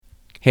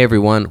Hey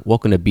everyone,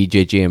 welcome to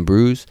BJJ and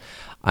Brews.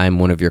 I'm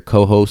one of your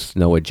co-hosts,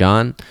 Noah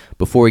John.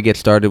 Before we get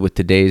started with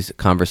today's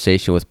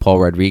conversation with Paul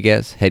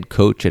Rodriguez, head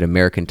coach at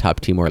American Top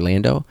Team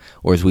Orlando,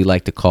 or as we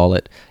like to call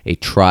it, a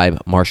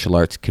tribe martial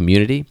arts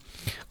community,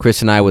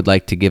 Chris and I would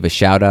like to give a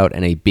shout out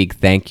and a big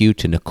thank you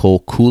to Nicole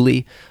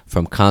Cooley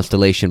from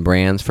Constellation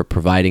Brands for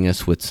providing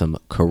us with some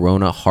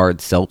Corona Hard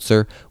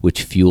Seltzer,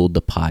 which fueled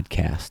the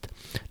podcast.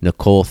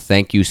 Nicole,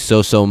 thank you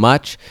so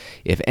much.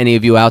 If any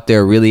of you out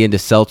there are really into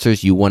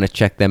seltzers, you want to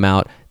check them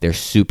out. They're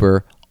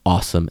super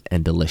awesome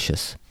and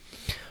delicious.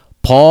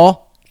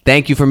 Paul,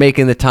 thank you for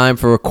making the time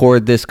to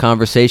record this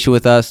conversation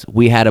with us.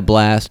 We had a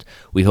blast.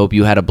 We hope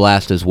you had a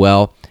blast as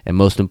well. And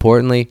most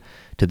importantly,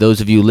 to those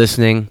of you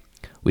listening,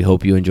 we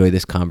hope you enjoy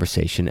this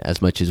conversation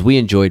as much as we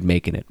enjoyed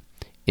making it.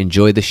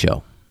 Enjoy the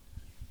show.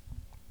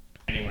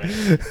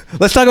 Anyway.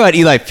 Let's talk about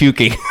Eli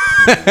puking.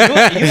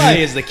 Eli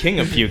is the king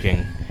of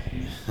puking.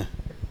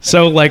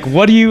 So, like,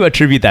 what do you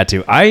attribute that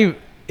to?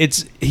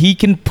 He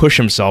can push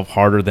himself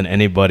harder than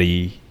any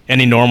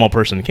normal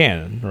person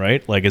can,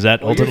 right? Like, is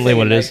that ultimately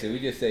what it is? We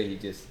just say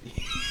he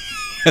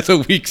has a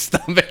weak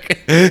stomach.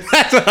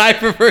 That's what I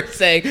prefer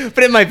saying.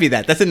 But it might be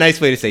that. That's a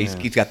nice way to say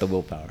he's got the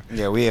willpower.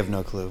 Yeah, we have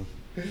no clue.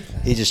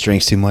 He just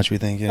drinks too much, we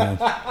think.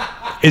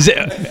 Yeah. Is it?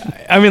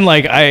 I mean,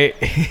 like,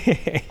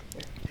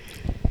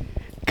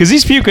 because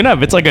he's puking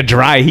up. It's like a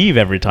dry heave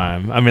every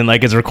time. I mean,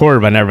 like, it's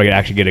recorded, but I never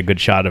actually get a good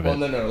shot of it.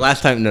 Well, no.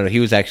 Last time, he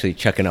was actually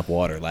chucking up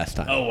water last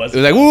time. Oh, was it?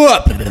 It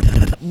was like, whoop!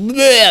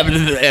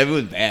 It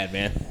was bad,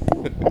 man.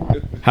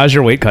 How's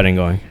your weight cutting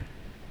going?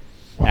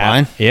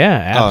 Mine?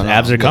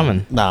 Abs are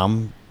coming. Nah,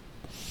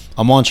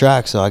 I'm on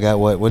track. So I got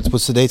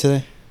what's the date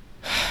today?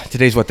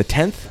 Today's what, the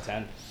 10th?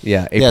 10th.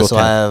 Yeah, April 10th. So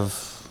I have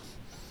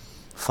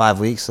 5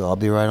 weeks, so I'll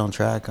be right on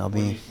track. What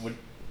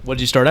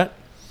did you start at?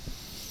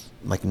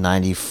 Like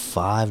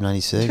 95,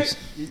 96.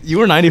 You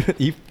were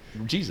 90.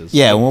 Jesus.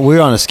 Yeah, well, we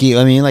were on a ski.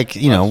 I mean, like,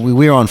 we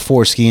were on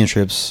 4 skiing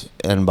trips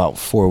in about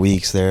 4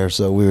 weeks there.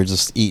 So we were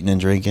just eating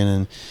and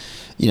drinking.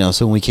 And,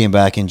 so when we came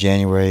back in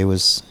January,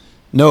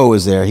 Noah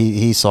was there.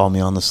 He saw me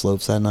on the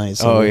slopes that night.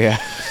 So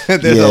yeah.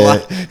 There's a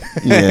lot.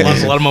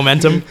 A lot of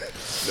momentum.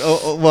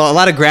 Well, a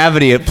lot of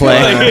gravity at play.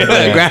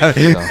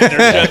 Gravity.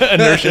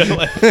 Inertia.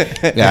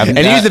 Yeah, and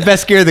he's the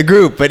best skier of the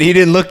group, but he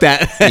didn't look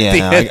that.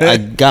 I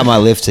got my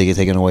lift ticket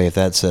taken away, if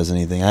that says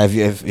anything. Have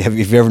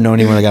you ever known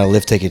anyone that got a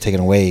lift ticket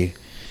taken away?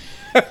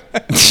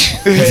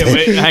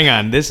 Wait, hang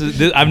on. This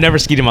I've never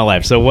skied in my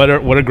life. So what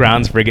are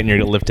grounds for getting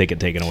your lift ticket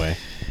taken away?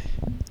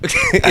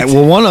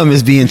 Well, one of them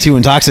is being too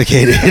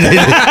intoxicated.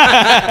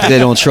 They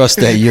don't trust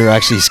that you're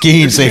actually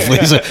skiing safely.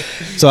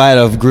 So I had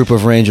a group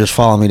of rangers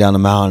follow me down the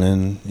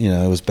mountain, and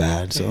it was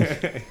bad. So,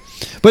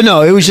 but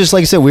no, it was just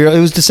like I said. It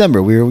was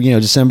December. We were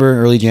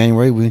December, early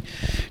January. We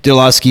did a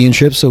lot of skiing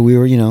trips, so we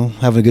were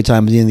having a good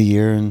time at the end of the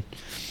year. And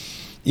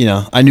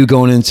I knew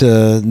going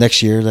into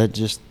next year that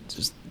just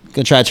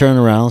gonna try to turn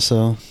it around.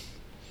 So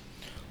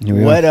here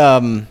we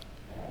are.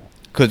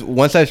 Because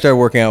once I started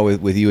working out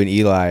with you and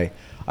Eli,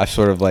 I've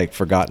sort of like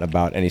forgotten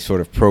about any sort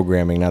of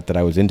programming. Not that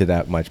I was into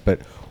that much,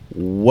 but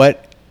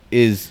what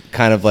is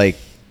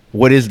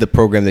the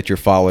program that you're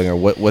following, or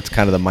what's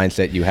kind of the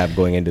mindset you have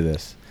going into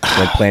this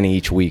when planning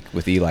each week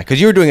with Eli? Because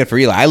you were doing it for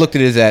Eli. I looked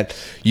at it as that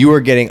you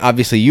were getting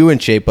obviously you in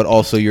shape, but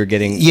also you're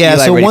getting Eli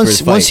so ready for his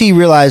fight. once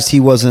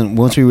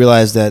we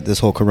realized that this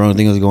whole Corona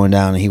thing was going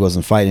down and he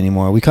wasn't fighting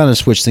anymore, we kind of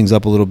switched things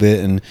up a little bit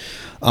and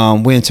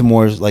went into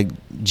more like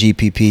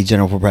GPP,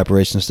 general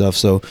preparation stuff.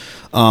 So.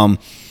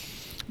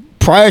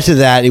 Prior to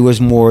that, it was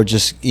more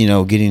just,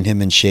 getting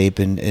him in shape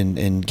and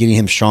getting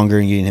him stronger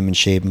and getting him in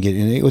shape and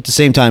getting, at the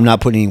same time, not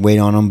putting any weight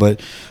on him.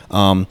 But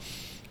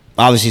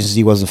obviously, since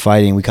he wasn't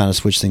fighting, we kind of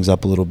switched things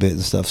up a little bit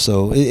and stuff.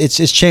 So it's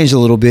changed a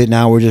little bit.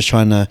 Now we're just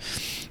trying to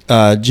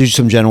do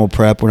some general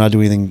prep. We're not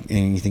doing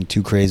anything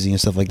too crazy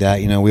and stuff like that.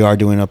 We are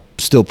doing a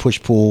still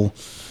push-pull,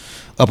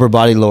 upper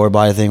body, lower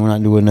body thing. We're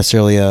not doing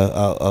necessarily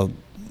a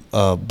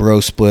bro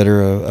split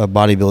or a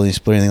bodybuilding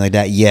split or anything like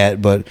that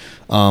yet, but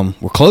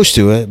we're close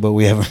to it, but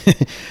we haven't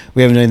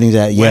done anything to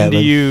that yet. When do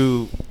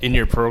you, in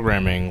your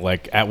programming,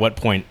 like at what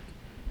point,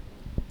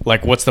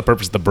 like what's the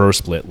purpose of the bro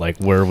split? Like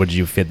where would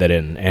you fit that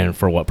in and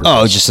for what purpose?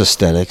 Oh, just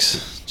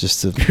aesthetics.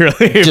 Pure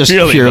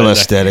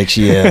aesthetics.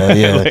 Yeah.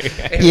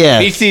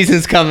 Yeah. Each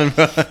season's coming.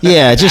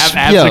 Yeah, just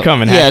abs are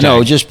coming. Yeah,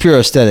 no, just pure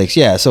aesthetics.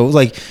 Yeah. So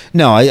like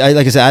I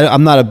like I said,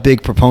 I'm not a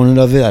big proponent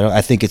of it.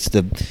 I think it's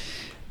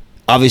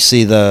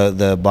obviously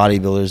the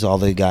bodybuilders, all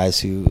the guys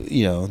who,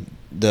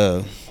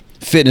 the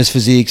fitness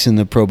physiques and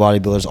the pro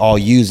bodybuilders all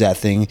use that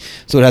thing.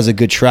 So it has a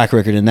good track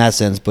record in that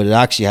sense, but it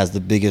actually has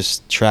the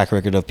biggest track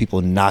record of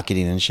people not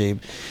getting in shape,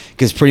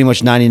 because pretty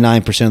much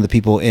 99% of the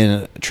people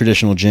in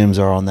traditional gyms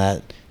are on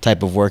that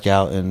type of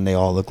workout and they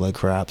all look like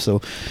crap. So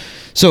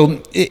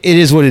it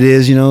is what it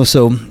is,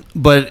 so,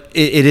 but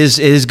it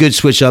is good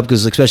switch up,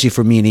 because especially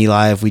for me and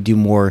Eli, if we do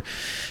more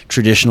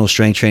traditional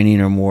strength training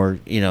or more,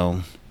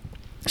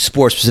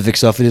 sport specific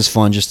stuff, it is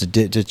fun just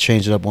to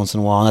change it up once in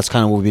a while. And that's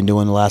kind of what we've been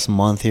doing the last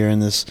month here in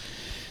this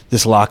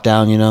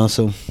lockdown,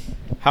 so.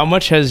 How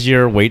much has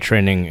your weight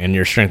training and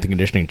your strength and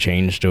conditioning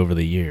changed over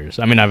the years?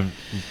 I mean,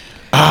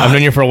 I've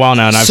known you for a while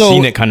now, and I've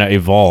seen it kind of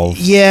evolve.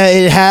 Yeah,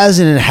 it has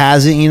and it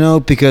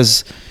hasn't,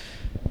 because,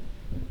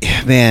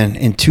 man,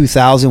 in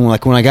 2000, when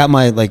I got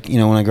my,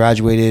 when I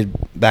graduated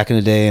back in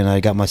the day and I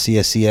got my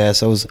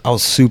CSCS, I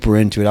was super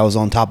into it. I was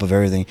on top of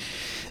everything.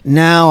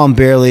 Now I'm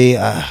barely,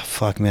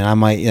 man, I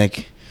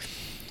might,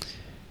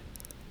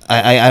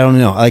 I don't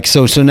know.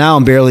 So now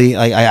I'm barely,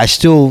 I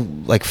still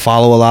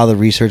follow a lot of the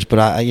research, but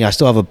I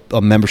still have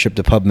a membership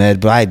to PubMed,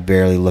 but I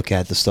barely look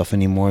at the stuff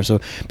anymore. So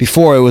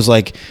before it was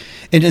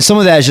and some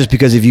of that is just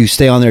because if you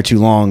stay on there too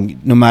long,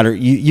 no matter,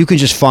 you can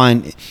just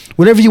find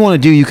whatever you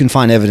want to do, you can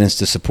find evidence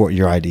to support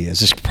your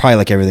ideas. It's probably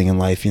like everything in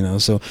life,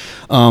 So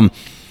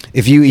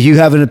if you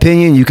have an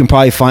opinion, you can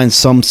probably find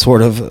some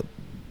sort of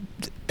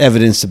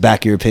evidence to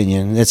back your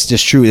opinion. That's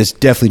just true. It's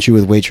definitely true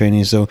with weight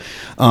training. So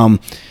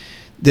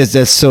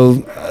that's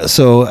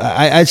so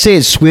I'd say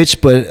it's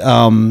switched, but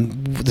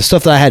the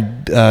stuff that I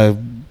had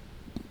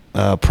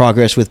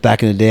progress with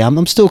back in the day,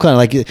 I'm still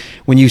kind of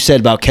when you said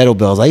about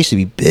kettlebells. I used to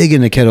be big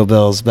into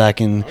kettlebells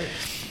back in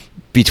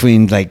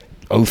between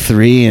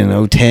 03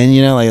 and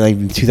 010,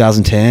 like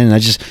 2010.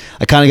 And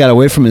I kind of got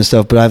away from it and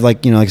stuff, but I've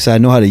like I said, I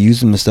know how to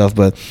use them and stuff.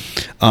 But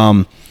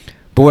when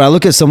I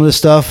look at some of the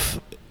stuff,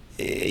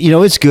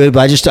 it's good, but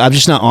I'm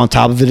just not on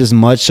top of it as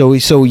much.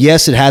 So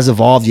yes, it has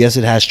evolved. Yes,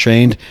 it has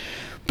trained.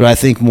 But I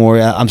think more,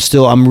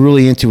 I'm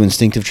really into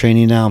instinctive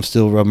training now.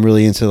 I'm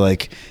really into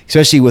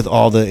especially with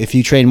if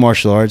you train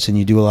martial arts and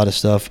you do a lot of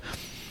stuff,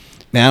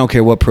 man, I don't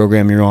care what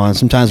program you're on.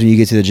 Sometimes when you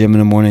get to the gym in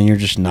the morning, you're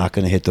just not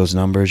going to hit those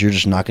numbers. You're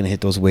just not going to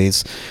hit those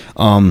weights.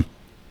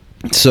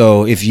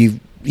 So if you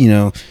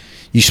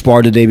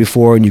sparred the day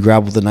before and you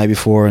grappled the night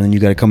before and then you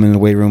got to come in the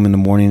weight room in the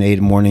morning, 8 in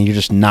the morning, you're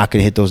just not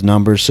going to hit those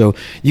numbers. So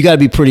you got to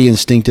be pretty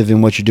instinctive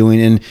in what you're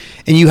doing. And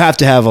you have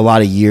to have a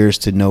lot of years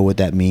to know what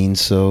that means.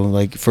 So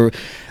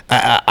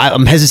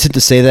I'm hesitant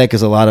to say that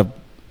because I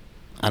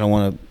don't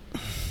want to,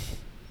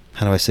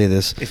 how do I say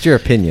this? It's your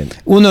opinion.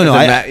 Well, no,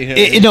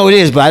 it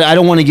is, but I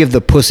don't want to give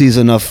the pussies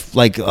enough,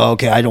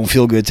 okay, I don't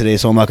feel good today,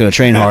 so I'm not going to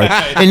train hard.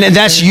 And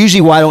that's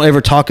usually why I don't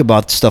ever talk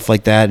about stuff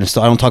like that. And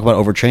I don't talk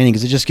about overtraining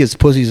because it just gives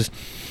pussies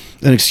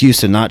an excuse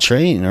to not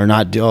train or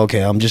not do,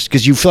 okay, I'm just,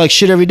 because you feel like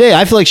shit every day.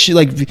 I feel like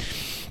shit,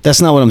 that's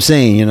not what I'm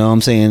saying,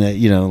 I'm saying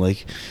that,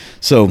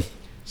 so.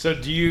 So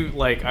do you,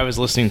 I was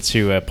listening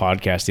to a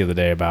podcast the other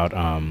day about,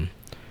 I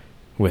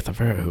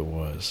forgot who it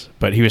was,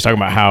 but he was talking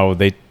about how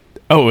it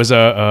was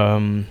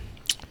Adesanya,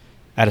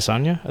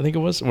 I think it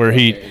was, where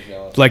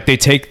they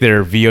take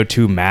their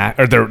VO2 max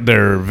or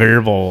their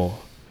variable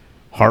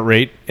heart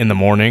rate in the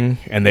morning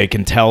and they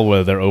can tell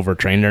whether they're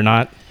overtrained or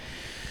not.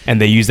 And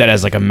they use that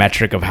as a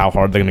metric of how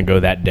hard they're going to go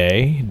that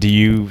day. Do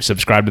you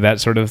subscribe to that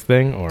sort of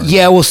thing? Or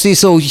yeah, we'll see.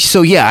 So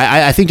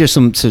yeah, I think there's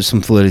some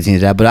validity to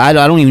that, but I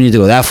don't even need to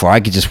go that far. I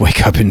could just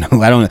wake up and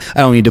know. I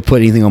don't need to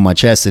put anything on my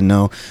chest and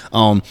know.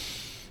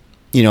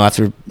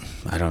 After,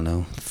 I don't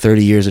know,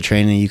 30 years of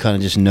training, you kind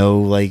of just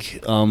know,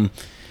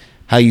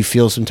 how you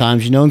feel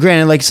sometimes, And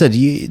granted, like I said,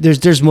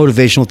 there's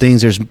motivational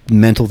things, there's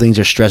mental things,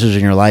 there's stressors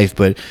in your life,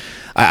 but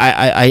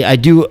I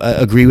do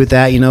agree with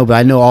that, But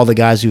I know all the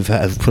guys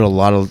have put a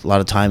lot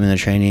of time in their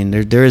training.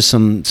 There is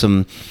some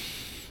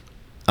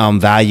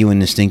value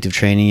in instinctive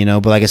training,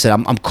 But like I said,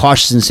 I'm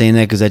cautious in saying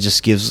that because that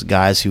just gives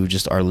guys who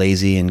just are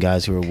lazy and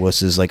guys who are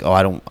wusses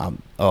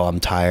I'm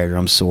tired or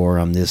I'm sore,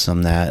 I'm this,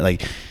 I'm that,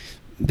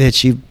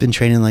 bitch, you've been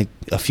training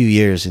a few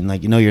years and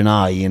you're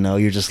not,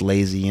 you're just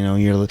lazy,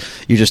 you're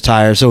just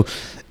tired. So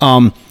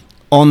and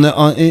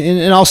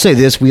I'll say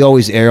this, we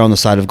always err on the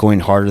side of going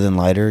harder than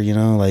lighter,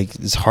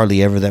 it's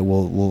hardly ever that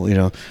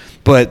we'll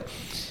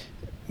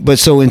but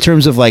so in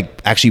terms of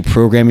actually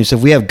programming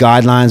stuff, we have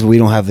guidelines, but we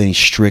don't have any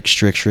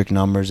strict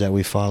numbers that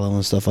we follow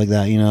and stuff like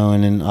that,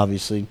 and then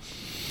obviously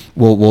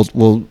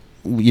we'll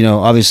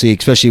obviously,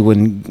 especially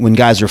when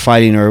guys are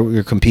fighting or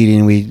you're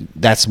competing,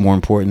 that's more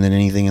important than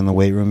anything in the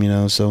weight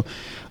room, So,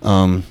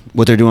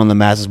 what they're doing on the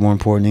mats is more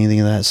important than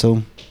anything of that.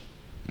 So,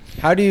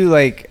 how do you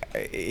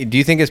do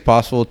you think it's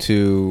possible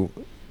to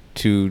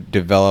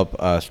develop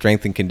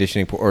strength and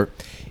conditioning or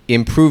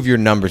improve your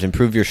numbers,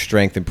 improve your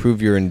strength,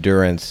 improve your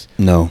endurance?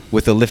 No.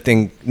 With the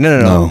lifting?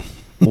 No.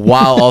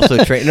 While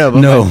also training? No.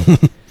 But no.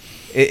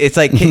 It's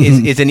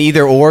it's an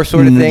either or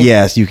sort of thing.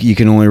 Yes, you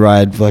can only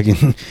ride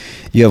fucking.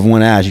 You have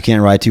one ass. You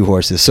can't ride two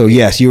horses. So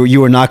yes,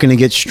 you are not going to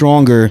get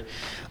stronger.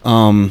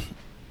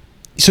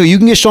 So you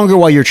can get stronger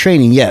while you're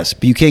training, yes,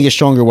 but you can't get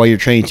stronger while you're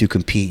training to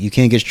compete. You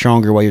can't get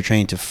stronger while you're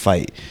training to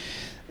fight.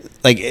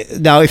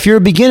 Now, if you're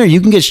a beginner,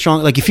 you can get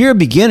strong. If you're a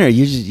beginner,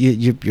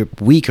 you're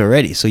weak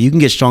already, so you can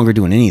get stronger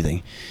doing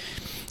anything.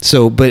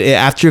 So, but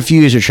after a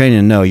few years of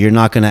training, no, you're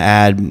not going to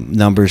add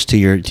numbers to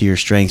your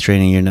strength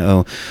training. You're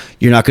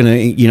not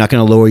going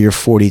to lower your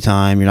 40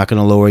 time. You're not going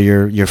to lower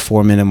your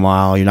 4 minute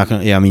mile. You're not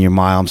going to, your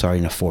mile. I'm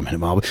sorry, not 4 minute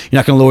mile, but you're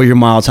not going to lower your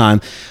mile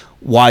time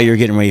while you're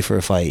getting ready for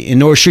a fight, and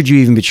nor should you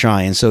even be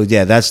trying. So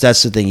yeah, that's the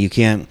thing. You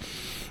can't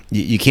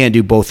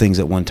do both things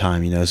at one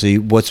time. So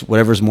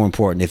whatever's more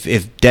important.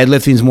 If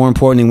deadlifting is more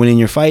important than winning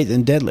your fight,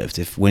 then deadlift.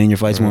 If winning your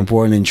fight is more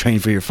important, then train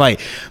for your fight.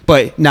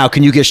 But now,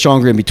 can you get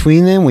stronger in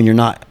between them when you're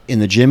not in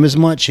the gym as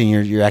much and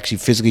you're actually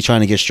physically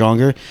trying to get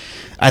stronger,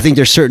 I think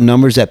there's certain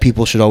numbers that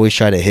people should always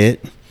try to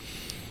hit.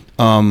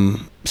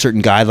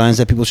 Certain guidelines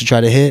that people should try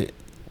to hit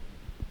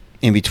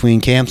in between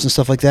camps and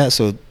stuff like that.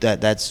 So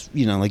that's,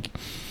 you know, like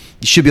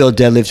you should be able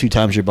to deadlift 2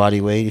 times your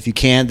body weight. If you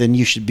can't, then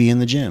you should be in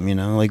the gym, you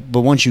know, like,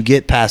 but once you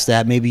get past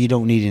that, maybe you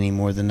don't need any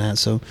more than that.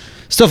 So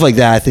stuff like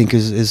that, I think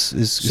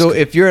is so good.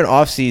 If you're in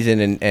off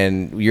season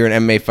and you're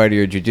an MMA fighter,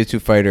 you're a jiu-jitsu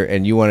fighter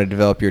and you want to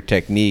develop your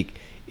technique,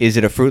 is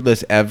it a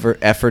fruitless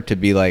effort to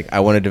be like, I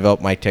want to develop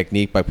my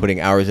technique by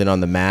putting hours in on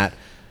the mat?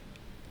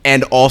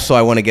 And also,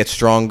 I want to get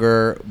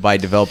stronger by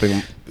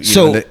developing.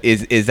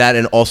 Is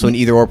that also an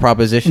either or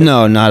proposition?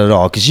 No, not at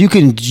all. Because you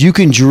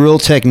can drill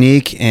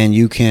technique and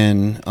you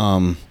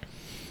can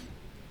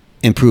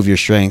improve your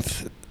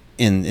strength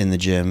in the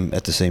gym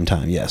at the same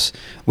time. Yes.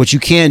 What you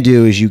can't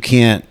do is you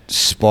can't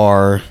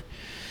spar.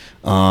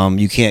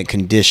 You can't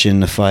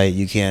condition the fight.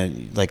 You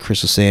can't, like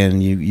Chris was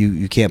saying,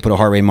 you can't put a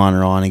heart rate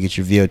monitor on and get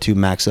your VO2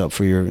 max up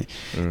for your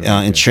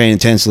and train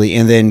intensely,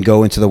 and then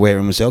go into the weight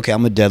room and say, okay,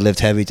 I'm gonna deadlift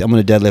heavy. I'm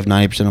gonna deadlift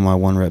 90% of my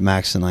 1 rep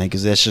max tonight,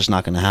 because that's just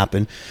not gonna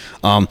happen.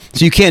 So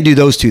you can't do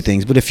those 2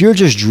 things. But if you're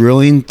just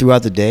drilling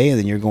throughout the day and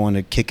then you're going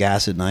to kick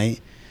ass at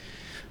night,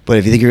 but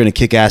if you think you're gonna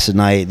kick ass at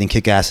night, then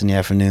kick ass in the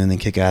afternoon, then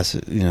kick ass,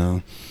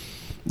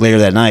 later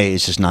that night,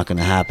 it's just not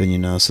gonna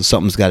happen. So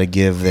something's got to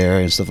give there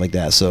and stuff like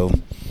that. So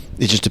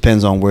it just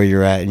depends on where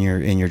you're at in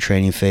your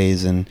training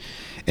phase and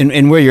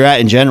where you're at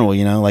in general.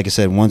 Like I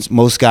said, once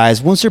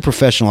they're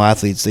professional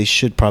athletes, they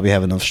should probably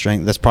have enough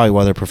strength. That's probably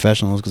why they're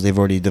professionals, because they've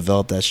already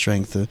developed that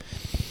strength to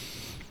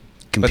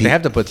compete. But they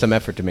have to put some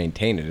effort to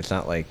maintain it. It's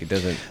not like it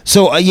doesn't.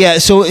 So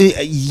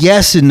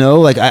yes and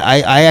no. Like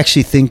I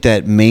actually think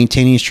that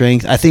maintaining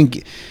strength. I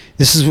think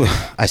this is,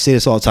 I say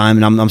this all the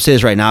time, and I'm saying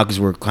this right now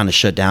because we're kind of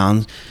shut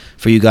down.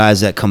 For you guys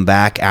that come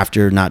back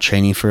after not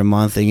training for a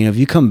month, and if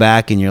you come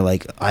back and you're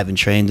like, I haven't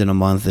trained in a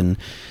month and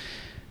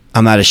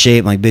I'm out of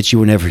shape, I'm like, bitch, you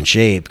were never in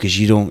shape, because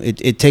you don't.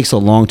 It takes a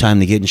long time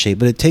to get in shape,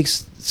 but it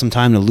takes some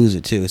time to lose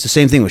it too. It's the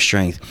same thing with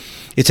strength.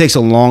 It takes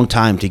a long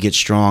time to get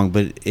strong,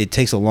 but it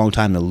takes a long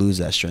time to lose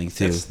that strength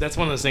too. That's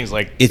one of those things.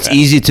 Like, it's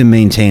easy to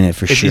maintain it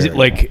for sure. Easy,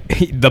 like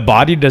the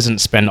body doesn't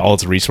spend all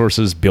its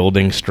resources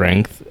building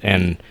strength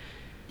and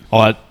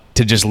all that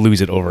to just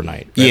lose it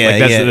overnight. Right?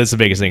 Yeah, that's the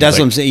biggest thing. That's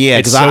what I'm saying. Yeah,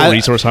 it's so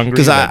resource hungry.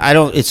 Because I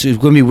don't. It's going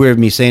to be weird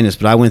me saying this,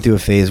 but I went through a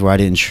phase where I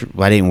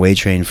didn't weight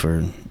train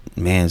for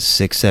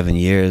 6-7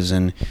 years,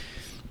 and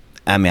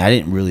I mean I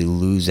didn't really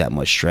lose that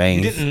much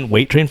strength. You didn't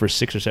weight train for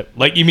 6 or 7?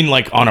 Like, you mean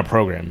like on a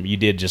program? You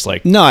did just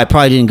like? No, I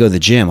probably didn't go to the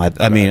gym.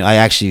 I mean, I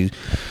actually,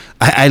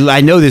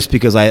 I know this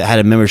because I had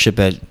a membership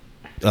at,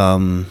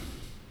 where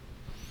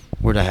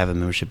did I have a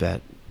membership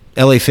at?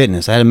 LA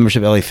Fitness. I had a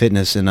membership at LA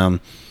Fitness, and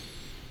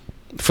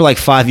for like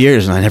 5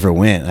 years, and I never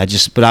went.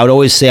 But I would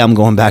always say I'm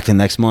going back the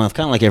next month,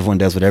 kind of like everyone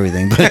does with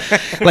everything. But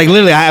like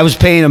literally, I was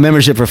paying a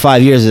membership for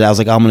 5 years, and I was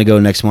like, I'm going to go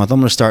next month. I'm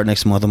going to start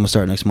next month.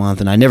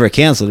 And I never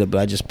canceled it, but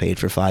I just paid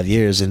for 5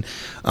 years, and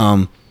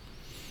I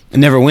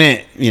never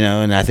went.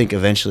 And I think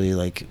eventually,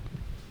 like,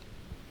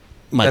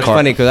 That's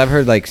funny, because I've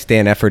heard like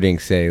Stan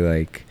Efferding say,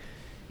 like,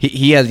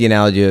 he has the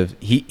analogy of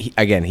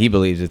he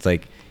believes it's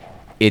like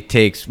it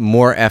takes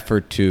more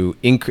effort to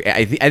increase.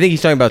 I think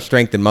he's talking about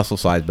strength and muscle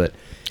size, but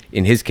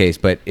in his case,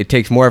 but it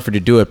takes more effort to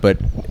do it, but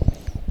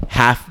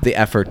half the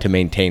effort to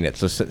maintain it.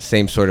 So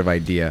same sort of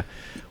idea,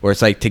 where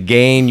it's like to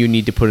gain, you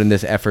need to put in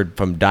this effort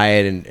from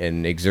diet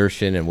and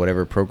exertion and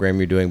whatever program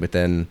you're doing, but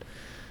then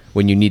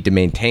when you need to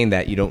maintain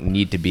that, you don't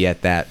need to be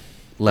at that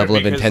level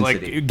of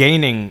intensity. Like,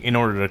 gaining, in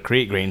order to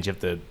create gains, you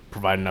have to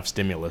provide enough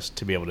stimulus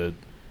to be able to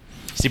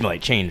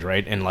stimulate change,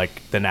 right? And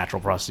like the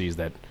natural processes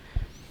that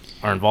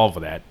are involved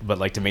with that. But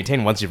like to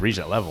maintain, once you've reached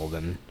that level,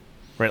 then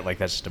right, like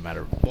that's just a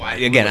matter of. Well,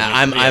 again,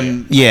 I'm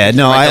I'm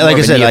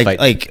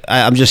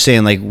just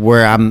saying, like,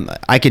 where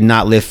I could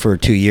not lift for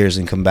 2 years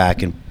and come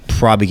back and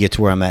probably get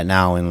to where I'm at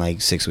now in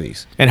like 6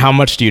 weeks. And how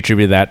much do you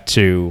attribute that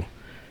to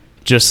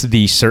just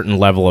the certain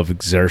level of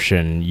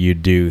exertion you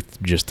do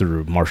just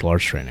through martial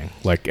arts training?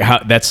 Like, how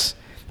that's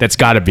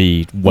got to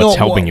be what's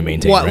helping you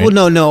maintain, right?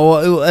 Well,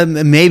 no,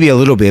 maybe a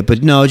little bit,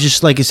 but no,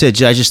 just like I said,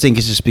 I just think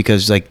it's just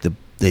because like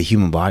the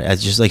human body, like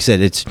I said,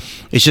 it's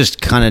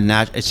just kind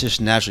of it's just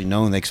naturally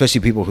known, like,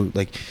 especially people who,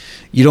 like,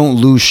 you don't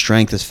lose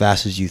strength as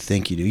fast as you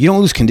think you do. You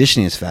don't lose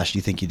conditioning as fast as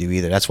you think you do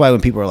either. That's why when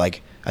people are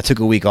like, I took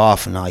a week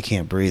off and now I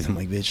can't breathe, I'm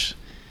like, bitch,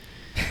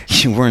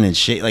 you weren't in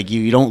shape. Like,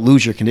 you don't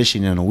lose your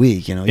conditioning in a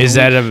week.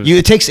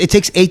 It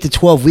takes 8 to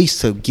 12 weeks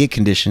to get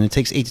conditioned. It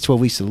takes 8 to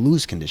 12 weeks to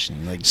lose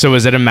conditioning. Like, so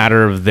is it a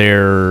matter of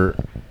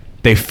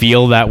they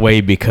feel that way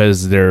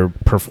because they're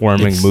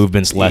performing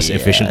movements less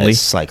efficiently? It's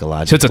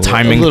psychological. So it's a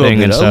timing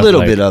thing and stuff? A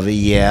little bit of it,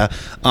 yeah.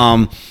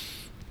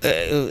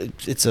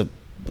 It's a,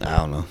 I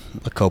don't know,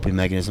 a coping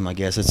mechanism, I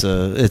guess. It's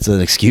an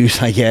excuse,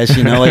 I guess,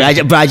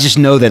 but I just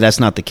know that that's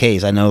not the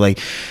case. I know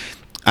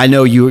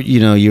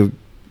you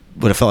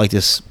would have felt like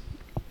this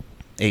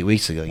 8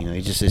 weeks ago,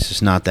 it's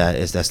just not that.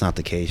 That's not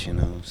the case,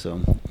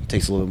 So it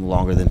takes a little bit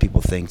longer than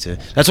people think to.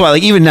 That's why,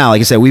 like, even now, like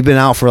I said, we've been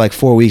out for like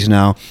 4 weeks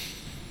now.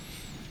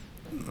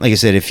 Like I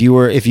said, if you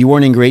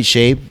weren't in great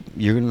shape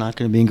you're not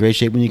going to be in great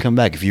shape when you come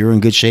back. If you were in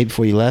good shape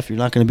before you left, you're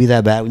not going to be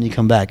that bad when you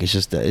come back. It's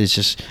just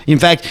in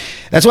fact,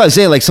 that's why I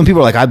say, like, some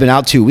people are like, I've been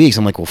out 2 weeks.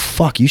 I'm like, well,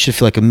 fuck, you should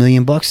feel like $1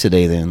 million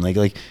today then.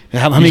 Like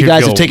how many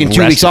guys have taken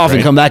 2 weeks off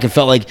and come back and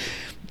felt like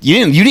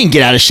you didn't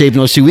get out of shape in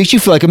those 2 weeks. You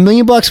feel like $1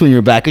 million when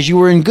you're back because you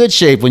were in good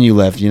shape when you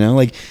left, you know,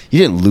 like you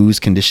didn't lose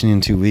conditioning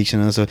in 2 weeks, you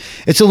know. So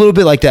it's a little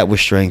bit like that with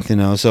strength, you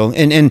know. So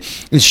and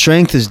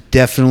strength is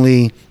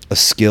definitely a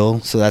skill.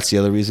 So that's the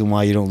other reason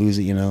why you don't lose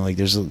it, you know. Like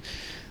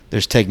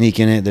there's technique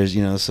in it. There's,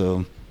 you know,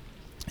 so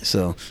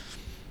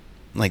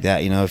like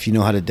that, you know, if you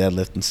know how to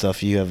deadlift and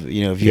stuff, you have,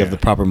 you know, if you have the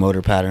proper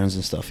motor patterns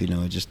and stuff, you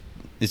know,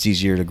 it's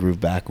easier to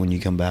groove back when you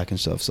come back and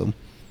stuff.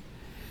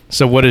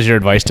 So what is your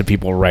advice to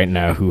people right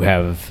now who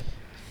have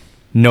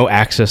no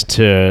access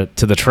to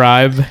the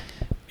tribe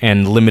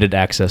and limited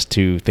access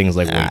to things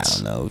like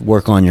weights? I don't know.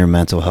 Work on your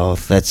mental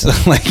health. That's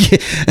like,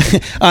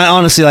 I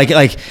honestly,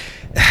 like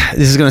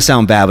this is gonna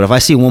sound bad, but if I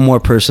see one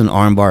more person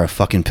armbar a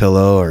fucking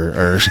pillow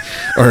or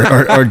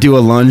do a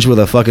lunge with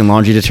a fucking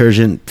laundry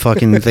detergent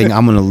fucking thing,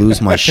 I'm gonna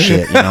lose my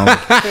shit. You know,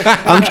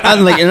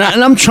 I'm like, and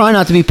I'm trying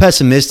not to be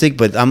pessimistic,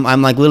 but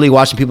I'm like literally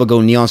watching people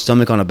go knee on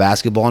stomach on a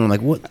basketball, and I'm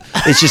like, what?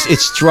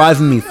 It's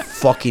driving me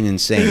fucking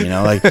insane. You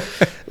know,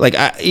 like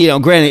I, you know,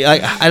 granted,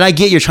 and I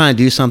get you're trying to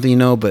do something, you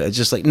know, but it's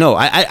just like, no,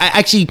 I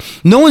actually,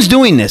 no one's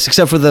doing this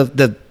except for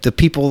the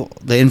people,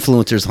 the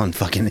influencers on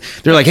fucking,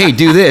 they're like, hey,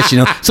 do this, you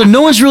know. So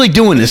no one's really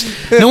doing this.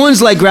 No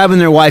one's like grabbing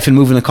their wife and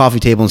moving the coffee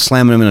table and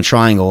slamming them in a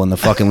triangle in the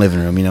fucking living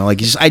room, you know.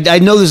 Like, I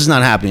know this is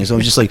not happening, so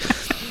I'm just like,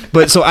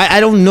 but so I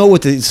don't know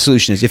what the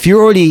solution is. If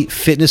you're already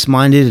fitness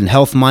minded and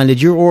health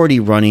minded, you're already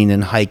running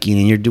and hiking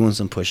and you're doing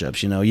some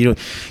push-ups, you know. You're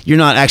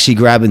not actually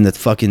grabbing the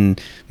fucking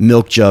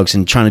milk jugs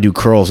and trying to do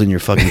curls in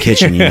your fucking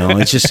kitchen, you know.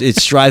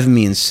 It's driving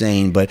me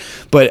insane. But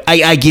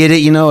I get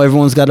it, you know.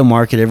 Everyone's got to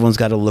market. Everyone's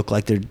got to look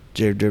like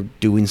they're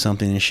doing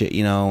something and shit,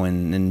 you know,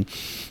 and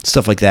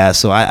stuff like that.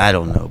 So I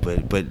don't know,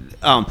 but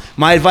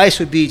my advice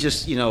would be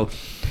just, you know,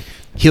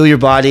 heal your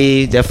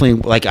body.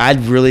 Definitely, like, I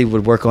really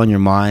would work on your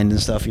mind and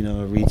stuff, you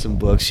know, read some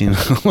books, you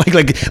know.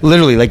 like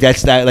literally, like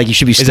that's that, like you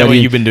should be studying. Is that what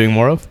you've been doing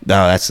more of?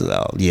 No, that's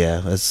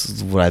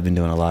what I've been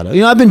doing a lot of.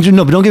 You know,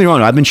 but don't get me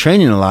wrong, I've been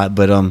training a lot,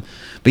 but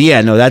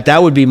yeah, no,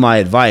 that would be my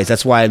advice.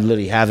 That's why I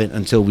literally haven't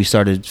until we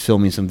started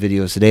filming some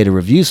videos today to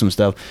review some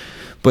stuff.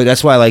 But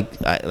that's why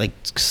I like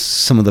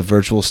some of the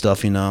virtual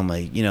stuff, you know. I'm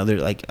like, you know, they're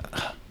like,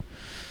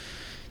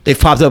 they've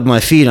popped up on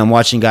my feed. I'm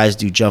watching guys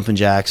do jumping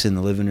jacks in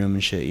the living room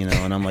and shit, you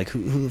know. And I'm like,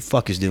 who the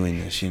fuck is doing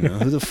this, you know?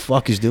 Who the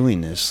fuck is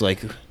doing this? Like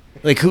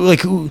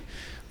who,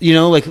 you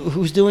know, like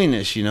who's doing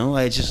this, you know?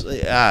 I just,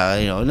 you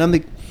know, and I'm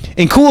like,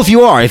 and cool if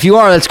you are,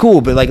 that's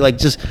cool. But like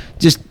just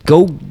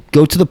go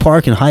to the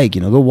park and hike,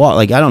 you know, go walk.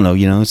 Like, I don't know,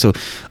 you know. So,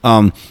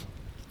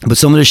 but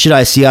some of the shit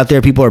I see out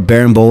there, people are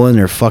bowling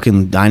their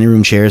fucking dining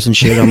room chairs and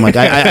shit. I'm like,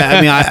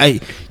 I mean,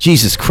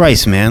 Jesus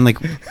Christ, man,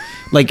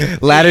 like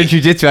ladder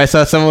jiu-jitsu. I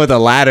saw someone with a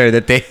ladder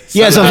that they.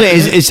 Yeah, so I'm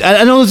saying, I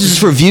don't know if this is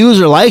for views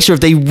or likes, or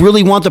if they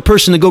really want the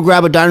person to go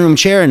grab a dining room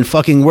chair and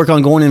fucking work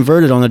on going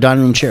inverted on the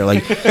dining room chair.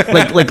 Like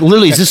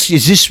literally, is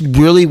this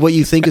really what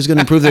you think is going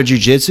to improve their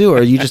jiu-jitsu,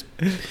 or you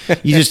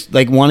just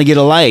like want to get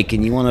a like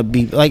and you want to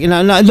be like, and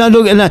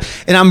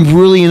I'm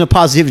really into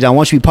positivity. I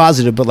want you to be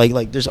positive, but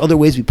like there's other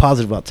ways to be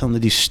positive about telling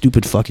them to do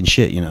stupid fucking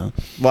shit, you know.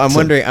 Well,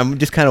 I'm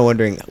just kind of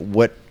wondering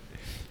what.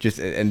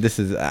 And this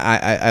is,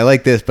 I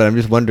like this, but I'm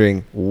just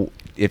wondering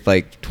if,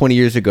 like, 20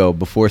 years ago,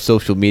 before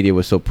social media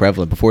was so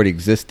prevalent, before it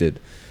existed,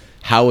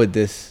 how would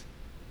this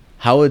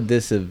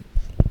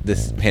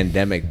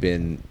pandemic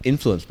been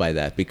influenced by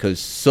that? Because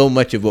so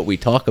much of what we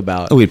talk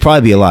about, we'd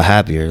probably be a lot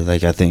happier.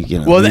 Like, I think, you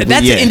know. Well,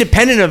 that's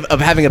independent of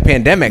having a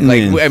pandemic.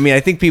 Like, I mean, I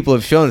think people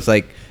have shown it's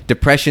like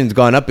depression's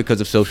gone up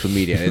because of social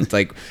media. It's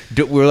like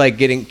we're like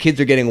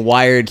kids are getting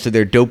wired, so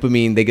they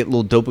get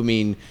little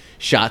dopamine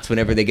shots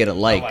whenever they get a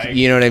like,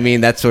 you know what I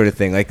mean, that sort of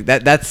thing. Like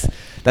that's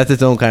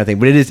its own kind of thing.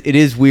 But it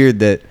is weird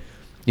that,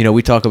 you know,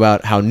 we talk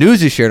about how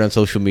news is shared on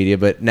social media,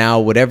 but now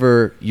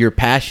whatever your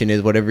passion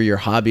is, whatever your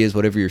hobby is,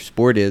 whatever your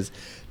sport is,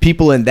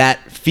 people in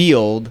that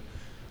field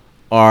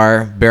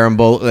are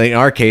berimbolo. In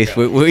our case,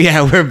 we're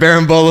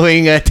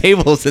berimboloing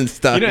tables and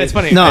stuff. You know, it's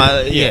funny. No,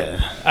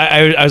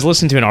 I was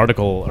listening to an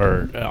article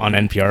on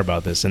NPR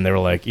about this, and they were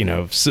like, you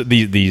know,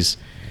 these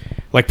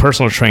like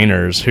personal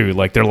trainers who,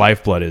 like, their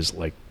lifeblood is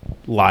like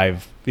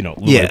live, you know,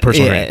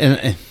 personal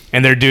training.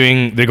 And they're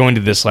going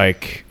to this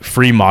like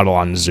free model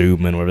on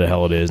Zoom and whatever the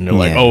hell it is, and they're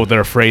like, oh,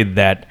 they're afraid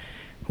that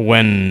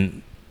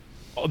when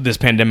this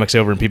pandemic's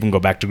over and people can go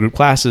back to group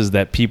classes,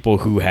 that people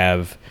who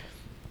have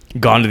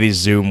gone to these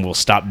Zoom will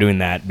stop doing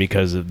that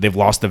because they've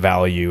lost the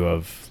value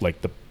of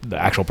like the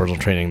actual personal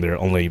training. They're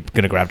only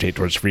going to gravitate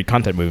towards free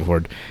content moving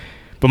forward.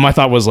 But my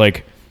thought was,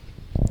 like,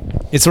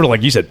 it's sort of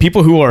like you said,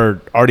 people who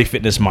are already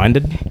fitness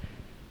minded,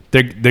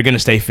 they're going to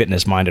stay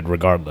fitness minded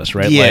regardless,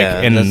 right? Yeah.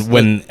 Like, and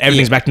when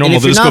everything's back to normal,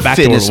 they'll just go back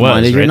to what it was.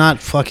 Minded, right? You're not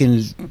not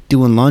fucking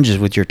doing lunges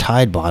with your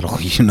Tide bottle,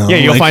 you know. Yeah,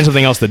 you'll find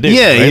something else to do.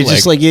 Yeah, right? you're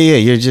just like,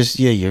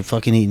 you're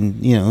fucking eating,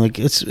 you know, like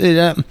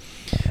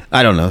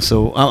I don't know.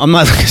 So I'm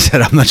not, like I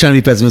said, I'm not trying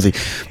to be pessimistic,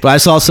 but I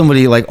saw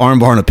somebody like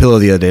armbar on a pillow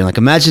the other day. And like,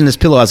 imagine this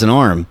pillow has an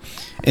arm,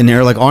 and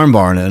they're like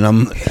armbarring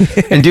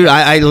it. And dude,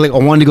 I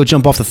wanted to go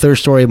jump off the third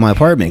story of my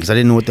apartment because I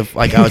didn't know what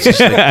I was just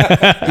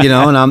like, you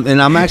know,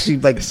 and I'm actually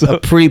like a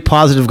pretty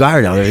positive guy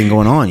right now. Everything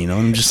going on, you know.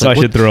 And I'm just So like,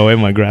 I should throw away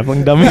my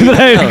grappling dummy. no.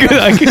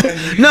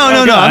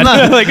 I'm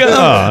not. Like,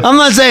 oh. I'm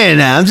not saying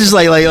that. I'm just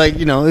like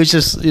you know, it's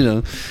just, you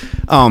know,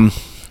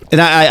 and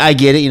I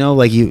get it, you know,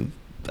 like you.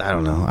 I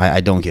don't know.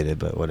 I don't get it,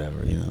 but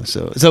whatever, you know.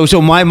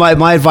 So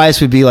my advice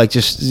would be like,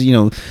 just, you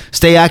know,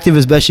 stay active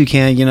as best you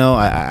can. You know,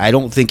 I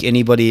don't think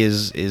anybody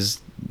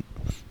is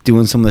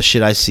doing some of the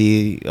shit I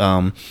see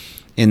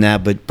in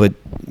that, but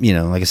you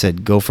know, like I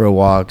said, go for a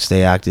walk,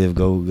 stay active,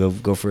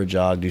 go for a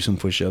jog, do some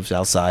push-ups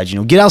outside. You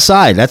know, get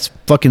outside. That's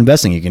fucking the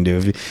best thing you can do.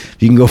 If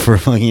you can go for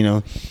a, you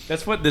know.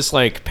 That's what this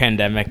like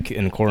pandemic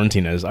and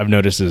quarantine is. I've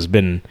noticed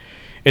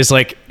it's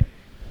like.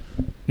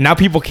 Now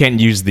people can't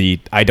use the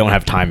I don't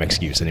have time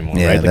excuse anymore,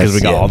 right? Because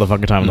we got all the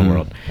fucking time in the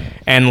world.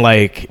 And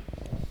like,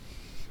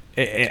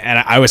 and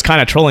I was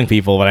kind of trolling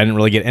people, but I didn't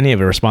really get any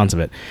of a response of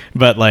it.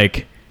 But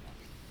like,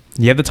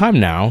 you have the time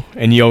now,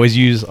 and you always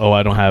use,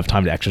 I don't have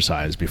time to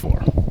exercise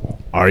before.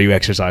 Are you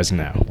exercising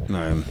now?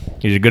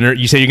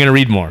 You say you're gonna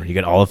read more. You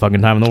got all the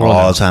fucking time in the world.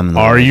 All the time in the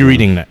world. Are you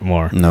reading that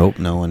more? Nope,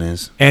 no one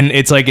is. And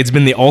it's like, it's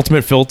been the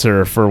ultimate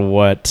filter for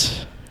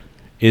what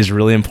is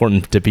really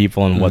important to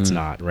people and what's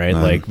not, right?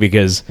 Like,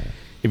 because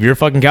if you're a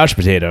fucking couch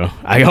potato,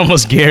 I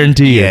almost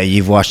guarantee you. Yeah,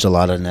 you've watched a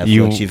lot of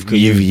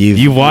Netflix.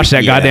 You've watched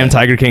that goddamn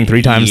Tiger King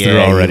 3 times through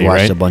already, you've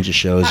watched right? a bunch of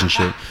shows and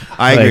shit.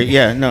 I agree.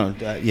 Yeah, no,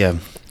 yeah.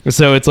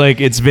 So it's like,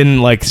 it's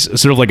been like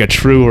sort of like a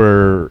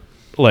truer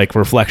like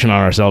reflection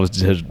on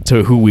ourselves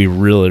to who we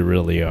really,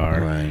 really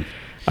are. Right.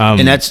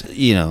 And that's,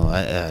 you know,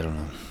 I don't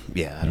know.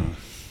 Yeah, I don't know.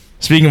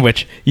 Speaking of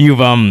which, you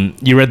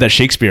read that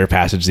Shakespeare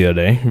passage the other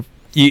day.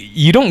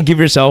 You don't give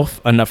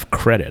yourself enough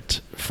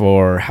credit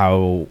for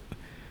how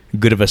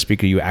good of a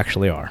speaker you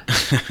actually are.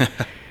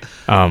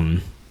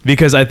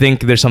 Because I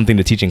think there's something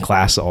to teaching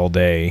class all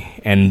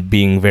day and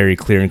being very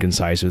clear and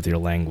concise with your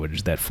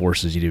language that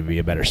forces you to be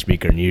a better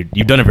speaker, and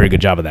you've done a very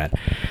good job of that.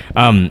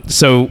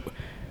 So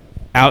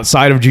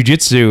outside of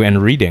jiu-jitsu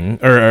and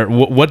reading, or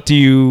what do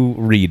you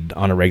read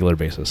on a regular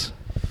basis?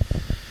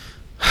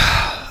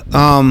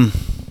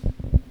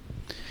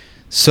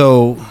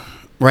 So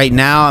right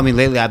now, I mean,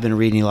 lately I've been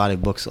reading a lot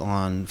of books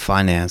on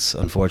finance,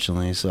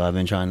 unfortunately. So I've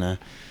been trying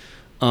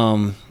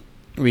to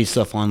read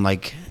stuff on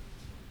like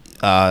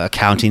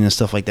accounting and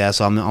stuff like that.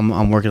 So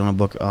I'm working on a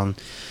book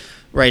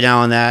right now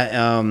on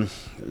that.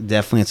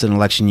 Definitely, it's an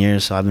election year,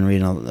 so I've been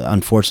reading,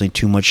 unfortunately,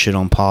 too much shit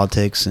on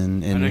politics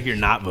and I know who you're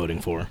not voting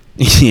for.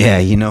 Yeah,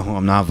 you know who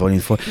I'm not voting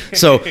for.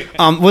 So,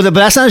 but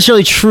that's not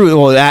necessarily true.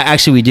 Well,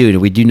 actually,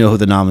 we do know who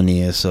the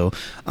nominee is. So,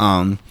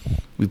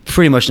 we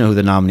pretty much know who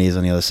the nominee is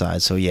on the other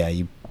side. So, yeah,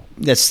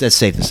 that's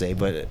safe to say.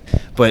 But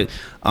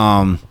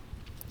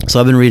so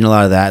I've been reading a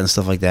lot of that and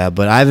stuff like that.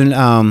 But I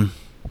haven't.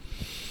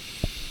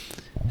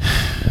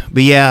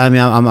 But yeah, I mean,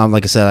 I'm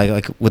like I said,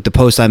 like with the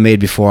post I made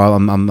before,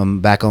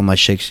 I'm back on my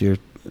Shakespeare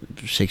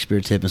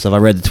tip and stuff. I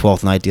read The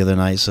Twelfth Night the other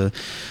night. So,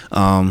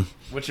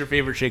 what's your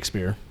favorite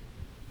Shakespeare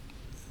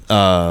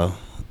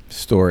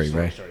story,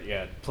 right? Story,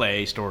 yeah,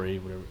 play, story,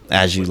 whatever.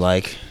 As You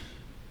Like.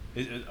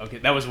 Okay,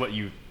 that was what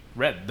you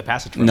read, the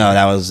passage from. No,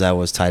 that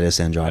was Titus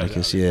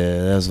Andronicus.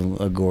 Yeah, that was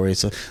a gory.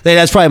 So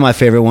that's probably my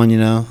favorite one, you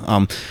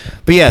know.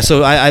 But yeah,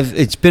 so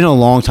it's been a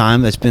long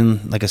time. It's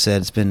been, like I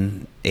said, it's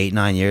been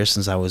 8-9 years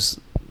since I was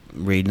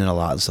reading it a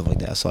lot and stuff like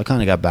that. So I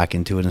kind of got back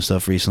into it and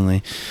stuff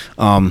recently.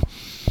 But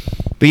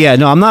yeah,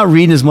 no, I'm not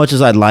reading as much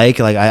as I'd like.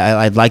 Like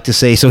I'd like to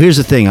say. So here's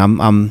the thing.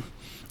 I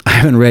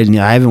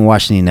haven't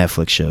watched any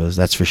Netflix shows.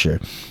 That's for sure.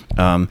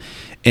 And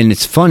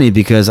it's funny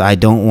because I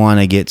don't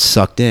want to get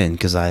sucked in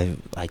because I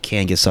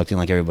can't get sucked in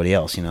like everybody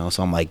else, you know.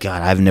 So I'm like,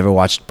 God, I've never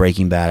watched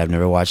Breaking Bad. I've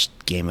never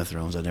watched Game of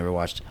Thrones. I've never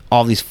watched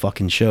all these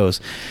fucking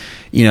shows,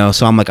 you know.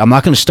 So I'm like, I'm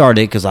not going to start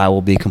it because I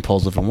will be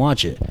compulsive and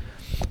watch it.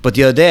 But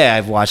the other day,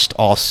 I've watched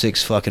all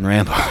 6 fucking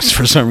Rambos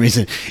for some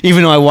reason.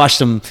 Even though I watched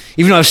them,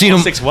 even though I've seen them.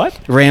 6 what?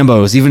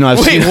 Rambos. Even though I've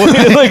seen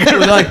like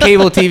on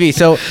cable TV.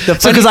 So the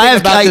funny thing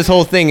about this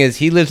whole thing is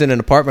he lives in an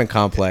apartment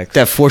complex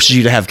that forces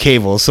you to have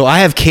cable. So I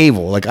have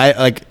cable. Like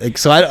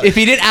if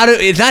he did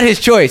it's not his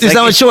choice. It's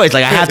not my choice.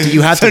 Like I have to.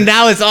 You have so to. So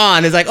now it's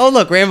on. It's like, oh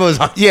look, Rambo's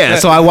on. Yeah.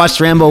 So I watched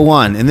Rambo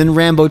 1, and then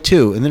Rambo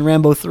 2, and then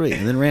Rambo 3,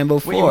 and then Rambo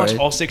 4. Wait, you watched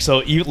all 6?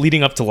 So you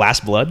leading up to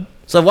Last Blood?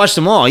 So I've watched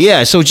them all,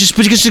 yeah. So just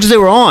because they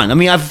were on. I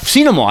mean, I've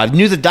seen them all. I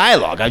knew the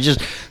dialogue.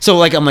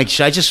 I'm like,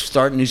 should I just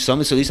start new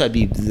something so at least I'd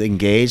be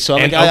engaged? So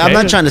I'm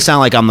not trying to sound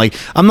like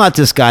I'm not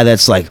this guy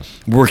that's like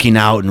working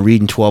out and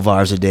reading 12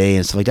 hours a day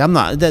and stuff like that. I'm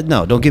not that.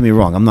 No, don't get me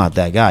wrong. I'm not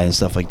that guy and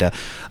stuff like that.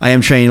 I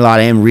am training a lot.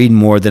 I am reading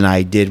more than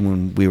I did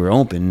when we were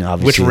open.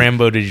 Obviously. Which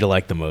Rambo did you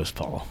like the most,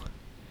 Paul?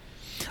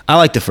 I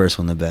like the first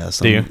one the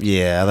best. Do you?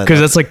 Yeah, because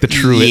that's like the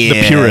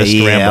purest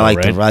Rambo.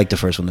 I like the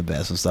first one the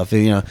best and stuff.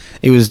 You know,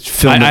 it was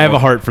filmed. I have a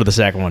heart for the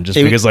second one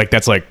just because like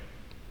that's like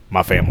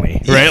my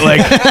family, right?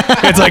 Like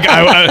it's like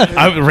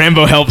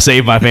Rambo helped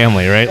save my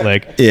family, right?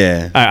 Like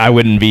I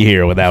wouldn't be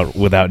here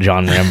without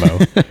John Rambo.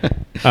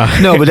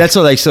 No, but that's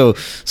what, like, so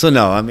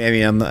no, I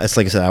mean, it's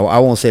like I said, I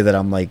won't say that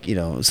I'm like,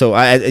 so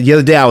the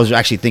other day I was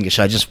actually thinking,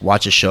 should I just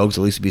watch a show, because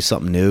at least it'd be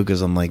something new,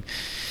 because I'm like,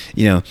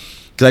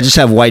 because I just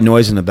have white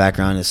noise in the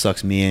background, it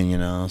sucks me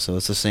in, so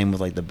it's the same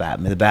with like the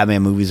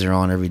Batman movies are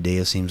on every day,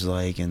 it seems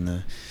like, and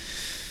the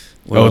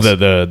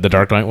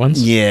Dark Knight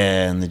ones,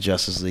 and the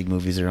Justice League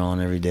movies are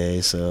on every day,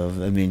 so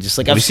I mean, just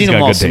like I've seen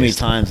them all so many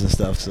times and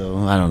stuff, so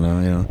I don't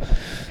know,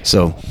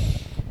 so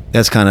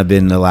that's kind of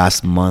been the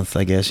last month,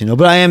 I guess,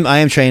 but I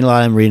am training a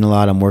lot, I'm reading a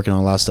lot, I'm working on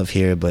a lot of stuff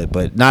here,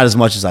 but not as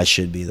much as I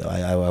should be, though.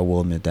 I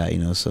will admit that,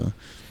 so.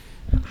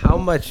 How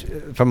much,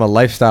 from a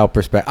lifestyle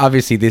perspective,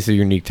 obviously these are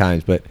unique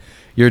times, but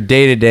your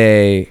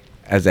day-to-day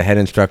as a head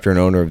instructor and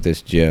owner of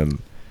this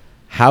gym,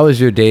 how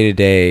is your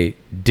day-to-day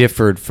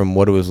differed from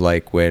what it was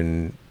like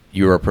when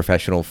you were a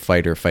professional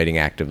fighter fighting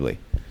actively?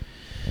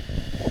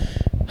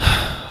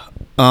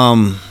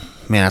 Man,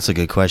 that's a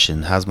good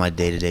question. How's my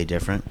day-to-day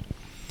different?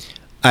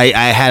 I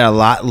had a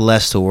lot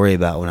less to worry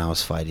about when I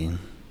was fighting.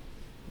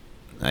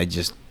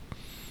 That's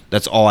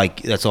all I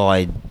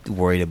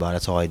worried about.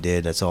 That's all I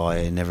did. That's all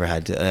I never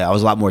had to. I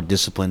was a lot more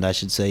disciplined, I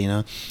should say.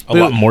 A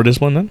lot more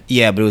disciplined then?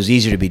 Yeah, but it was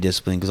easier to be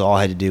disciplined because all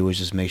I had to do was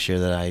just make sure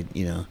that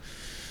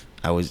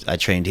I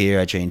trained here,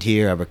 I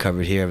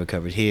recovered here,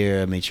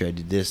 I made sure I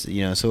did this.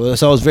 So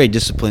I was very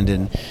disciplined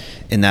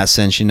in that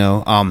sense.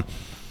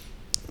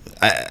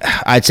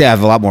 I'd say I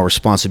have a lot more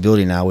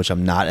responsibility now, which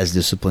I'm not as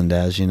disciplined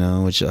as,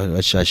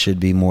 which I should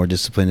be more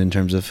disciplined in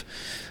terms of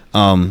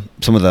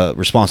some of the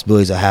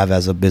responsibilities I have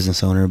as a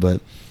business owner.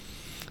 But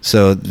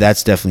so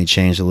that's definitely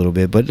changed a little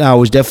bit. But no, I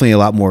was definitely a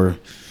lot more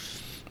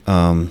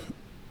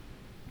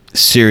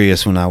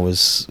serious when I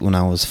was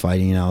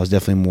fighting. I was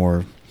definitely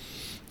more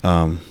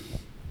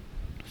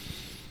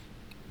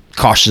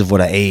cautious of what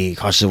I ate,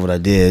 cautious of what I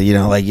did,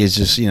 like it's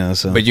just,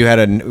 so. But you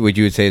had what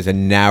you would say is a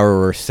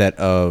narrower set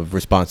of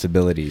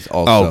responsibilities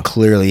also. Oh,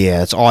 clearly, yeah.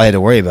 That's all I had to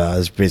worry about.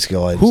 That's basically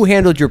all Who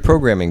handled your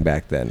programming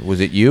back then? Was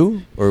it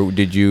you, or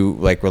did you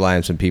rely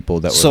on some people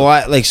that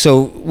were?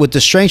 So with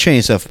the strength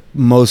training stuff,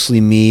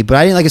 mostly me, but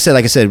I didn't,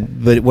 like I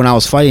said, but when I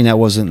was fighting, that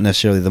wasn't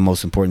necessarily the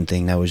most important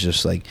thing. That was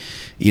just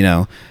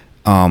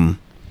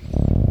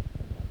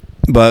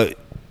but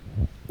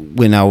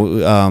when I,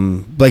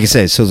 like I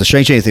said, so the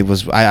strength training thing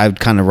was I would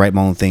kind of write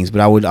my own things, but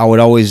I would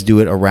always do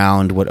it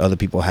around what other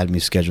people had me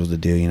scheduled to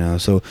do,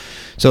 So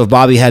if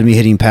Bobby had me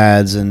hitting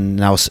pads, and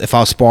if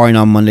I was sparring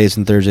on Mondays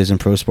and Thursdays in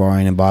pro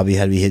sparring, and Bobby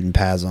had me hitting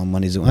pads on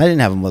Mondays, I didn't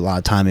have a lot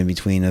of time in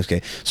between.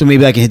 Okay, so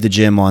maybe I can hit the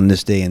gym on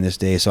this day and this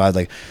day. So I was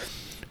like,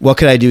 what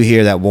could I do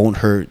here that won't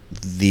hurt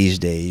these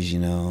days?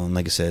 And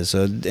like I said,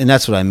 and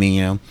that's what I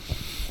mean,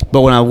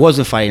 But when I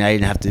wasn't fighting, I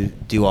didn't have to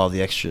do all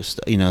the extra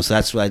stuff, So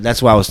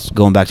that's why I was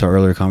going back to our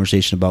earlier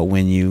conversation about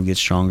when you get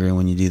stronger and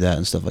when you do that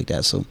and stuff like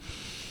that. So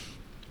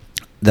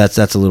that's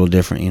a little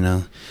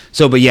different,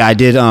 So, but yeah, I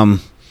did. And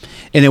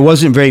it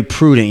wasn't very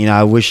prudent,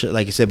 I wish,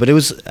 like I said, but it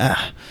was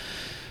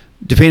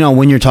depending on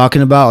when you're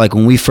talking about. Like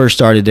when we first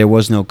started, there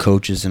was no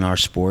coaches in our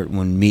sport.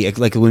 When me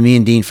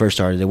and Dean first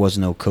started, there was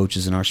no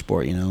coaches in our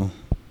sport,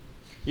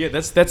 Yeah,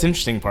 that's the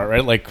interesting part,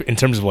 right? Like in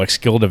terms of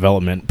skill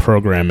development,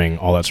 programming,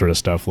 all that sort of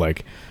stuff.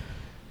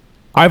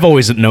 I've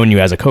always known you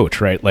as a coach,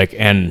 right?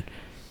 And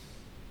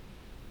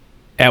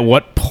at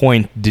what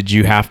point did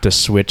you have to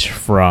switch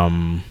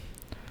from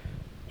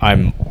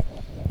I'm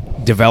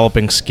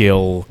developing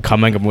skill,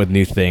 coming up with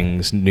new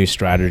things, new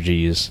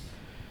strategies,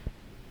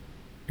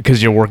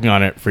 because you're working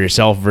on it for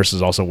yourself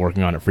versus also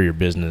working on it for your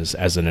business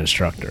as an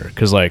instructor?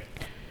 Because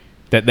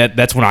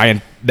that's when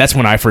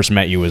I first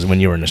met you, was when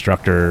you were an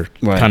instructor,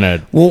 kind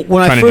of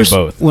trying to do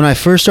both. When I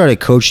first started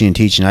coaching and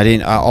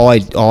teaching, all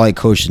I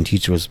coached and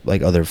teach was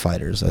other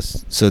fighters.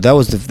 That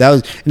was a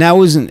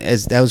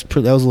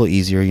little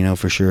easier,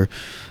 for sure.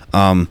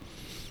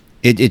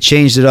 It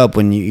changed it up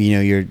when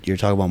you're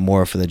talking about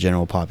more for the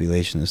general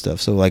population and stuff.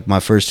 So my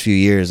first few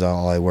years,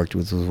 all I worked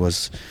with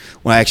was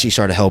when I actually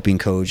started helping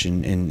coach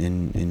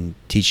and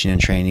teaching and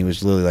training,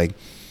 was literally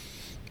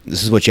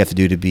this is what you have to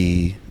do to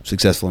be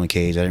successful in a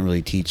cage. I didn't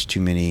really teach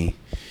too many.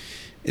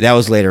 That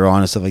was later on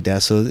and stuff like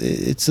that. So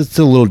it's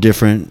a little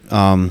different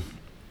in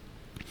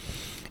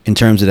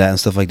terms of that and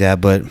stuff like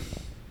that. But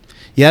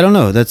yeah, I don't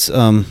know. That's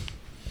a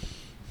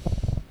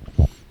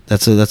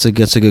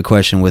good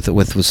question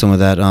with some of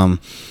that.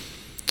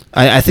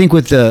 I think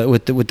with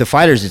the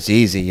fighters, it's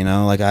easy.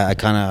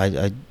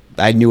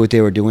 I knew what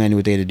they were doing. I knew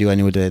what they had to do. I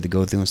knew what they had to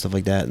go through and stuff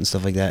like that. And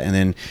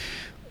then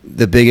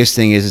the biggest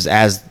thing is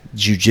as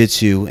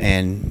jiu-jitsu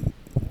and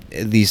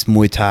these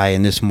Muay Thai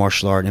and this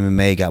martial art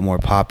MMA got more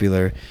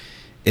popular,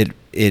 it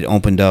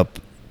opened up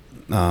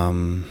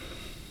the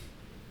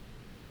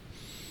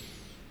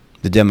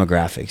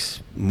demographics.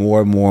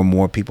 More and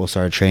more people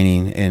started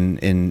training, and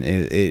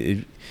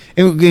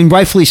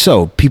rightfully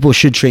so. People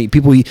should train.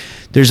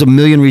 There's a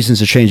million reasons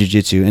to train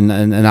jiu-jitsu,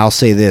 and I'll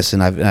say this,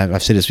 and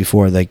I've said this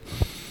before.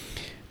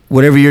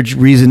 whatever your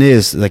reason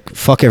is, like,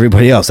 fuck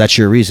everybody else. That's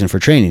your reason for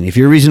training. If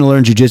your reason to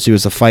learn jiu-jitsu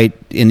is to fight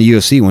in the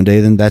UFC one day,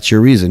 then that's your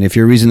reason. If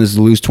your reason is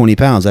to lose 20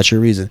 pounds, that's your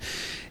reason.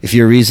 If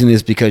your reason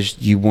is because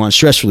you want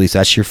stress release,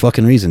 that's your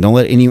fucking reason. Don't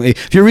let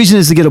if your reason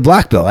is to get a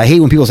black belt, I hate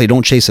when people say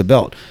don't chase a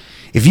belt.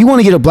 If you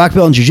want to get a black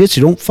belt in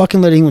jiu-jitsu, don't fucking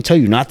let anyone tell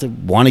you not to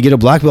want to get a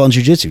black belt in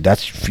jiu-jitsu.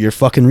 That's your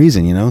fucking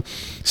reason, you know?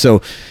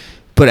 So,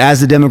 but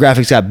as the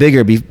demographics got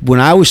bigger,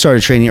 when I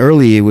started training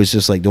early, it was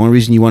just like the only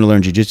reason you want to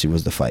learn jiu-jitsu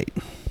was to fight.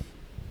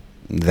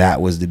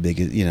 That was the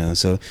biggest, you know.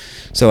 So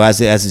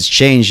as it's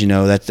changed, you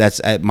know,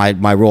 that's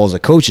my role as a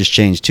coach has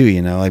changed too,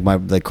 you know.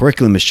 Like the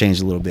curriculum has changed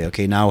a little bit.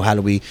 Okay, now how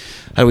do we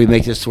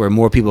make this to where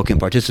more people can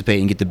participate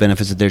and get the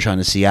benefits that they're trying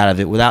to see out of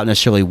it without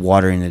necessarily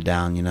watering it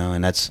down, you know?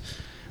 And that's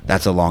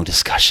a long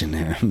discussion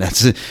there.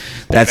 That's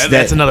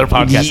another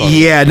podcast.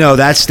 Yeah, no,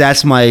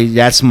 that's my you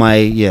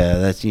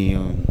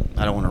know,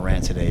 I don't want to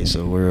rant today,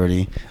 so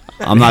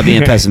I'm not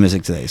being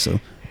pessimistic today,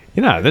 so.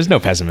 You know, there's no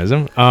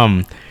pessimism.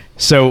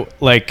 So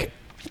like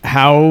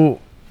how,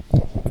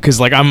 because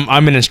like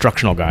I'm an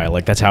instructional guy,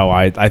 like that's how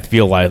I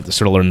feel I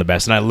sort of learn the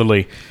best,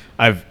 and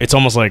it's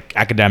almost like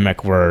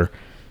academic where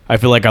I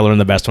feel like I learn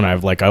the best when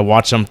I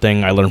watch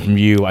something, I learn from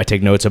you, I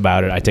take notes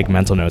about it, I take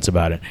mental notes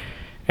about it,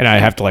 and I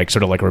have to like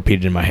sort of like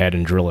repeat it in my head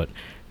and drill it.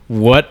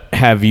 What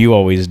have you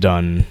always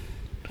done?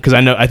 Because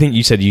I think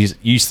you said you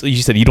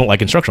said you don't like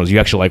instructionals, you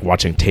actually like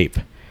watching tape,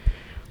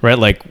 right?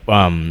 Like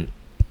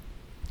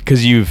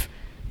because you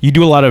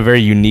do a lot of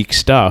very unique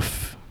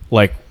stuff.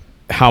 Like,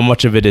 how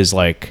much of it is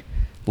like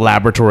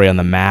laboratory on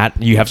the mat?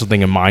 You have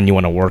something in mind you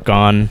want to work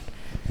on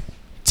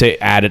to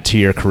add it to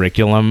your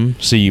curriculum,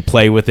 so you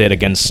play with it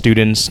against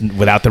students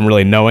without them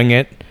really knowing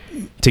it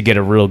to get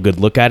a real good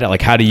look at it.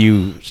 Like, how do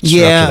you structure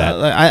that?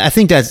 I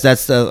think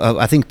that's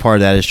I think part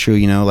of that is true.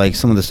 You know, like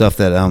some of the stuff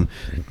that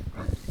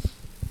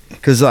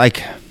because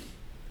like I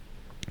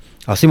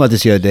was thinking about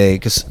this the other day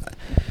because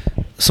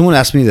someone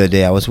asked me the other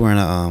day. I was wearing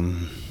a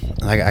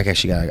I got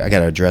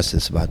to address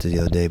this about this the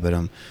other day, but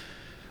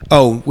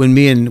when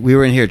we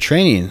were in here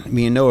training,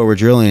 me and Noah were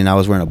drilling, and I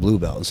was wearing a blue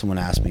belt, and someone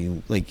asked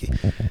me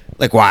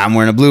like why I'm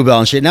wearing a blue belt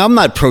and shit. Now I'm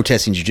not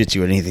protesting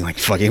jiu-jitsu or anything, like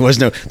fuck. There was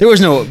no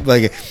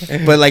like,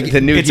 but like the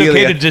new it's deal.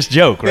 Okay to just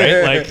joke,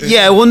 right? Like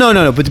yeah, well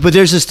no, but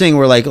there's this thing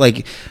where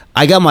like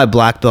I got my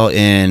black belt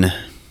in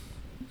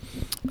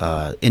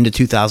into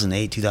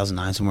 2008,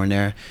 2009, somewhere in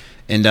there,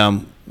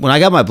 and when I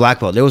got my black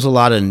belt, there was a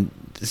lot of.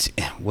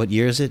 What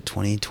year is it?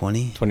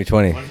 2020?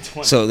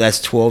 2020. So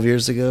that's 12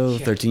 years ago,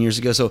 13 years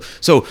ago.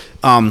 So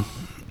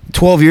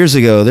 12 years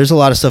ago, there's a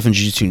lot of stuff in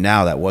jiu-jitsu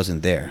now that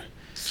wasn't there.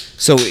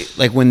 So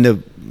like when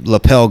the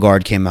lapel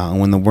guard came out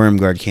and when the worm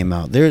guard came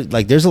out,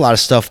 there's a lot of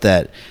stuff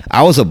that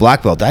I was a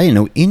black belt. I didn't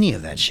know any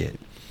of that shit.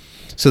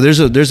 So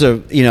there's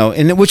a you know,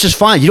 and which is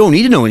fine. You don't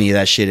need to know any of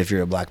that shit if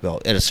you're a black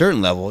belt at a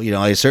certain level, you know,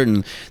 like a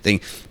certain thing.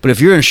 But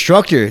if you're an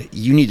instructor,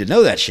 you need to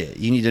know that shit.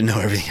 You need to know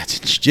everything that's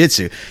in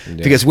jiu-jitsu,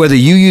 because whether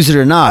you use it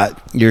or not,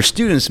 your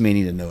students may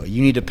need to know it.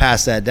 You need to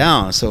pass that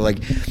down. So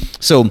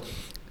there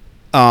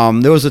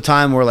was a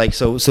time where like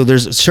so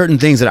there's certain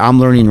things that I'm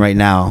learning right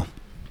now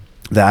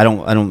that I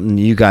don't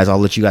you guys, I'll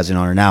let you guys in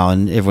on it now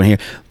and everyone here,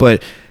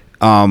 but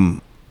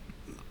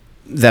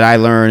that I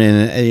learn,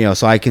 and you know,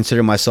 so I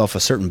consider myself a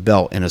certain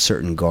belt and a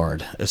certain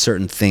guard, a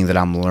certain thing that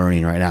I'm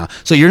learning right now.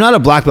 So you're not a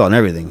black belt in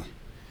everything.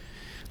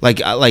 Like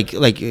Ryan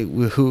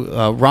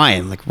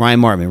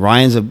Martin.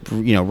 Ryan's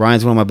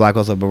one of my black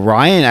belts, but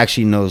Ryan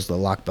actually knows the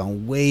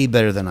lockdown way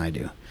better than I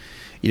do.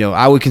 You know,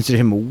 I would consider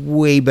him a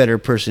way better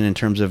person in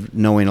terms of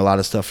knowing a lot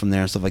of stuff from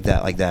there and stuff like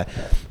that.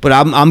 But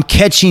I'm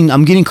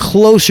getting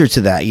closer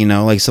to that, you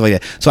know, like stuff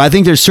like that. So I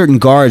think there's certain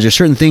guards, there's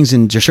certain things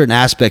and there's certain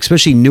aspects,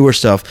 especially newer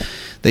stuff,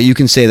 that you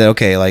can say that,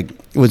 okay, like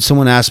when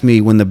someone asked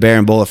me when the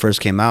Baron Bola first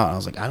came out, I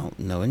was like, I don't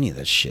know any of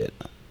that shit.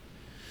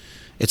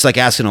 It's like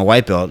asking a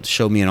white belt to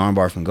show me an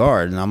armbar from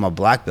guard, and I'm a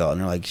black belt, and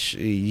they're like,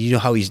 you know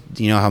how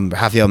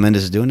Rafael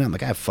Mendes is doing that? I'm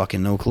like, I have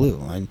fucking no clue.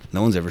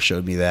 No one's ever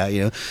showed me that,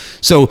 you know.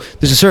 So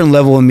there's a certain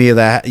level in me of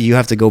that you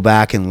have to go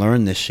back and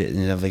learn this shit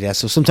and stuff like that.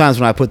 So sometimes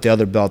when I put the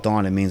other belt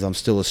on, it means I'm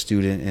still a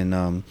student,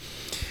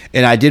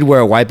 and I did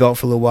wear a white belt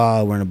for a little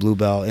while, wearing a blue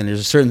belt, and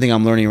there's a certain thing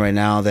I'm learning right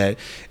now that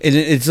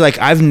it's like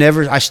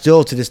I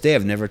still to this day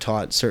I've never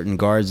taught certain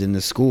guards in the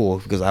school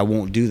because I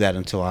won't do that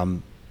until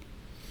I'm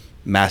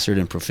mastered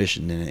and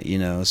proficient in it, you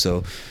know.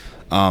 So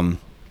and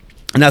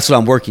that's what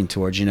I'm working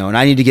towards, you know, and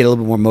I need to get a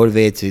little bit more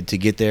motivated to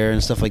get there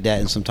and stuff like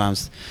that, and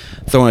sometimes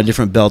throwing a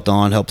different belt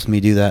on helps me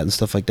do that and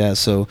stuff like that.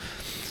 So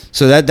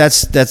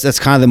that's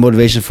kind of the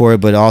motivation for it.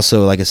 But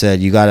also, like I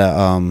said, you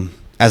gotta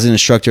as an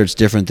instructor, it's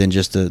different than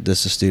just a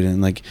student.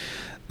 Like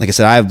I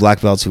said, I have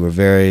black belts who are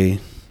very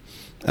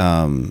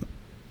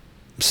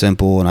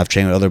simple, and I've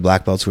trained with other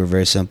black belts who are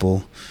very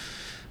simple.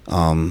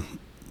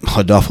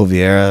 Adolfo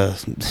Vieira,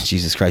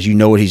 Jesus Christ, you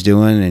know what he's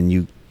doing, and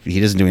he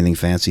doesn't do anything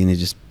fancy, and he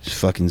just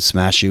fucking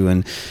smash you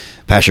and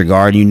pass your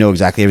guard. You know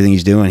exactly everything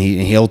he's doing.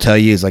 He'll tell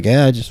you, he's like,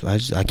 yeah,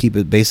 I keep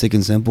it basic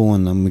and simple,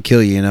 and I'm gonna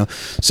kill you, you know.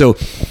 So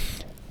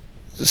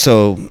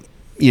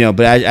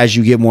but as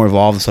you get more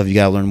involved and stuff, you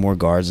got to learn more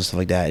guards and stuff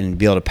like that, and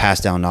be able to pass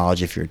down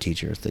knowledge if you're a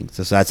teacher.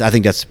 So I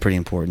think that's pretty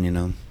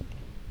important.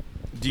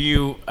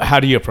 How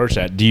do you approach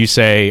that? Do you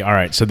say, all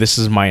right, so this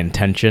is my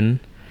intention?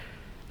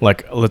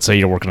 Like, let's say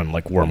you're working on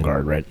like worm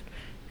guard, right?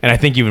 And I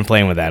think you've been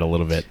playing with that a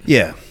little bit.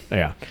 Yeah.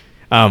 Yeah.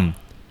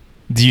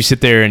 Do you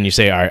sit there and you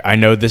say, all right, I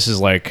know this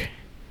is like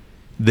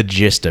the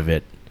gist of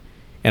it,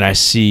 and I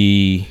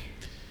see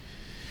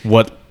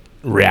what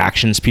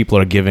reactions people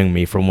are giving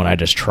me from when I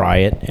just try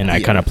it and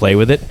I kind of play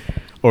with it?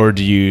 Or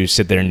do you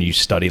sit there and you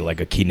study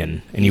like a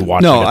Keenan and you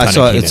watch like a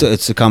ton of Keenan?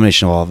 It's a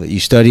combination of all of it. You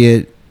study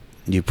it,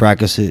 you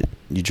practice it,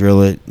 you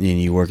drill it, and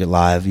you work it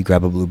live. You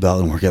grab a blue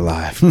belt and work it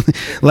live.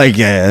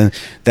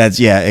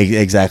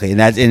 Exactly.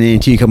 And until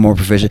you become more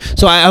proficient.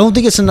 So I don't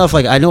think it's enough.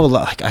 Like, I know a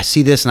lot. Like, I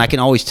see this, and I can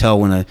always tell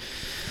when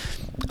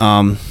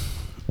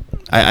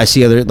I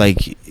see other,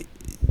 like,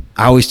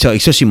 I always tell,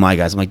 especially my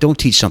guys, I'm like, don't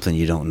teach something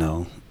you don't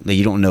know. That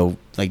you don't know.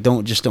 Like,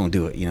 don't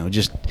do it.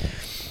 Just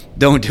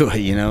don't do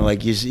it.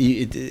 Like,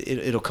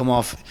 it'll come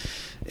off.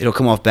 It'll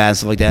come off bad and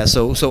stuff like that.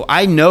 So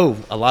I know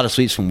a lot of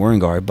sweeps from worm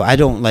guard, but I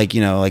don't like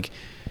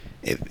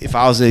if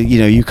I was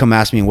you come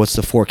ask me what's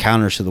the 4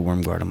 counters to the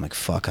worm guard, I'm like,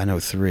 fuck, I know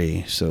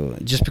 3. So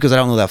just because I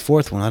don't know that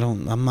 4th one,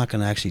 I'm not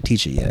gonna actually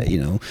teach it yet.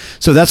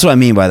 So that's what I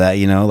mean by that.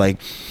 Like,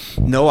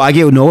 no, I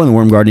get Noah in the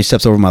worm guard and he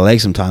steps over my leg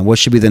sometime. What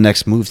should be the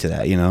next move to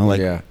that?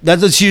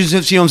 That's you know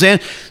what I'm saying.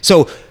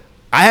 So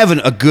I have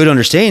a good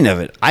understanding of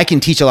it. I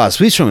can teach a lot of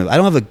sweeps from it. I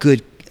don't have a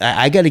good.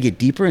 I got to get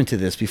deeper into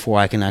this before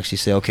I can actually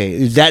say,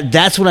 okay,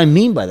 that's what I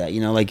mean by that.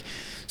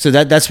 So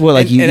that's what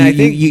like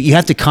you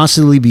have to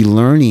constantly be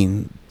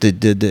learning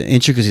the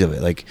intricacies of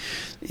it. Like,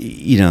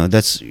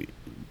 that's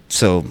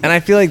so. And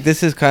I feel like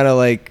this is kind of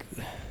like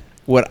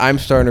what I'm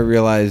starting to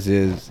realize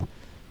is,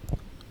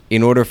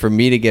 in order for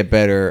me to get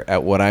better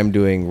at what I'm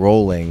doing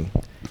rolling,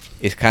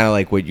 is kind of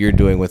like what you're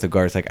doing with the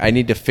guards. Like, I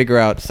need to figure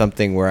out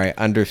something where I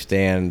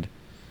understand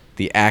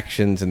the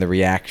actions and the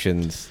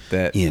reactions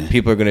that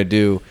people are going to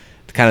do.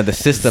 Kind of the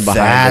system behind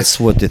that's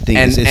it. What the thing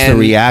is. It's the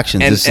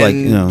reactions. It's like,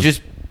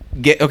 just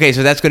get okay.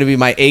 So that's going to be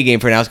my A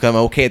game for now. Because I'm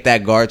okay at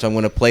that guard, so I'm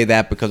going to play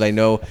that because I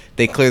know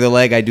they clear the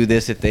leg. I do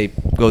this. If they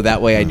go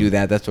that way, I do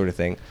that sort of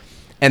thing.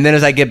 And then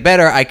as I get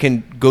better, I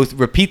can go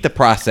repeat the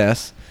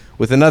process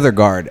with another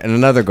guard and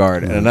another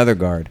guard and another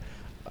guard.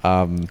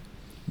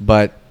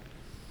 But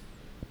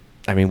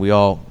I mean,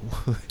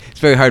 it's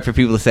very hard for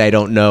people to say I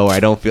don't know or I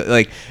don't feel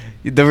like.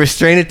 The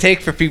restraint it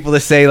takes for people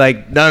to say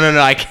like,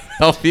 no, I can't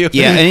help you.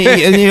 Yeah,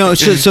 and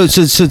so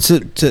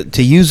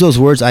to use those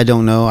words, I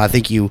don't know. I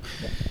think you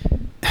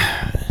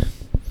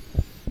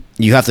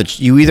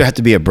either have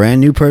to be a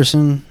brand new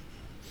person,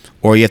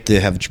 or you have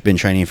to have been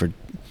training for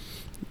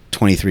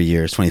 23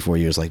 years, 24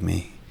 years like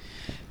me.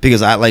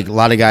 Because I like a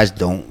lot of guys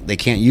they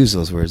can't use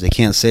those words. They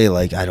can't say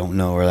like I don't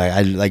know or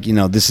like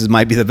this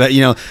might be the best.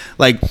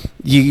 Like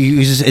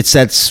you just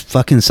that's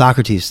fucking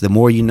Socrates. The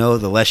more you know,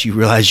 the less you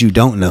realize you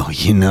don't know.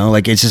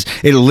 Like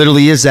it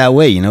literally is that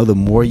way. The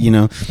more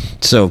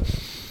So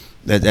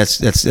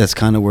that's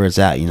kind of where it's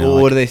at.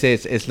 Well, what do they say?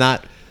 It's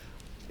not.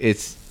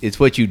 It's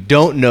what you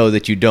don't know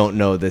that you don't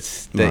know.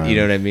 That right. You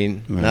know what I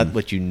mean? Right. Not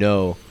what you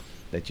know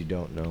that you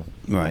don't know.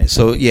 Right.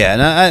 So yeah,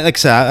 and I like I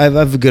said, I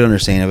have a good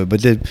understanding of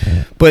it,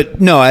 but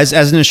no, as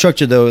an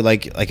instructor though,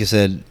 like I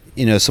said,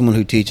 someone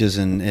who teaches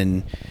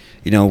and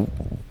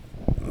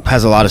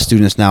has a lot of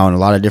students now and a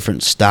lot of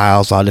different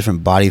styles, a lot of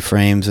different body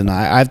frames, and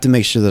I have to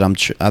make sure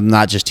that I'm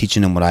not just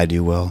teaching them what I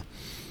do well.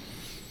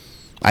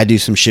 I do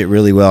some shit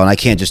really well, and I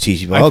can't just teach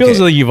people. I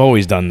feel like you've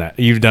always done that.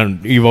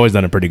 You've always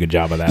done a pretty good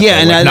job of that.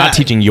 Yeah, and not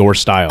teaching your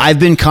style. I've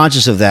been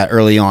conscious of that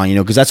early on,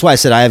 because that's why I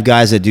said I have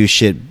guys that do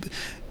shit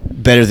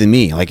better than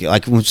me.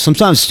 Like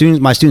sometimes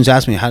my students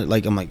ask me how.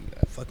 Like I'm like,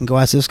 fucking go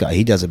ask this guy.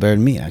 He does it better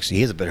than me. Actually,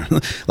 he has a better.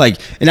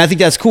 And I think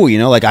that's cool.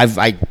 Like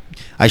I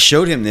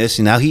showed him this,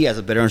 and now he has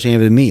a better understanding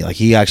of it than me. Like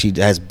he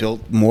actually has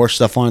built more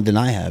stuff on it than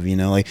I have.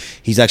 Like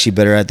he's actually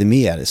better at it than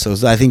me at it. So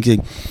I think.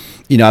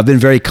 I've been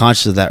very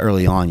conscious of that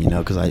early on,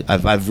 because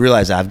I've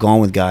realized that I've gone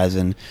with guys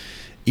and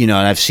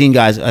I've seen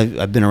guys,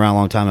 I've been around a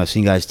long time. I've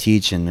seen guys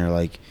teach and they're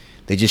like,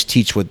 they just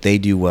teach what they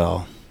do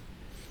well.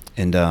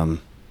 And,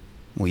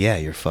 well, yeah,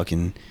 you're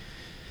fucking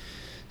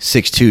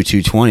 6'2",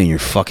 220 and you're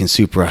fucking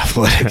super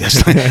athletic.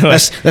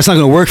 That's not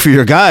going to work for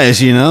your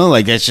guys,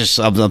 like that's just,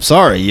 I'm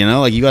sorry,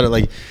 like you got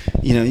to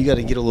you got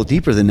to get a little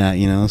deeper than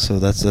that, so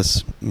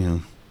that's.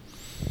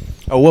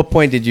 At what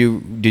point did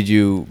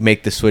you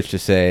make the switch to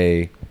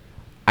say,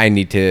 I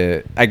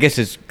guess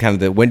it's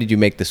kind of when did you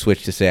make the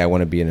switch to say I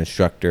want to be an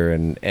instructor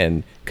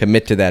and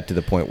commit to that to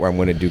the point where I'm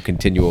going to do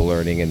continual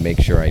learning and make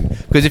sure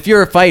because if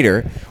you're a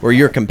fighter or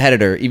you're a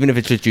competitor, even if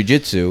it's just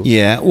jiu-jitsu,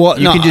 you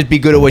can just be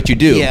good at what you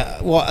do.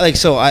 Yeah, well,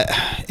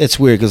 it's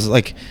weird because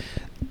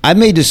I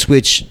made the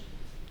switch,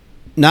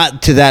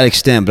 not to that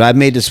extent, but I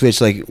made the switch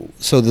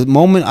so the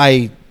moment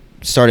I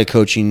started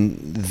coaching,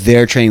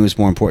 their training was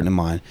more important than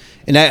mine,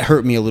 and that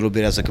hurt me a little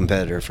bit as a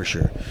competitor for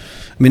sure.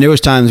 I mean, there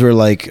was times where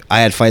I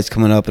had fights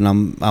coming up, and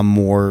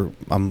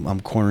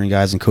I'm cornering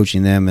guys and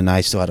coaching them, and I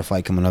still had a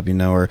fight coming up,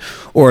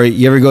 or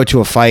you ever go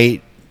to a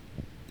fight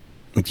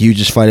like the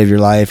hugest fight of your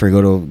life, or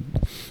go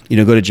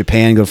to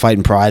Japan, go fight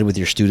in Pride with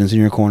your students in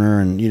your corner,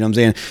 and you know what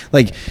I'm saying?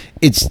 Like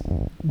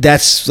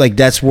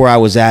that's where I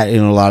was at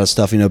in a lot of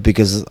stuff,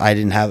 because I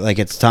didn't have, like,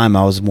 at the time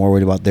I was more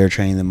worried about their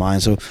training than mine.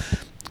 So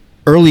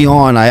early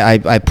on,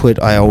 I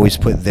always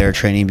put their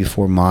training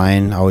before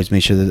mine. I always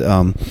make sure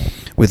that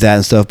with that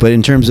and stuff. But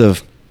in terms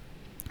of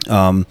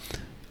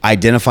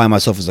identifying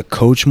myself as a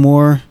coach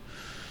more,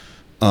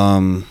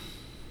 I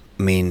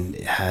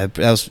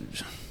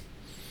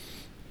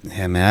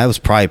was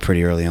probably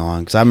pretty early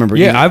on, because I remember.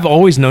 Yeah, I've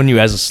always known you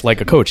as like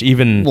a coach,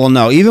 even. Well,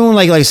 no, even when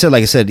like I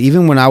said,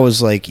 even when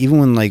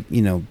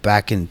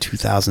back in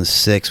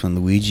 2006 when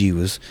Luigi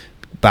was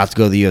about to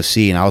go to the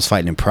UFC and I was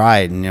fighting in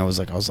Pride, and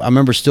I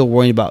remember still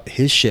worrying about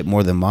his shit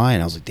more than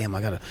mine. I was like, damn,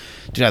 I have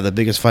the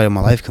biggest fight of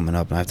my life coming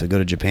up, and I have to go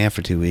to Japan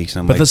for 2 weeks.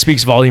 And but that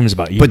speaks volumes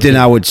about you. But then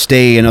I would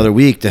stay another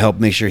week to help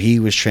make sure he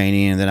was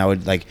training, and then I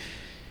would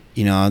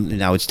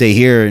and I would stay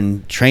here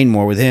and train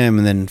more with him,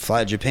 and then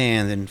fly to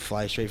Japan, then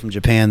fly straight from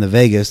Japan to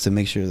Vegas to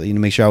make sure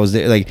I was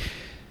there, like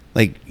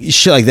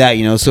shit like that,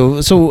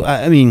 So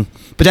I mean,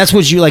 but that's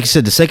what you, like I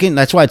said,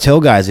 that's why I tell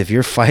guys, if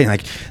you're fighting,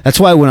 like, that's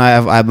why when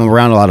I'm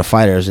around a lot of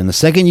fighters, and the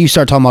second you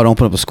start talking about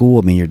open up a school,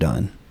 I mean, you're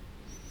done.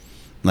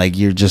 Like,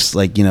 you're just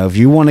like, if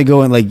you want to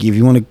go and, like, if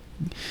you want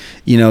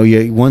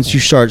to, once you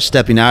start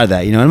stepping out of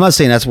that, I'm not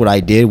saying that's what I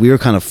did. We were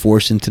kind of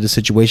forced into the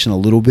situation a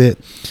little bit.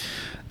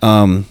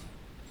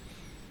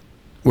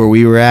 Where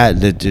we were at,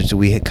 that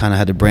we kind of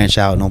had to branch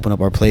out and open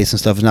up our place and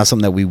stuff. It's not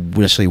something that we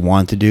necessarily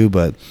want to do,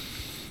 but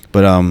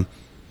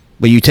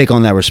you take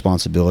on that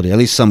responsibility. At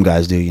least some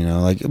guys do,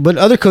 but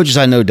other coaches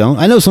I know don't.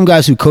 I know some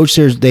guys who coach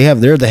they're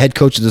the head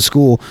coach of the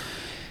school.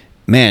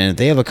 Man, if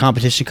they have a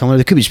competition coming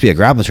up, it could just be a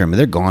grappling tournament.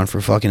 They're gone for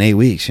fucking 8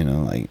 weeks,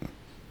 like.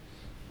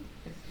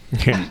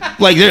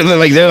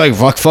 they're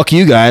like fuck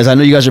you guys. I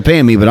know you guys are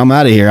paying me, but I'm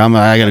out of here.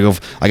 I gotta go.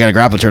 I got a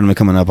grappling tournament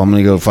coming up. I'm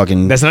gonna go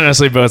fucking. That's not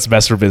necessarily what's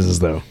best for business,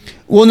 though.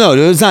 Well, no,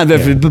 it's not. But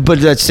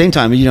at the same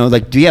time,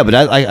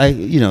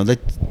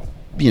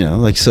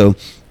 so.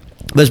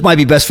 This might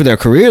be best for their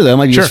career, though. It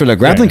might be best for their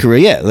grappling career,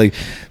 yeah. Like,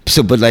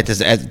 so, but like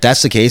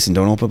that's the case, and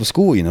don't open up a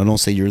school. Don't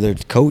say you're their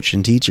coach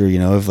and teacher.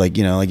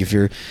 If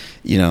you're,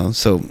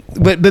 So,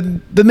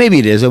 but maybe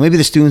it is. Or maybe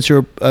the students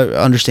are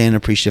understanding,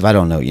 appreciative. I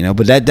don't know.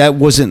 But that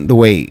wasn't the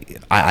way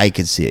I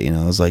could see it. It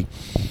was like,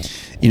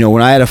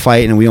 when I had a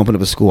fight and we opened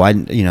up a school, I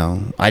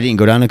didn't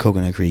go down to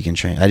Coconut Creek and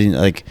train. I didn't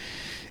like,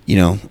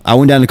 I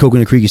went down to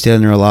Coconut Creek and stayed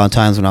in there a lot of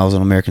times when I was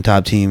on American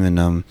Top Team,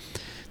 and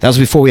that was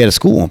before we had a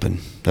school open.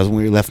 That was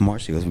when we left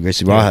Marcy with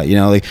Gracie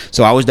Raja,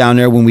 so I was down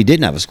there when we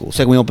didn't have a school.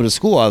 Second we opened a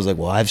school, I was like,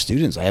 well, I have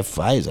students, I have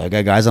fights, I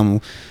got guys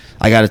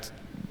I got it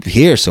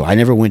here, so I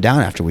never went down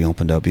after we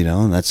opened up,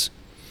 and that's.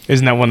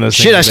 Isn't that one of those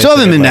shit? I still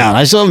haven't been down.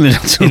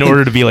 In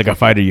order to be like a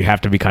fighter, you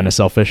have to be kind of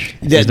selfish.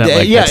 And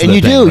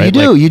you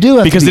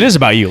do, because it is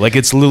about you. Like,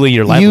 it's literally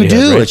your livelihood. You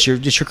do. Right?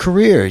 It's your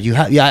career.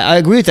 I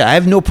agree with that. I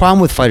have no problem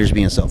with fighters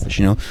being selfish.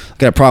 I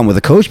got a problem with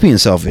a coach being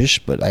selfish,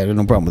 but I have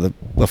no problem with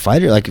a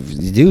fighter. Like,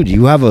 dude,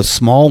 you have a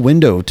small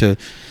window to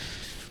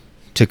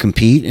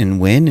compete and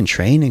win and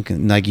train,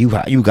 and like you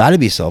got to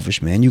be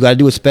selfish, man. You got to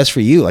do what's best for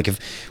you. Like,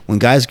 when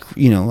guys,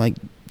 you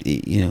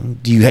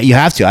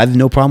have to. I have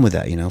no problem with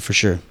that. For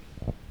sure.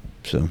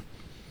 So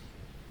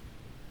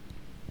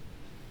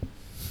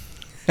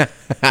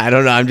I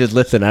don't know. I'm just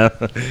listening. I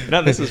don't know.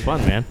 No, this is fun,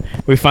 man.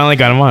 We finally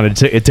got him on.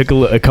 It took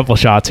a couple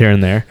shots here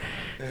and there,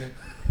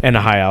 and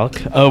a high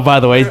alc. Oh, by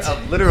the way,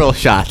 a literal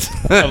shot.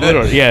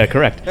 Yeah,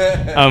 correct.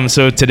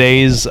 So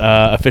today's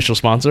official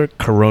sponsor,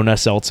 Corona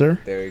Seltzer.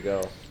 There you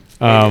go.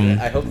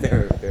 I hope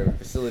their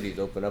facilities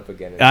open up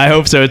again. I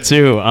hope so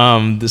too.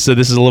 So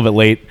this is a little bit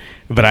late,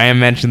 but I am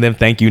mentioning them.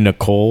 Thank you,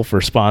 Nicole,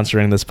 for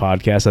sponsoring this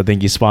podcast. I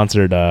think you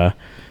sponsored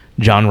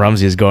John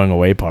Rumsey's going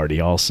away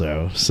party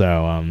also.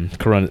 So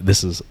Corona,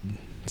 this is.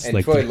 And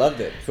like Troy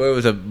loved it. Troy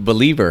was a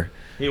believer.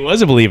 He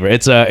was a believer.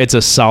 It's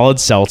a solid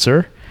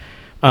seltzer.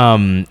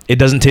 It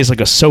doesn't taste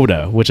like a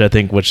soda, which I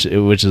think which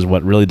is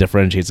what really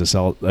differentiates a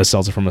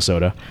seltzer from a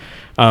soda.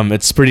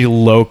 It's pretty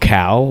low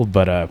cal,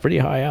 but pretty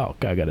high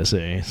alc, I gotta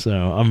say. So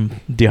I'm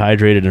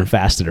dehydrated and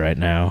fasted right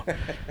now,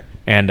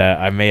 and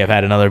I may have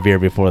had another beer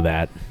before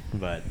that,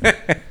 but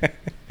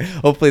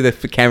hopefully the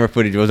camera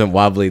footage wasn't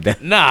wobbly then.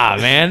 Nah,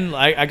 man,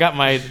 I got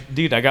my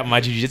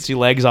jiu-jitsu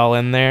legs all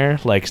in there,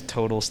 like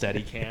total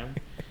steady cam.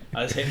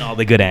 I was hitting all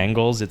the good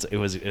angles. It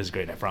was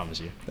great, I promise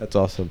you. That's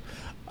awesome.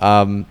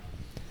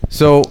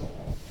 So,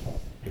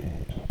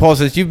 Paul,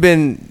 since you've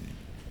been,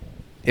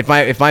 if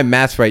my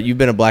math's right, you've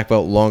been a black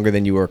belt longer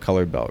than you were a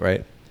colored belt,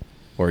 right?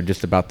 Or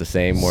just about the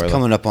same? Or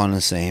coming up on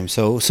the same.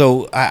 So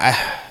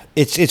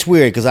it's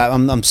weird because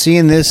I'm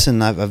seeing this,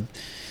 and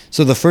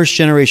so the first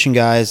generation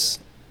guys,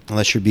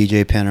 unless you're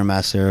BJ Penn or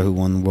Massera, who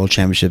won the world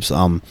championships,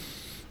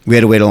 we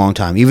had to wait a long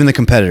time. Even the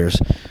competitors.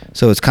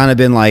 So it's kind of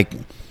been like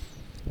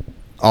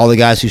all the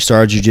guys who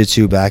started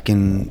jiu-jitsu back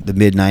in the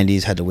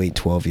mid-'90s had to wait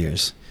 12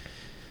 years.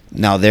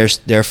 Now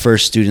their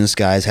first students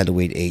guys had to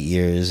wait 8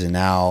 years, and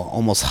now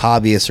almost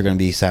hobbyists are going to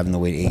be having to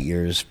wait 8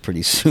 years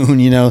pretty soon.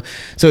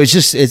 So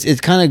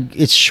it's kind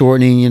of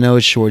shortening.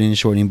 It's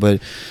shortening. But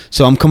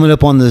so I'm coming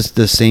up on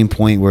the same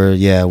point where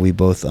we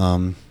both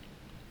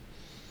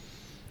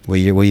What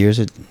year is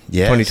it?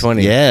 Yeah,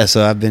 2020. Yeah,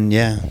 so I've been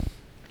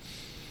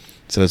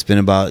So it's been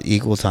about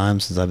equal time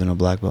since I've been a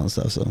black belt and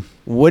stuff. So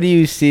what do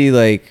you see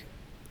like?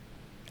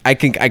 I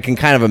can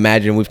kind of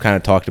imagine, we've kind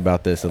of talked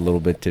about this a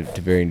little bit to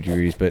varying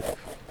degrees, but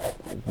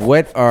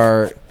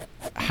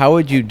how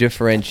would you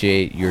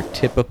differentiate your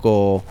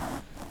typical,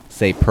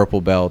 say, purple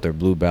belt or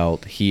blue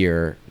belt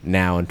here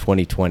now in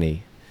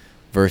 2020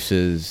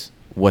 versus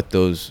what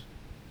those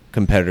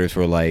competitors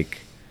were like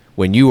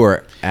when you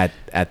were at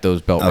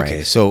those belt ranks?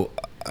 Okay, so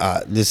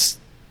this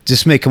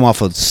may come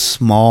off a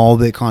small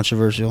bit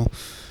controversial.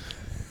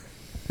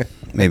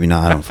 Maybe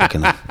not. I don't fucking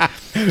know.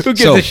 Who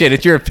gives a shit?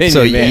 It's your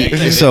opinion,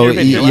 man. So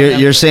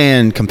you're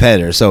saying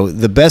competitors. So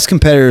the best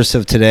competitors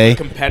of today.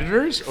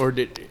 Competitors or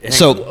did?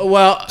 So hold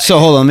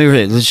on. Let me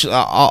read it.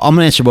 I'm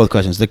gonna answer both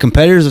questions. The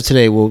competitors of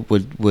today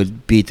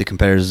would beat the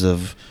competitors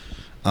of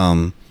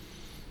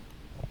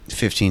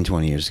 15,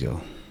 20 years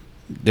ago.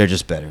 They're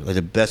just better. Like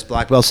the best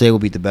black belts today will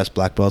beat the best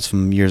black belts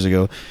from years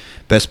ago.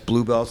 Best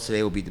blue belts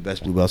today will beat the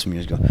best blue belts from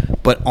years ago.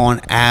 But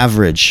on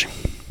average,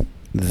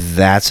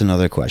 that's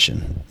another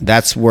question.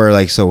 That's where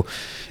and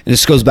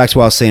this goes back to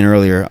what I was saying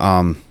earlier.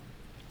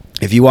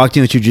 If you walked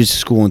into jiu-jitsu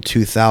school in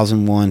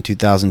 2001,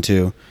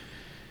 2002,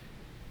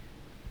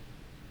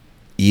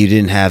 you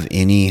didn't have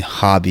any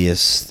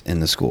hobbyists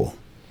in the school.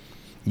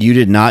 You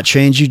did not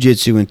train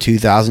jiu-jitsu in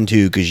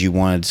 2002 because you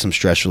wanted some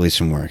stress relief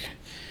from work.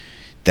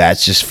 That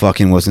just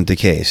fucking wasn't the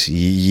case.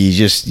 You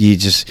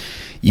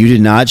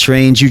did not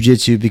train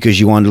jiu-jitsu because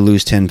you wanted to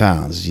lose 10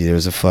 pounds. There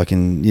was a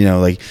fucking, in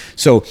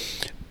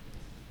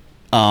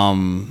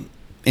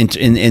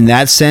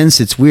that sense,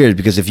 it's weird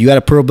because if you had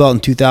a purple belt in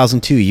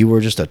 2002, you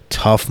were just a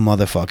tough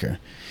motherfucker.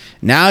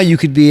 Now you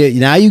can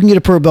get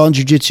a purple belt in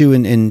jiu-jitsu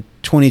in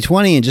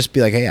 2020 and just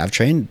be like, hey, I've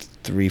trained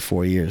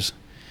 3-4 years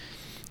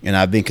and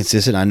I've been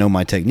consistent. I know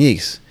my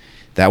techniques.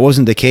 That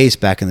wasn't the case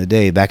back in the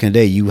day. Back in the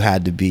day, you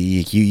had to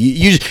be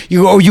you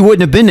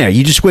wouldn't have been there.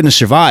 You just wouldn't have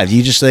survived.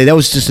 That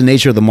was just the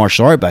nature of the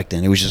martial art back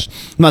then. It was just,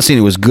 I'm not saying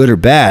it was good or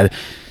bad.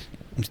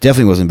 It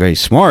definitely wasn't very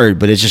smart,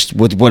 but it's just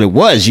what it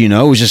was. It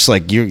was just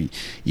like you're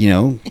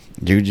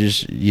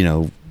just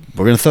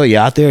we're gonna throw you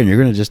out there and you're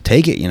gonna just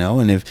take it.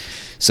 And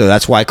so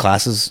that's why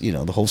classes,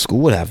 the whole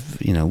school would have,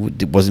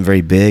 it wasn't very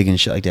big and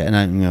shit like that.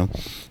 And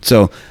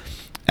so.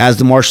 As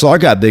the martial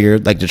art got bigger,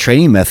 like the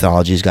training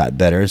methodologies got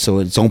better, so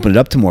it's opened it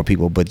up to more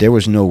people. But there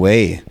was no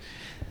way.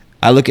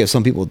 I look at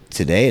some people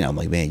today, and I'm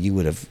like, man, you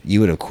would have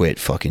quit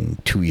fucking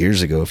 2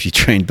 years ago if you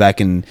trained back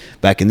in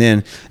then.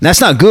 And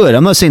that's not good.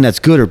 I'm not saying that's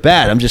good or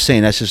bad. I'm just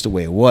saying that's just the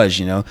way it was,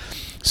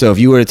 So if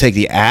you were to take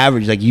the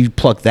average, like you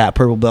pluck that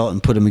purple belt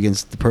and put them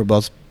against the purple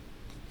belts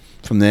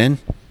from then,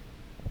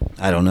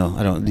 I don't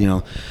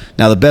know.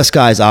 Now the best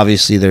guys,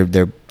 obviously,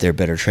 they're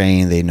better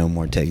trained. They know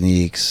more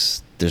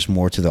techniques. There's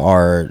more to the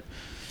art.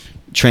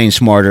 Train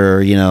smarter,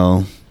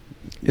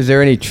 Is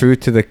there any truth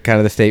to the kind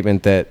of the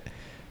statement that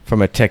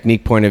from a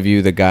technique point of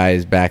view, the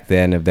guys back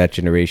then of that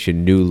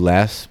generation knew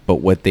less, but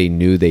what they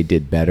knew they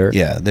did better?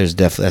 Yeah, that's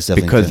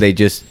definitely because they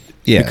just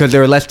because there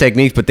were less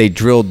techniques, but they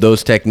drilled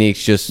those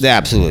techniques just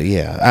absolutely,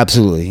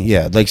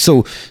 yeah. Like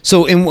so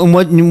in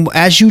what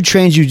as you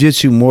train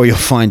jiu-jitsu more, you'll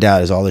find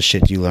out is all the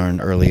shit you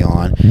learn early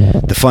on.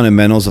 The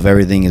fundamentals of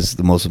everything is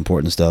the most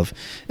important stuff,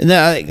 and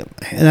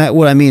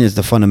what I mean is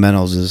the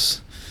fundamentals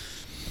is.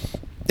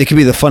 It could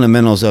be the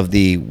fundamentals of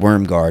the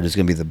worm guard is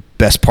going to be the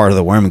best part of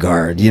the worm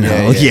guard,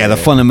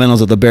 the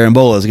fundamentals of the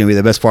Barambola is going to be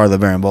the best part of the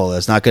Barambola.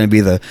 It's not going to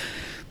be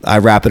I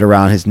wrap it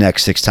around his neck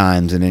 6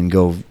 times and then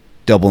go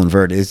double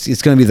invert.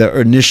 It's going to be the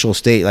initial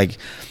state. Like,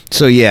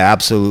 so yeah,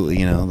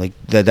 absolutely. Like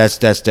that's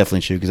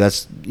definitely true. Cause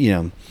that's,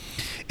 and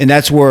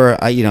that's where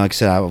like I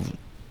said, I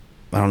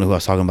don't know who I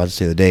was talking about this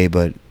the other day,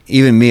 but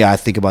even me, I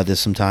think about this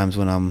sometimes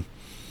when I'm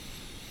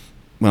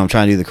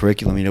trying to do the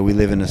curriculum. We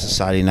live in a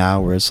society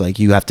now where it's like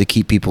you have to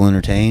keep people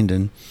entertained,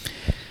 and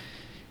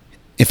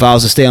if I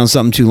was to stay on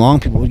something too long,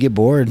 people would get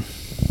bored.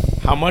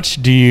 How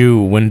much do you,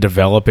 when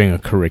developing a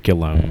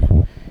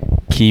curriculum,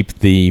 keep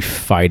the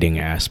fighting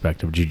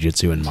aspect of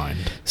jiu-jitsu in mind?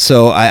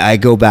 So I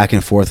go back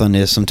and forth on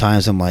this.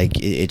 Sometimes I'm like,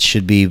 it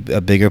should be a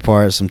bigger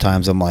part.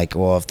 Sometimes I'm like,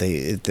 well,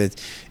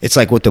 it's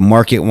like what the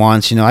market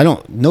wants. I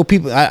don't know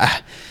people.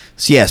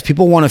 Yes,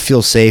 people want to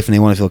feel safe and they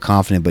want to feel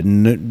confident, but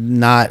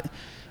not.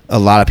 A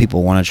lot of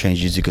people want to train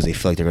jiu-jitsu because they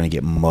feel like they're going to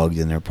get mugged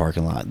in their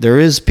parking lot. There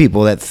is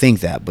people that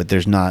think that, but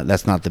that's not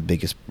the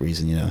biggest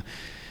reason,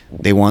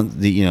 They want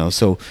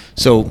so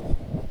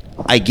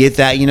I get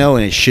that,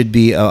 and it should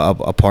be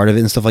a part of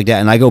it and stuff like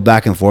that. And I go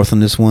back and forth on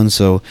this one.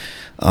 So,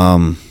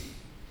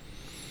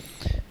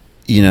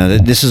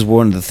 this is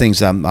one of the things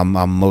that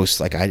I'm most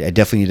like, I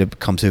definitely need to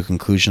come to a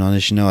conclusion on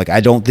this, like, I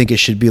don't think it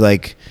should be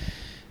like,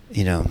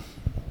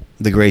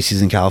 the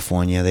Gracies in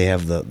California. They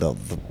have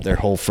their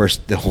whole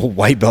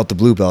white belt to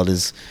blue belt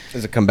is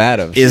a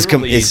combative. Is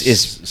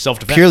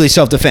self-defense. Purely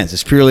self-defense.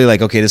 It's purely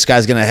like, okay, this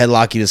guy's gonna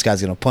headlock you, this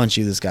guy's gonna punch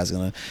you, this guy's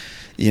gonna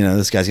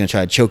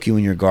try to choke you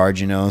in your guard,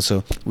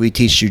 So we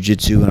teach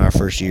jiu-jitsu in our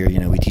first year.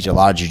 We teach a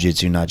lot of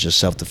jiu-jitsu, not just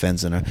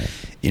self-defense in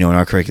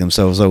our curriculum.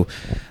 So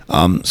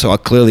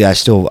clearly I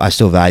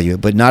still value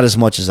it, but not as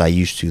much as I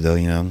used to,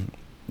 though.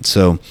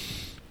 So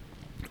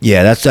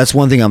yeah, that's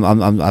one thing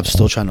I'm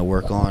still trying to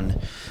work on.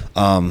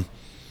 And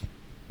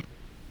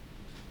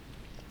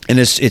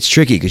it's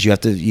tricky because you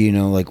have to,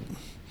 like,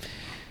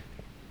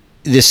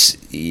 this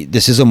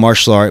is a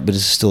martial art, but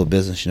this is still a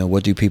business.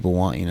 What do people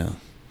want?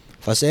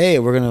 If I say, hey,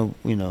 we're gonna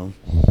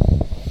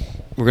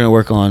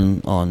work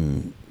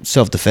on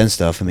self-defense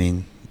stuff. I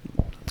mean,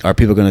 are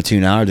people gonna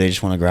tune out, or they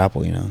just want to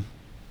grapple?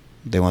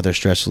 They want their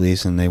stress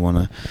release and they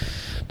want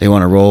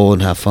to roll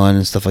and have fun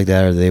and stuff like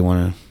that, or they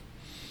want to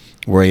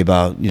worry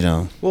about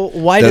well,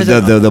 why does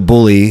the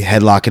bully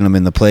headlocking them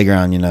in the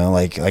playground?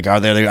 Like are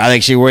they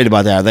actually worried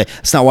about that?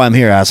 That's not why I'm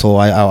here, asshole.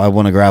 I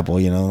want to grapple.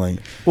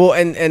 Well,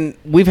 and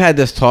we've had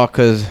this talk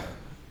because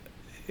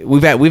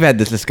we've had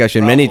this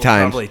discussion many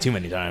times. Probably too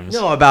many times.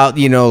 No, about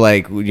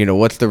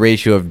what's the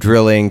ratio of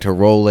drilling to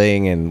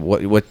rolling and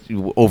what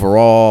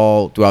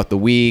overall throughout the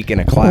week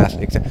in a class,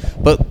 etc.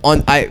 But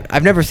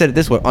I've never said it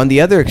this way. On the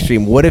other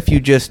extreme, what if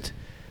you just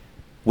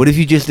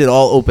did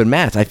all open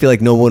mats? I feel like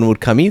no one would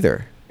come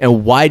either.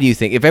 And why do you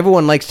think, if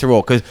everyone likes to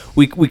roll, because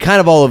we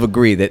kind of all have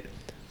agreed that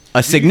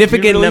a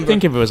significant you really number.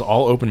 think if it was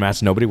all open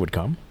mats, nobody would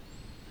come?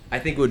 I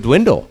think it would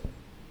dwindle.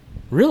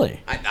 Really?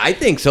 I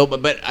think so,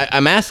 but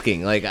I'm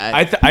asking. Like,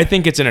 I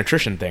think it's an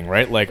attrition thing,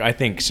 right? Like, I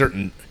think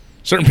certain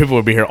people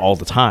would be here all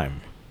the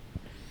time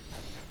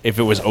if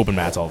it was open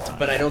mats all the time.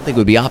 But I don't think it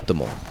would be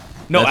optimal.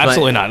 No, that's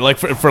absolutely not. Like,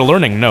 for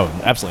learning, no,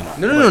 absolutely not.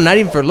 No, not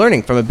even for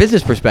learning. From a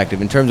business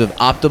perspective, in terms of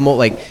optimal,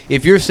 like,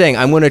 if you're saying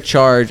I'm going to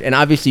charge, and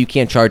obviously you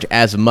can't charge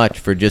as much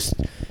for just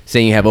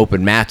saying you have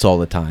open mats all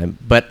the time,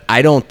 but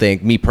I don't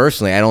think, me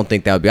personally, I don't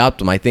think that would be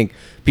optimal. I think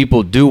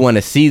people do want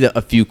to see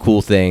a few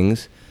cool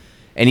things,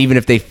 and even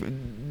if they,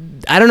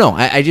 I don't know,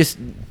 I just,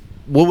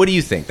 what do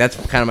you think? That's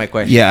kind of my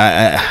question.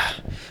 Yeah,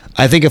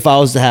 I think if I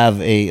was to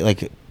have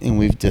and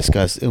we've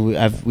discussed,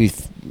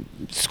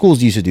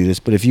 schools used to do this,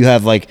 but if you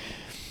have an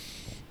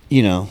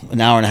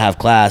hour and a half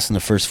class and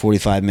the first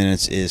 45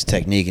 minutes is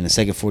technique and the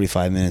second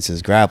 45 minutes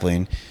is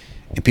grappling,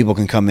 and people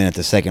can come in at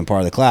the second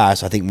part of the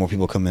class, I think more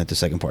people come in at the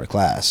second part of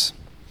class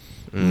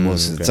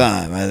most of the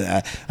time.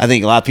 I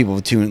think a lot of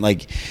people tune,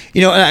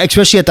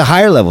 especially at the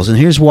higher levels. And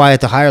here's why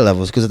at the higher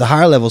levels, because at the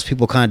higher levels,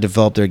 people kind of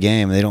develop their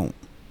game. And they don't,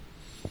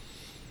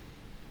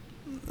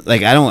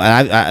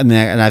 I mean,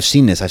 and I've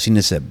seen this. I've seen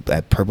this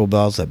at purple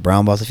belts, at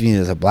brown belts. I've seen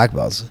this at black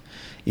belts.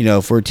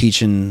 If we're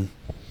teaching,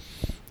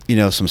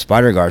 some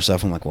spider guard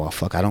stuff, I'm like, well,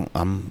 fuck, I don't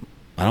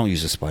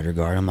use a spider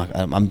guard.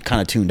 I'm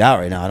kind of tuned out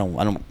right now.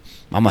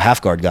 I'm a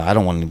half guard guy.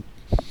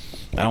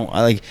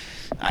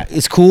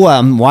 It's cool.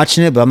 I'm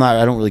watching it, but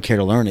I don't really care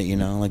to learn it.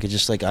 It's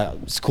just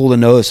it's cool to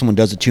know if someone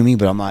does it to me,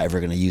 but I'm not ever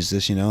going to use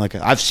this.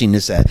 I've seen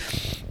this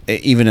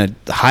even at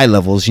high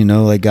levels.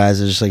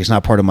 Guys are just it's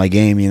not part of my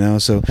game.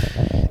 So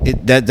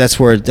that's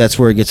where it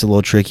gets a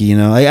little tricky.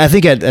 I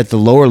think at the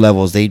lower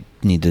levels they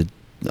need to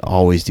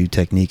always do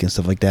technique and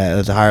stuff like that.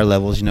 At the higher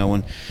levels,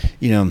 when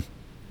and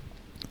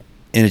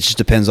it just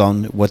depends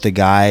on what the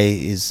guy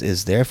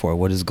is there for,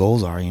 what his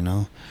goals are.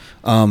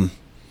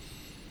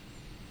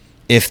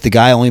 If the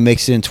guy only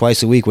makes it in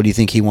twice a week, what do you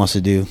think he wants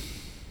to do?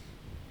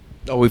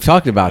 Oh, we've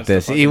talked about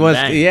this. He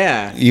wants,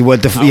 yeah. You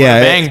want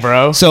bang,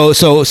 bro. So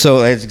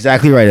that's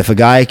exactly right. If a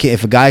guy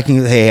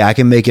can, hey, I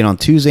can make it on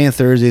Tuesday and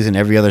Thursdays and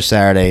every other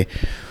Saturday.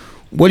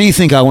 What do you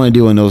think I want to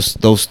do in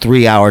those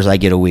 3 hours I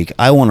get a week?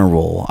 I want to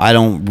roll. I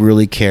don't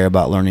really care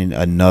about learning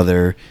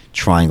another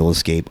triangle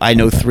escape. I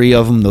know 3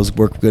 of them. Those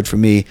work good for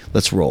me.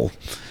 Let's roll.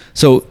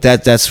 So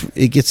that's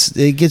it gets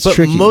but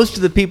tricky. Most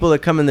of the people that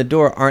come in the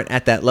door aren't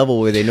at that level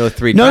where they know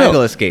 3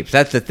 triangle escapes.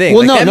 That's the thing.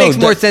 That makes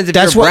more sense if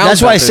that's you're brown.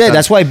 That's why I said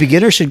that's why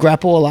beginners should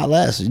grapple a lot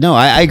less. No,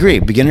 I agree.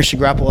 Beginners should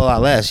grapple a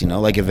lot less.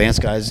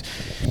 Advanced guys.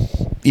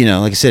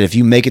 Like I said, if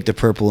you make it to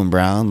purple and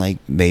brown,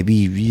 maybe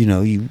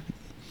you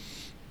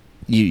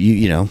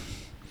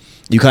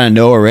kind of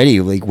know already,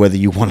 whether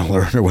you want to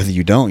learn or whether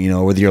you don't,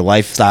 whether your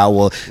lifestyle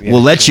will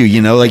let you,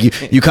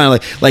 you kind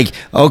of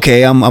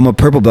okay, I'm a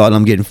purple belt and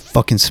I'm getting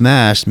fucking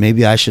smashed.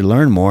 Maybe I should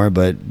learn more,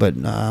 but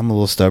I'm a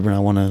little stubborn. I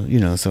want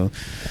to,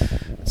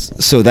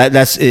 so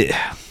that's it,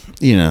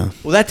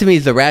 Well, that to me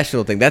is the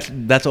rational thing.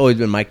 That's always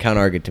been my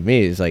counter argument to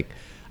me is I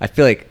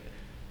feel like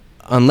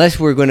unless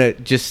we're going to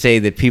just say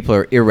that people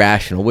are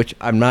irrational, which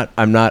I'm not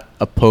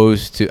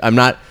opposed to. I'm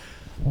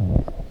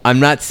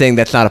not saying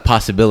that's not a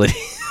possibility.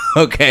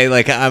 Okay,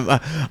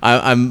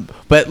 I'm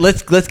but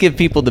let's give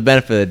people the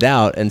benefit of the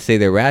doubt and say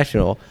they're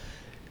rational.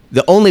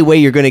 The only way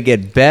you're going to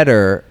get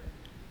better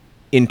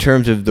in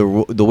terms of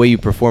the way you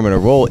perform in a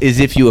role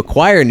is if you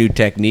acquire new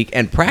technique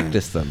and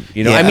practice them.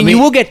 You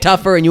will get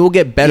tougher and you will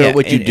get better at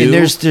what you do. And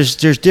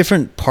there's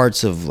different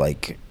parts of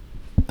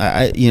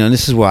And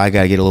this is where I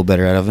got to get a little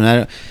better out of,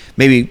 and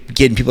maybe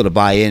getting people to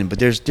buy in. But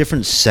there's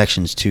different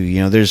sections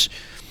too. There's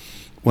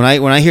when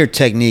I hear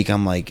technique,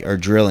 I'm like, or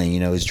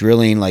drilling. Is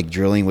drilling like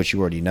drilling what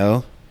you already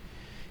know?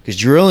 Because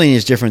drilling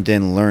is different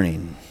than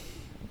learning.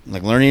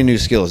 Like learning a new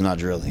skill is not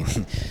drilling.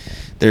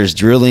 There's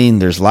drilling,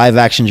 there's live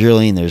action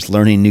drilling, there's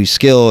learning new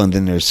skill, and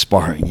then there's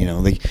sparring.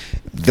 Like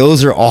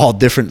those are all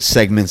different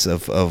segments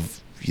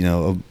of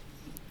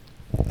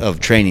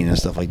training and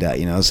stuff like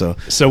that.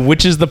 So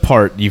which is the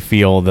part you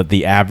feel that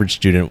the average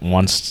student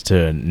wants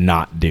to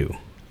not do?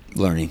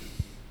 Learning.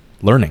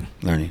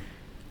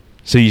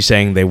 So you're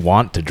saying they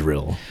want to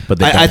drill, but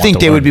they don't I want think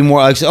to they learn. would be more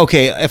like,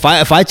 okay, if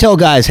I tell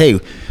guys, hey,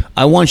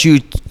 I want you.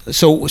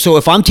 So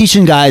if I'm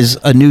teaching guys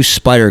a new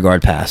spider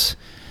guard pass,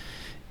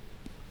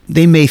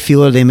 they may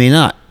feel it, they may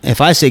not.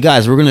 If I say,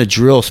 guys, we're gonna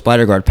drill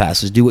spider guard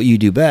passes, do what you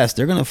do best,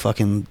 they're gonna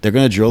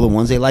drill the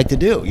ones they like to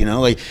do.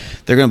 Like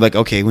they're gonna be like,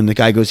 okay, when the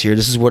guy goes here,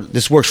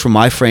 this works for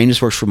my frame,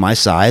 this works for my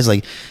size.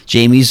 Like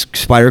Jamie's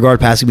spider guard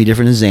pass can be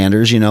different than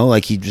Xander's.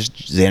 Like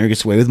Xander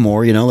gets away with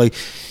more. Like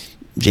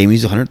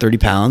Jamie's 130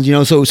 pounds.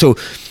 So.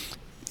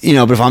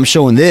 But if I'm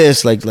showing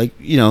this,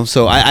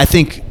 so I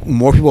think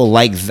more people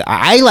like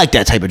I like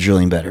that type of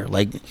drilling better.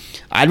 Like,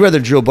 I'd rather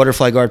drill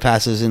butterfly guard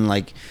passes and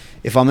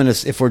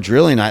if we're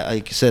drilling,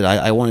 like I said,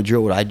 I want to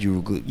drill what I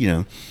do.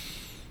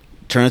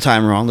 Turn the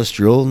timer on, let's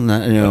drill.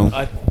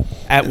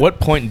 At what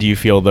point do you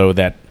feel though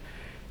that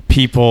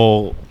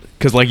people,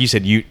 because like you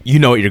said, you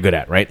know what you're good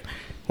at, right?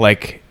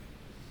 Like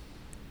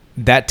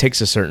that takes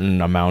a certain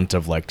amount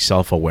of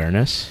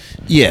self-awareness.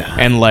 Yeah.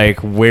 And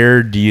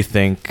where do you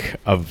think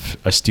of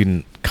a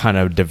student kind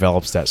of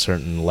develops that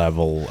certain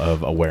level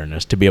of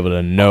awareness to be able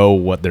to know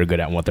what they're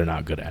good at and what they're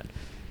not good at?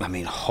 I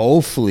mean,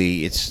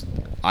 hopefully it's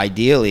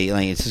ideally,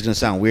 it's just going to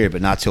sound weird,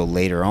 but not till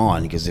later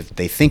on, because if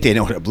they think they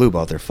know what a blue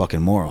belt, they're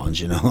fucking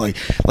morons,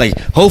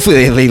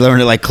 hopefully they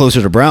learn it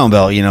closer to brown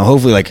belt,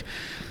 hopefully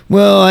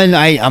well,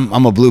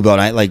 I'm a blue belt.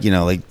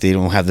 They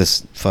don't have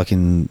this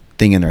fucking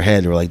thing in their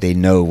head or they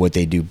know what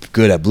they do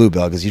good at blue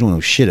belt, because you don't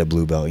know shit at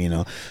blue belt,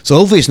 So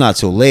hopefully it's not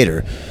till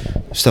later,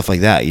 stuff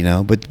like that,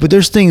 But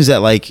there's things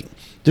that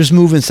there's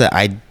movements that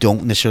I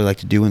don't necessarily like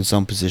to do in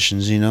some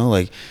positions,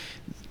 And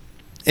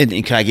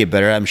can I get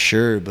better? I'm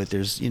sure, but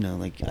there's, I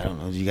don't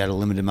know, you got a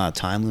limited amount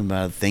of time, limited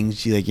amount of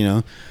things.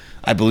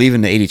 I believe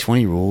in the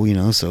 80-20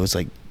 rule, so it's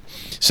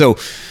so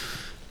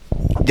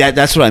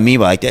that's what I mean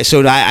by that.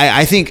 So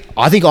I think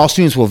all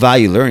students will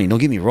value learning. Don't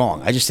get me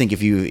wrong. I just think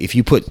if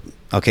you put,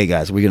 okay,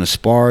 guys, we're gonna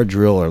spar,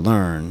 drill, or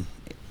learn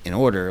in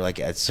order,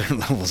 at certain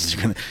levels,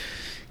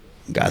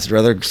 guys would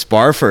rather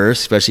spar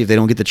first, especially if they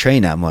don't get to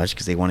train that much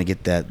because they want to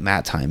get that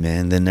mat time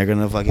in. Then they're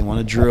gonna fucking want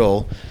to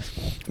drill,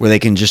 where they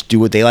can just do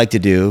what they like to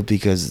do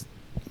because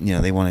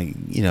they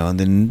want to,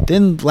 and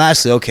then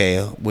lastly,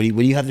 okay, what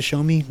do you have to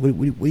show me? What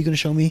are you going to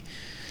show me?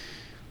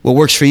 What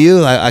works for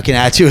you, I can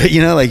add to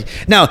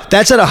it. Now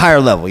that's at a higher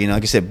level.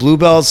 Like I said, blue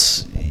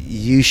belts,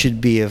 you should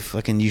be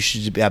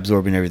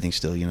absorbing everything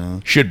still.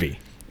 Should be.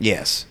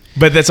 Yes.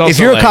 But that's also if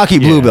you're a cocky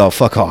blue belt,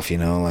 fuck off.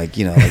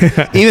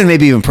 Even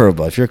maybe purple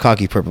belt. If you're a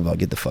cocky purple belt,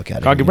 get the fuck out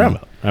of here. Cocky brown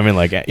belt. I mean,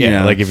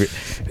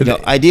 if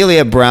you're ideally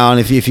at brown,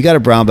 if you got a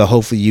brown belt,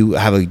 hopefully you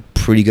have a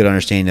pretty good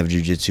understanding of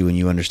jiu-jitsu and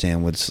you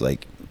understand what's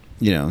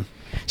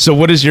So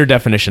what is your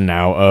definition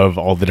now of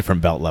all the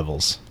different belt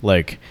levels?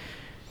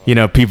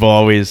 People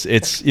always,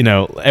 it's,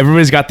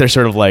 everybody's got their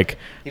sort of what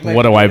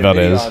a white belt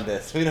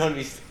is. We don't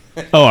be.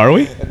 Oh, are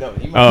we?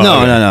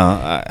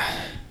 No.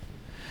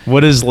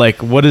 What is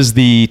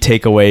the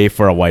takeaway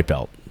for a white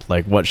belt?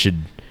 What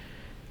should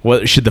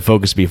the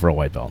focus be for a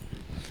white belt?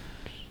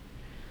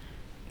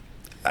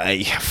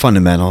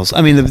 Fundamentals.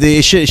 I mean,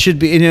 it should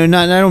be.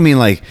 Not. I don't mean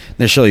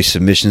necessarily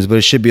submissions, but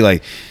it should be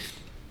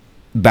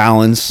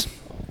balance,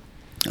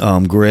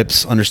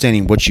 grips,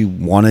 understanding what you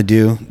want to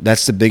do.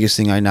 That's the biggest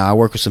thing right now. I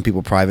work with some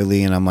people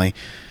privately, and I'm like,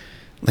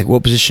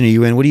 what position are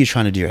you in? What are you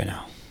trying to do right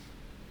now?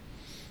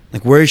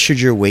 Where should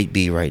your weight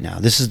be right now?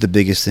 This is the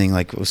biggest thing.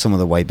 With some of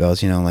the white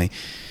belts, okay,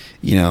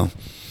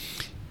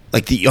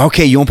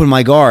 you open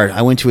my guard.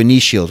 I went to a knee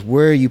shield.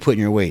 Where are you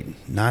putting your weight?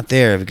 Not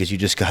there, because you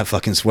just got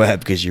fucking sweat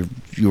because you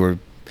were.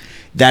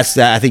 That's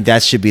that. I think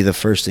that should be the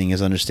first thing,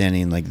 is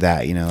understanding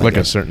that.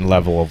 A certain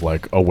level of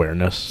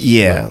awareness.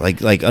 Yeah,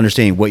 like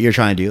understanding what you're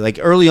trying to do.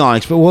 Early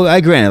on, well,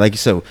 I granted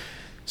so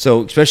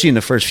especially in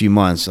the first few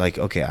months,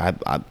 okay,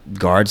 I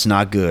guard's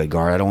not good.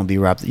 Guard, I don't want to be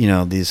wrapped.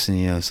 This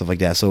stuff like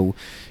that. So,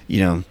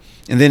 and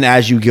then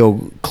as you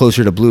go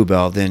closer to blue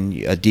belt,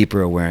 then a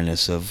deeper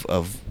awareness of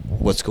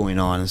what's going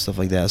on and stuff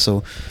like that.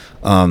 So,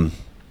 and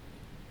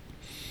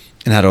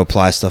how to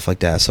apply stuff like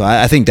that. So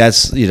I think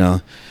that's,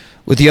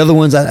 with the other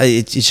ones,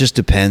 it just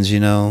depends,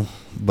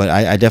 but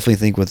I definitely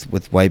think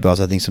with white belts,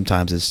 I think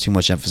sometimes it's too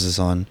much emphasis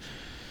on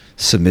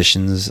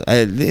submissions.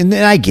 And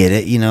I get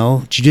it,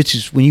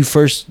 jiu-jitsu, when you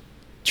first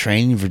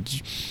train,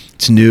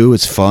 it's new,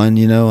 it's fun,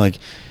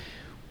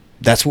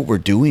 that's what we're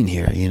doing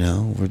here,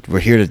 we're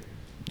here to,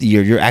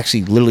 you're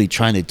actually literally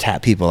trying to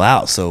tap people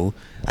out. So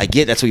I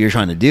get that's what you're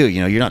trying to do.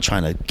 You're not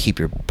trying to keep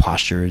your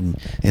posture in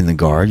the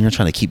guard. You're not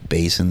trying to keep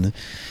base and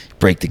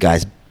break the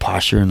guy's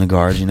posture in the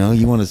guard. You know,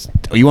 you want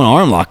to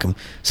arm lock him,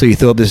 so you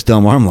throw up this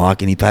dumb arm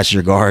lock and he passes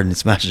your guard and it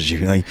smashes you.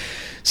 Like,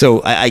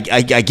 so I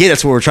get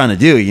that's what we're trying to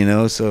do. You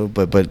know, so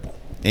but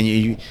and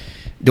you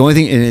the only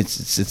thing, and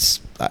it's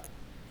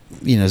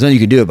you know, there's nothing you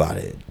can do about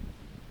it.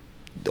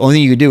 The only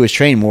thing you can do is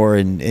train more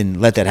and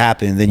let that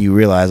happen. And then you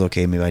realize,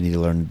 okay, maybe I need to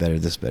learn better,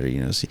 this better.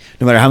 You know, see,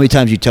 no matter how many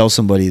times you tell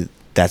somebody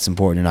that's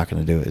important, they're not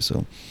going to do it.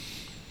 So,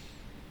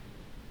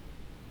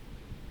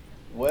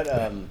 what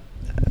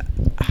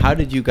how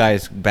did you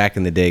guys back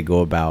in the day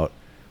go about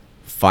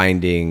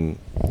finding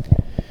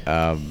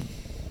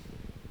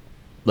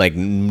like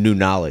new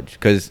knowledge?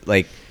 Because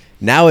like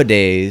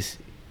nowadays,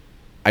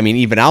 I mean,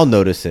 even I'll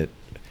notice it.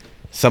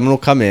 Someone will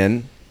come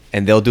in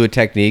and they'll do a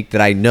technique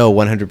that I know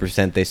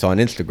 100% they saw on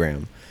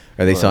Instagram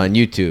or they saw on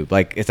YouTube.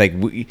 Like, it's like,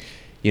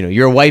 you know,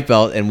 you're a white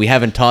belt and we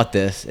haven't taught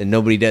this and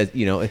nobody does,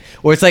 you know.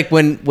 Or it's like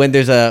when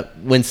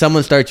when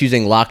someone starts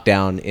using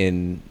lockdown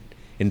in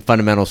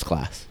fundamentals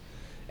class,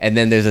 and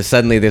then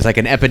suddenly there's like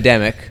an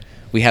epidemic.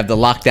 We have the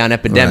lockdown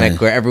epidemic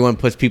where everyone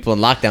puts people in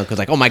lockdown because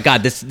like, oh my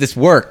God, this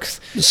works.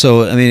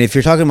 So, I mean, if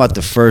you're talking about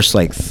the first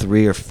like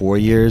 3 or 4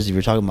 years, if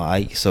you're talking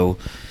about,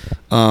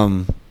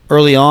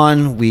 early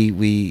on,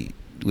 we'd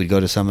go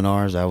to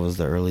seminars. I was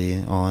the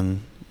early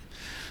on.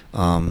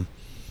 And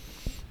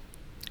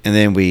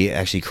then we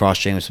actually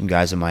cross-trained with some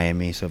guys in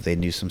Miami. So if they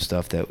knew some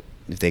stuff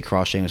if they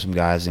cross-trained with some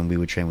guys, then we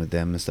would train with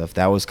them and stuff.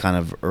 That was kind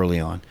of early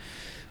on.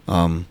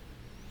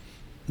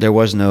 There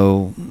was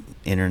no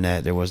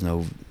internet. There was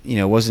no,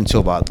 it wasn't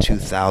until about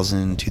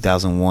 2000,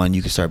 2001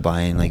 you could start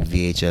buying like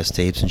VHS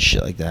tapes and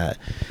shit like that.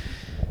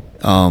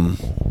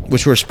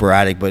 Which were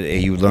sporadic, but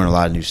you would learn a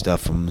lot of new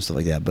stuff from them and stuff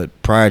like that. But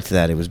prior to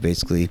that, it was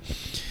basically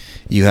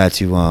you had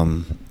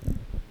to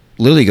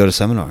literally go to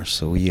seminars.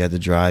 So you had to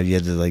drive. You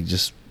had to like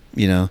just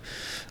to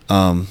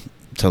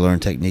learn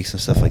techniques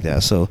and stuff like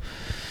that. So,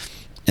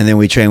 and then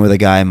we trained with a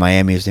guy in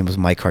Miami. His name was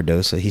Mike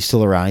Cardosa. He's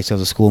still around. He still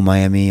has a school in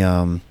Miami.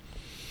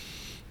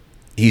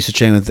 He used to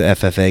train with the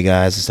FFA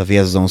guys and stuff. He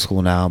has his own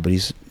school now, but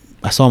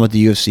I saw him at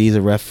the UFC. He's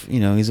a ref.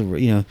 He's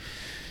a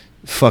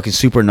fucking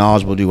super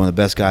knowledgeable dude, one of the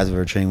best guys I've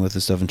ever trained with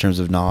and stuff in terms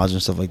of knowledge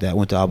and stuff like that.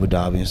 Went to Abu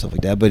Dhabi and stuff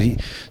like that. But he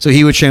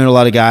would train with a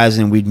lot of guys,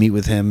 and we'd meet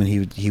with him, and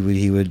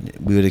we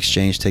would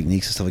exchange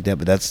techniques and stuff like that.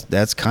 But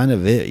that's kind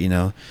of it,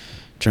 in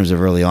terms of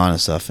early on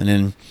and stuff. And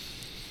then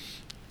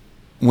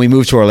when we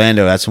moved to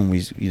Orlando, that's when we,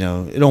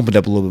 it opened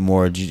up a little bit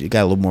more. It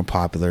got a little more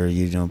popular.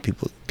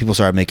 People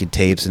started making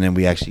tapes, and then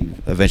we actually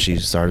eventually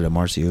started at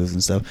Marcios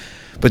and stuff.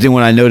 But then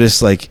when I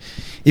noticed, like,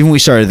 even when we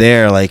started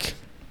there, like,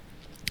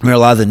 I mean, a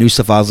lot of the new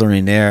stuff I was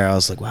learning there, I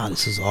was like, wow,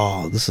 this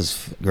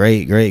is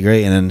great.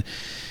 And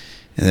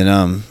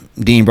then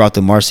Dean brought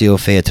the Marcio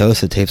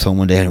Featosa tapes home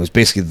one day, and it was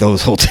basically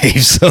those whole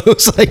tapes. So it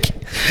was like,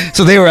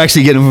 so they were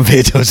actually getting them from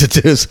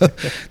Featosa too. So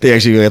they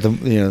actually got them,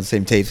 the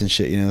same tapes and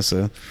shit,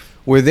 so.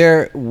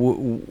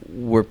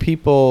 Were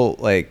people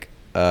like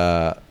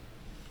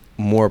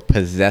more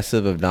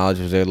possessive of knowledge?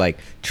 Was there like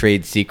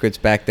trade secrets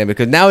back then?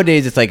 Because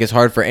nowadays it's like it's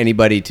hard for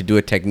anybody to do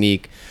a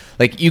technique.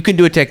 Like you can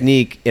do a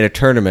technique in a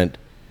tournament,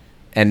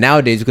 and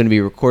nowadays it's going to be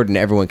recorded and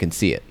everyone can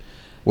see it.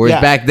 Whereas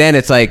back then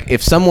it's like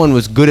if someone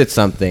was good at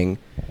something,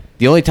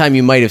 the only time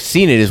you might have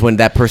seen it is when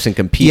that person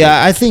competed.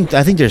 Yeah, I think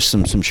there's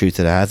some truth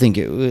to that. I think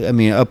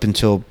up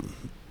until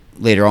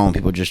later on,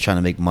 people were just trying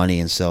to make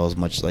money and sell as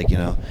much, like,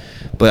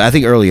 But I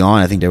think early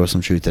on, I think there was some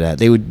truth to that.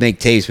 They would make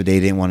tapes, but they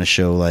didn't want to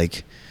show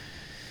like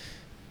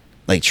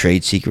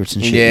trade secrets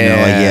and shit.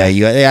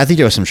 I think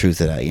there was some truth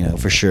to that,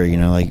 for sure.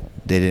 Like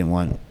they didn't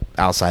want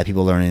outside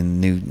people learning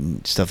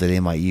new stuff that they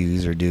might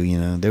use or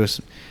do.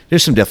 There's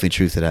some definitely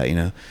truth to that.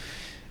 And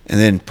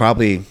then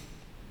probably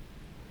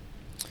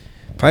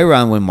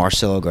around when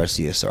Marcelo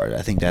Garcia started,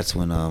 I think that's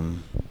when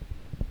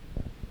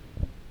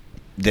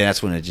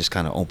it just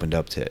kind of opened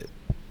up to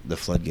the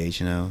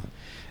floodgates, And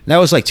that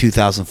was like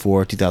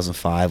 2004,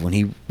 2005 when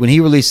he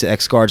released the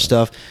X-Guard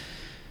stuff,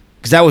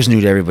 because that was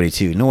new to everybody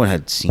too. No one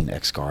had seen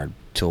X-Guard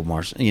till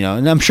March,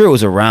 and I'm sure it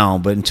was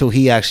around, but until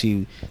he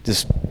actually,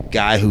 this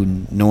guy who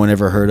no one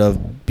ever heard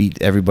of, beat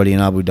everybody in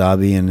Abu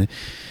Dhabi, and a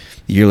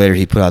year later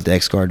he put out the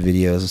X-Guard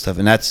videos and stuff,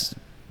 and that's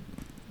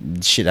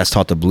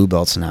taught the blue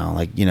belts now.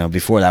 Like,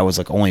 before that was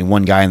like only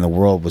one guy in the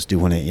world was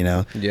doing it,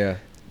 Yeah.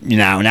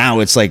 Now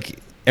it's like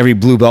every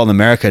blue belt in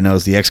America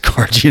knows the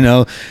X-Guard,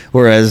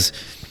 whereas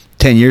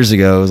 10 years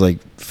ago it was like,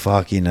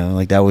 fuck,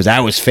 like that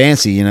was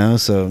fancy,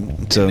 so.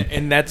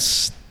 And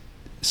that's,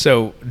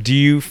 so do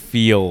you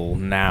feel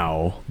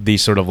now the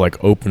sort of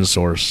like open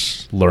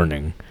source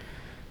learning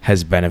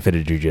has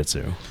benefited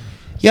jiu-jitsu?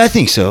 Yeah, I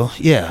think so.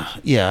 Yeah.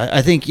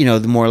 I think the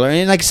more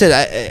learning, and like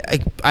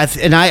I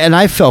said,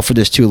 I fell for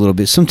this too a little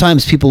bit.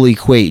 Sometimes people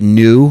equate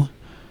new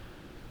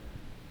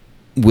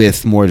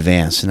with more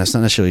advanced, and that's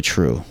not necessarily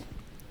true.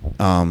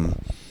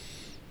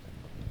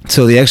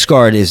 So the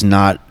X-Guard is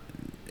not.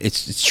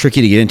 It's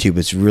tricky to get into, but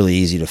it's really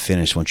easy to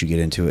finish once you get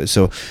into it.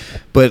 So,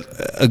 but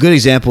a good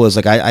example is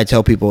like I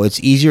tell people it's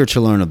easier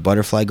to learn a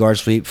butterfly guard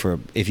sweep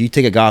if you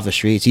take a guy off the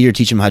street. It's easier to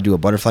teach him how to do a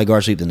butterfly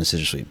guard sweep than a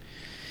scissor sweep.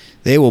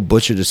 they will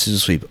butcher the scissor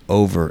sweep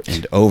over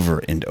and over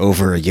and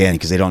over again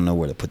because they don't know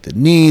where to put the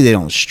knee, they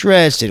don't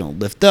stretch, they don't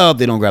lift up,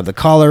 they don't grab the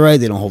collar right,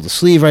 they don't hold the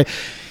sleeve right.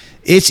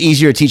 It's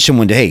easier to teach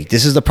someone to, hey,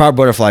 this is the proper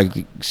butterfly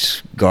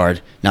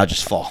guard, now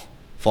just fall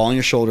on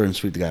your shoulder and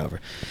sweep the guy over.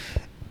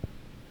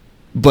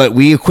 But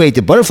we equate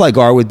the butterfly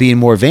guard with being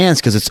more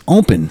advanced because it's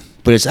open,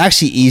 but it's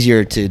actually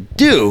easier to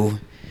do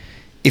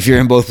if you're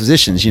in both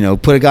positions.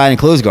 Put a guy in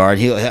closed guard,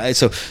 I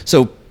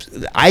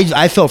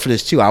felt for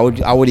this too.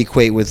 I would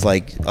equate with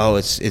like, oh,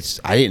 it's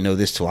I didn't know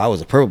this till I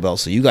was a purple belt,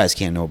 so you guys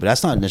can't know, but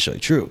that's not necessarily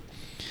true.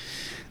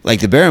 Like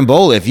the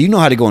Berimbolo, if you know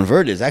how to go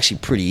inverted, it's actually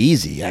pretty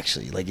easy.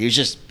 Actually, like it was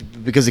just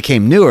because it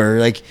came newer.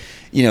 Like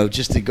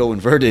just to go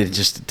inverted and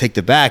just to take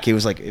the back, it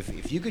was like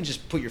if you can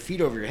just put your feet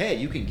over your head,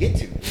 you can get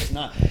to it.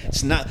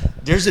 It's not.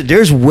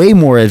 There's way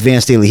more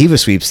advanced De La Riva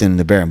sweeps than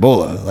the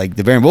Berimbolo. Like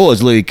the Berimbolo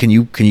is literally can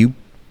you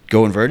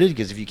go inverted?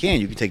 Because if you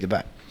can take the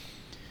back,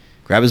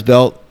 grab his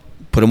belt,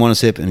 put him on his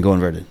hip, and go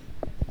inverted.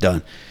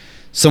 Done.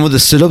 Some of the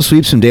sit-up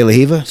sweeps from De La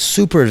Riva,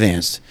 super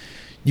advanced.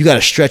 You got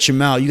to stretch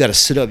him out. You got to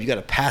sit up. You got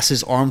to pass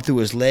his arm through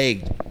his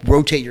leg,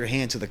 rotate your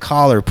hand to the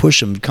collar,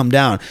 push him, come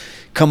down,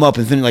 come up,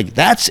 and finish. Like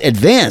that's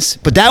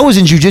advanced. But that was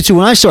in jiu-jitsu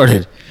when I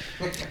started.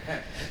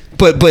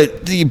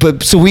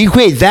 But so we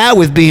equate that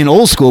with being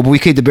old school, but we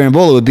equate the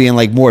Berimbolo with being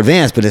like more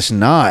advanced, but it's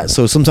not.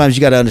 So sometimes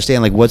you got to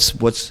understand like what's.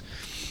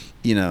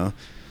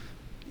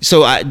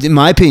 So in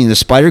my opinion, the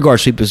spider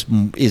guard sweep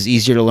is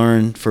easier to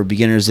learn for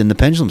beginners than the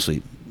pendulum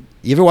sweep.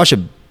 You ever watch a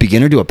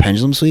beginner do a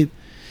pendulum sweep?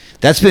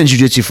 That's been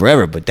jiu-jitsu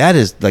forever, but that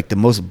is like the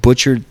most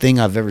butchered thing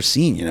I've ever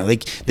seen.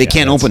 They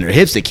can't open their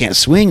hips, they can't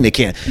swing, they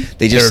can't.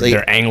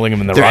 They're angling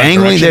them in the they're wrong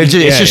angling. direction.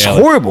 It's just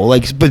horrible.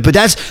 Like, but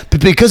that's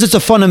because it's a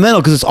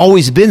fundamental because it's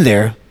always been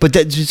there. But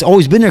it's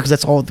always been there because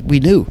that's all we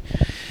knew.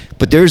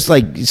 But there's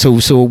like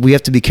so we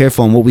have to be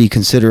careful on what we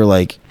consider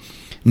like.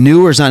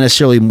 Newer is not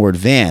necessarily more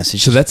advanced.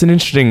 So that's an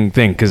interesting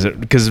thing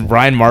because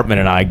Ryan Martman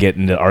and I get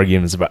into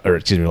arguments about,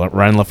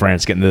 Ryan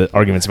LaFrance get into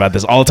arguments about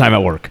this all the time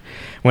at work.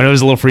 When it was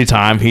a little free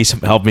time, he's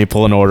helped me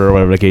pull an order or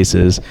whatever the case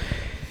is.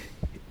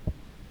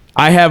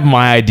 I have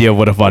my idea of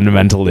what a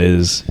fundamental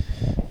is,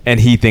 and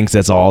he thinks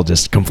that's all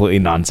just completely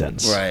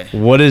nonsense. Right.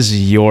 What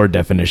is your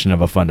definition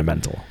of a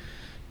fundamental?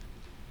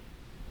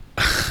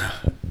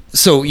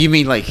 So you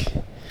mean like...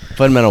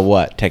 Fundamental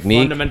what?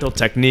 Technique? Fundamental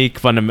technique,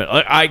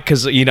 fundamental.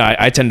 Because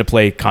I tend to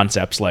play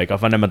concepts like a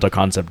fundamental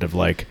concept of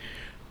like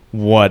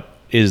what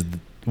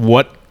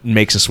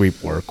makes a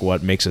sweep work,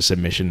 what makes a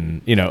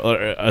submission.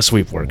 A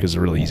sweep work is a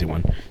really easy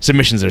one.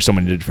 Submissions, there's so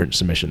many different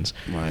submissions.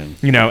 Right.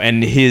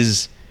 And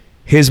his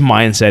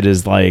mindset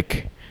is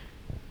like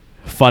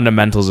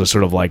fundamentals are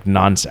sort of like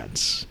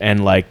nonsense,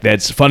 and like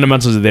that's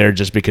fundamentals are there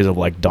just because of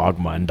like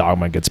dogma, and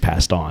dogma gets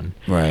passed on.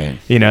 Right.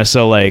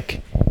 So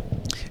like.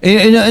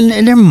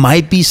 And there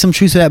might be some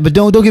truth to that, but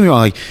don't get me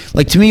wrong.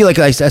 Like to me, like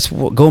that's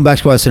going back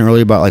to what I was saying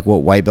earlier about like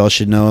what white belts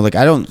should know. Like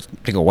I don't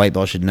think a white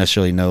belt should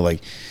necessarily know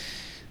like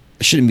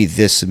it shouldn't be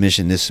this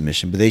submission,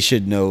 but they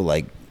should know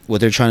like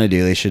what they're trying to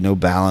do. They should know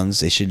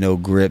balance. They should know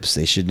grips.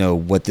 They should know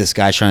what this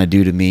guy's trying to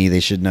do to me. They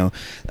should know.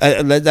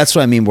 That's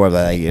what I mean more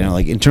by that.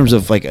 Like in terms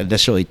of like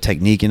necessarily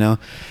technique, and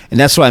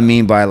that's what I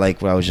mean by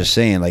like what I was just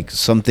saying. Like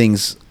some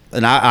things,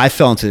 and I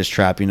fell into this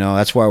trap.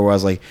 That's why I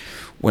was like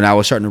when I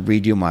was starting to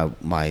redo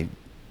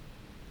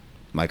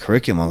my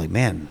curriculum, I'm like,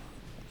 man,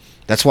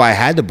 that's why I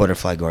had the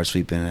butterfly guard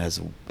sweep in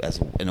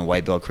in a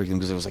white belt curriculum,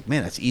 because it was like,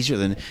 man, that's easier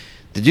than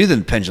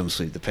the pendulum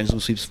sweep. The pendulum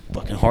sweep's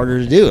fucking harder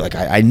to do. Like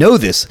I know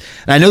this,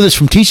 and I know this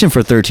from teaching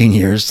for 13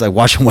 years, like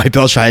watching white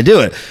belts try to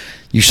do it.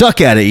 You suck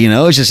at it,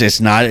 It's just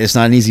it's not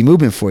an easy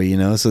movement for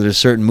you, So there's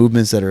certain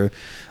movements that are,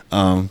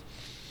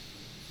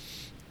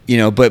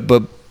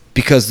 but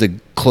because the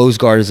closed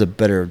guard is a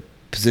better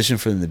position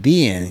for them to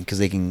be in, because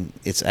they can.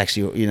 It's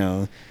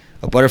actually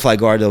a butterfly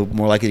guard, they're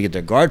more likely to get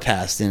their guard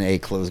passed than a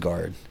closed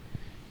guard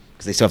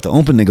because they still have to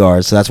open the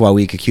guard. So that's why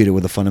we acute it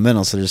with the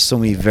fundamentals. So there's so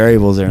many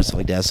variables there and stuff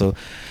like that. So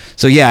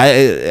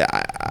yeah,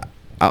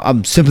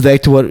 I'm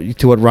sympathetic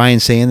to what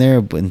Ryan's saying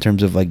there in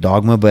terms of like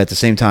dogma, but at the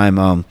same time,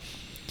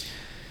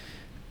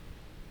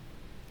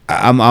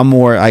 I'm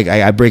more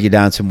I break it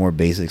down to more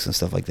basics and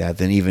stuff like that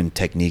than even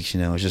techniques.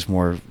 It's just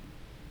more,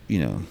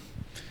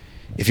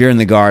 if you're in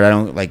the guard,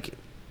 I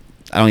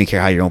don't even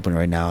care how you're open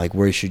right now. Like,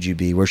 where should you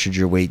be? Where should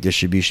your weight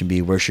distribution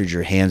be? Where should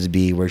your hands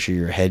be? Where should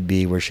your head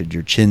be? Where should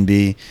your chin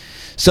be?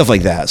 Stuff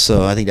like that.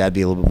 So I think that'd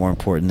be a little bit more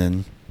important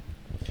than.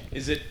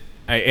 Is it?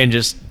 And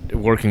just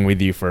working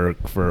with you for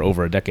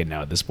over a decade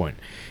now at this point,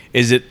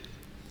 is it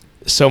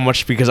so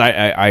much because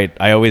I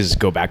always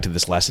go back to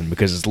this lesson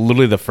because it's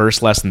literally the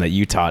first lesson that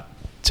you taught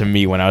to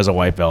me when I was a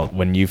white belt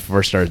when you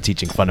first started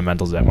teaching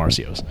fundamentals at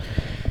Marcio's.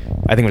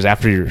 I think it was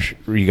after you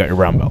got your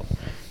brown belt,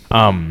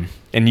 and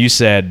you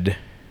said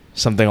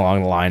something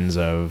along the lines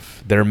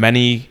of there are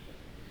many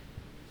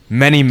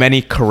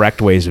correct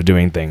ways of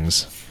doing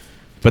things,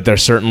 but there are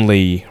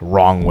certainly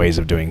wrong ways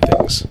of doing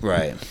things.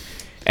 Right.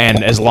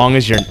 And as long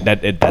as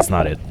that's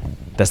not it.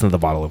 That's not the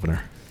bottle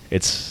opener. I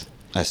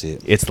see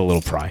it. It's the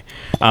little pry.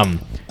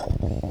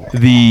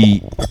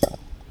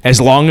 as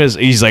long as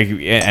he's like,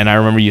 and I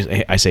remember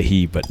you, I say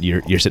he, but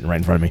you're sitting right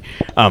in front of me.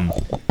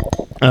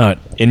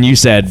 And you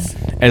said,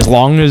 as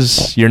long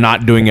as you're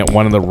not doing it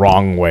one of the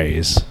wrong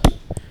ways,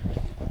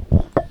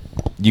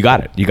 you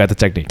got it. You got the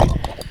technique.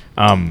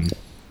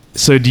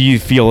 So do you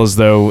feel as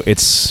though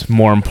it's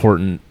more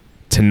important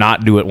to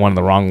not do it one of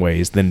the wrong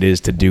ways than it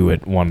is to do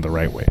it one of the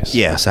right ways?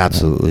 Yes,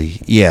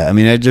 absolutely. Yeah, I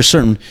mean, there's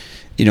certain,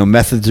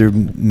 methods are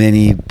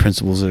many,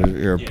 principles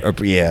are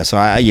yeah. So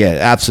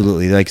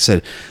absolutely. Like I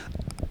said,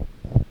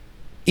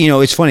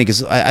 it's funny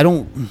because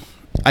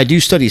I do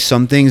study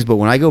some things, but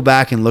when I go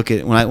back and look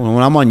at when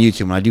I'm on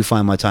YouTube, when I do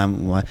find my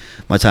time on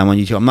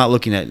YouTube, I'm not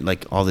looking at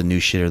like all the new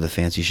shit or the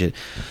fancy shit.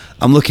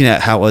 I'm looking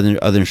at how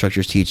other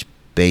instructors teach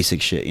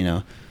basic shit.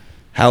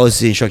 How is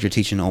the instructor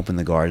teaching open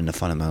the guard in the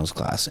fundamentals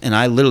class? And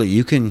I literally,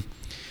 you can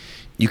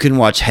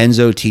watch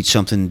Henzo teach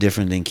something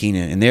different than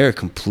Keenan, and they're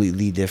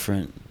completely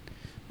different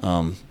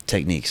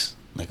techniques.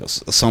 Like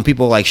some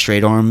people like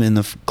straight arm in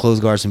the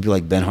closed guard, some people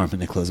like bent arm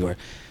in the closed guard.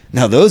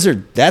 Now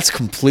that's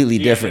completely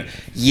different.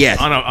 Yes.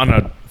 On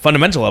a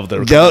fundamental level,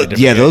 they're different.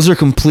 Yeah, those are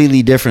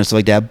completely different, stuff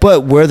like that.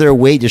 But where their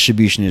weight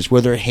distribution is, where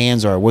their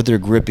hands are, where they're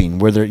gripping,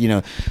 where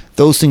they're,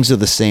 those things are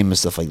the same and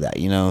stuff like that.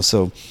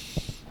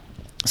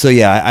 So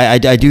yeah,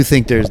 I do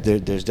think there's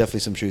definitely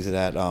some truth to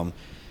that.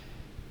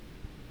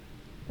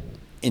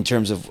 In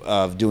terms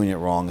of doing it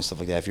wrong and stuff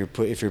like that.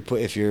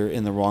 If you're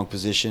in the wrong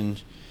position,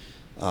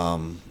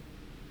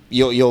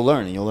 you'll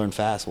learn, and you'll learn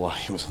fast why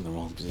he was in the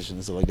wrong position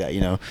and stuff like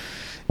that.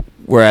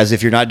 Whereas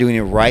if you're not doing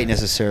it right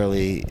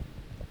necessarily,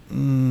 you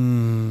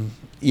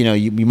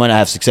might not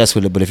have success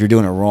with it. But if you're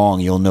doing it wrong,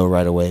 you'll know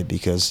right away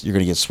because you're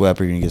gonna get swept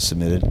or you're gonna get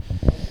submitted,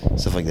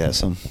 stuff like that.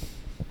 So.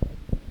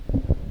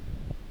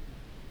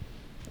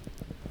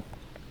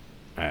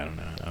 I don't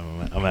know.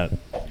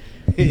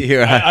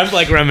 I'm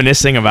like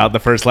reminiscing about the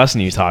first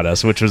lesson you taught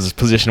us, which was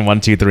position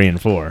 1, 2, 3,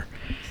 and 4.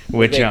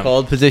 Which they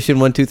called position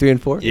 1, 2, 3,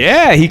 and 4.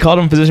 Yeah, he called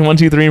them position 1,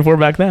 2, 3, and 4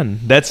 back then.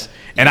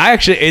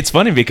 It's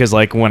funny because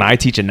like when I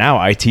teach it now,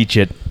 I teach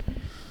it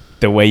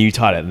the way you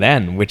taught it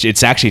then, which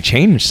it's actually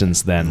changed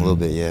since then. A little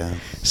bit, yeah.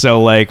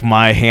 So like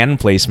my hand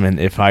placement,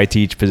 if I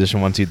teach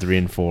position 1, 2, 3,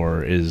 and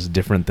 4, is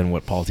different than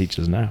what Paul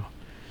teaches now.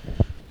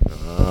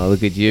 Oh,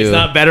 look at you. It's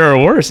not better or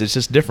worse. It's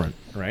just different,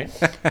 right?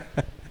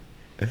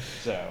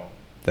 So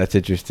that's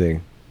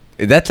interesting.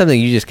 That's something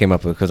you just came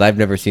up with because I've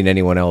never seen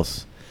anyone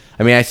else.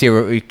 I mean, I see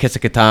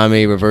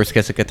Kesikatami, reverse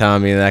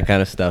Kesikatami, and that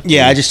kind of stuff.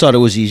 Yeah, I just thought it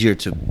was easier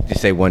to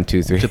say 1,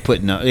 2, 3 to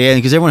put no. Yeah,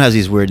 because everyone has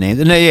these weird names,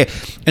 and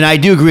and I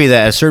do agree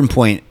that at a certain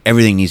point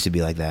everything needs to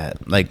be like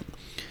that. Like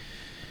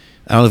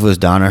I don't know if it was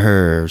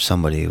Danaher or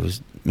somebody.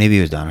 Maybe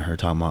it was Danaher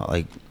talking about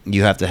like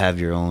you have to have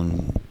your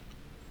own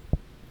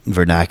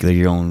vernacular,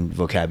 your own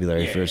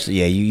vocabulary first.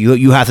 Yeah,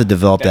 you have to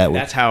develop that.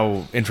 That's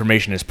how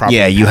information is properly.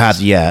 Yeah, you passed.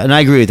 have. Yeah, and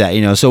I agree with that.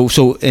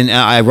 So and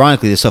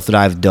ironically, the stuff that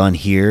I've done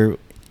here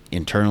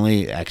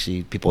internally,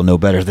 actually, people know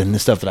better than the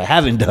stuff that I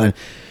haven't done.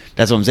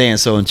 That's what I'm saying.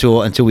 So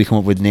until we come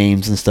up with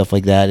names and stuff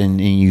like that, and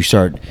you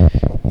start, I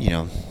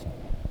don't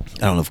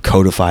know if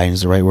codifying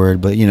is the right word,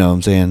 but what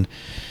I'm saying,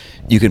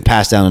 you can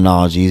pass down the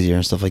knowledge easier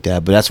and stuff like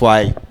that. But that's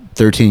why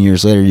 13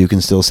 years later, you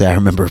can still say, I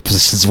remember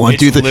positions 1,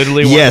 2, 3.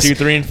 Literally 1, 2,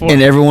 3, and 4.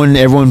 And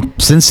everyone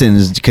since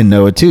then can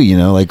know it too,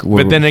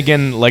 But then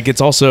again, like it's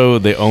also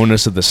the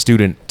onus of the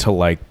student to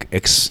like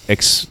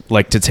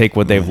to take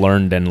what they've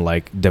learned and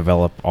like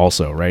develop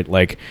also, right?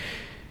 Like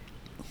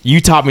you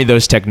taught me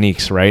those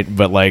techniques, right?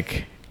 But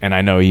like, and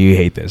I know you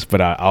hate this,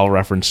 but I'll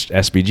reference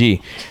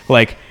SBG.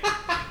 Like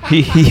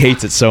he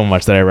hates it so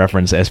much that I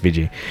reference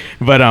SBG.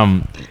 But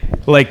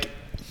like.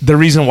 The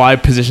reason why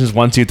positions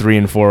 1, 2, 3,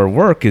 and 4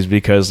 work is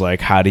because,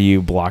 like, how do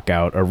you block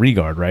out a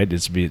regard, right?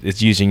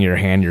 It's using your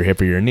hand, your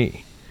hip, or your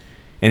knee.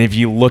 And if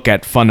you look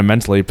at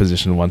fundamentally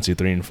position 1, 2,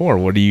 3, and 4,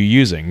 what are you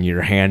using?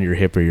 Your hand, your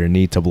hip, or your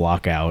knee to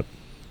block out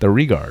the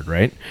regard,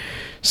 right?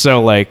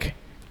 So, like,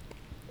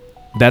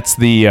 that's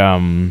the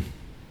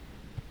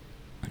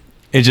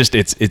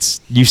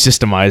it's you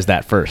systemize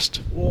that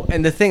first. Well,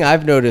 and the thing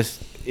I've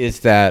noticed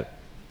is that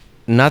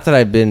not that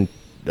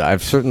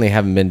I've certainly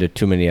haven't been to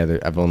too many other.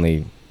 I've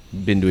only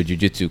been to a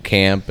jiu-jitsu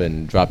camp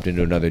and dropped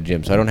into another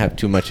gym, so I don't have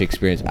too much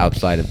experience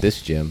outside of this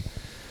gym.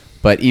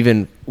 But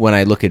even when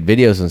I look at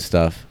videos and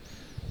stuff,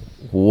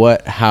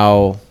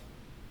 how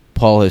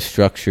Paul has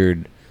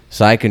structured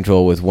side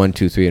control with 1,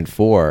 2, 3, and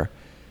 4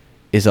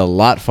 is a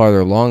lot farther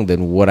along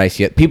than what I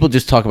see. People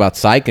just talk about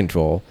side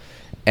control,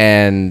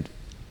 and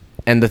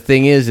the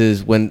thing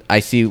is when I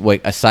see like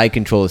a side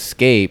control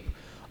escape,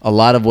 a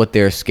lot of what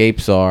their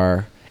escapes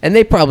are, and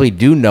they probably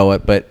do know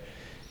it, but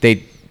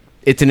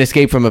it's an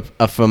escape from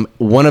from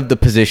one of the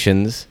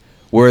positions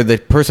where the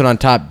person on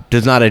top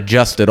does not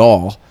adjust at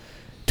all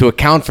to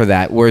account for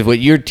that. Whereas what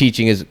you're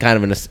teaching is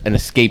kind of an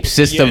escape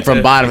system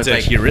from bottom. It's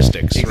like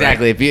heuristics.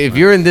 Exactly. Right? If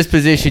you're in this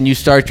position, you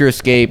start your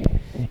escape.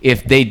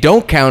 If they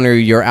don't counter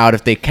you, you're out.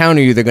 If they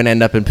counter you, they're going to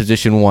end up in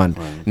position 1.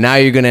 Right. Now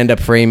you're going to end up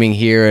framing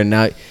here, and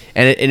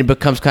it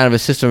becomes kind of a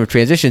system of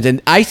transitions.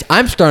 And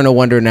I'm starting to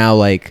wonder now,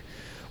 like,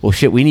 well,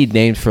 shit, we need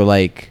names for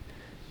like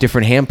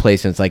different hand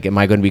placements. Like, am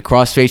I going to be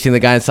cross facing the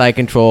guy in side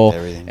control?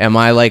 Everything. Am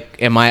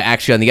I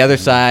actually on the other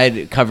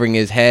side covering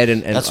his head?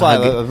 And That's why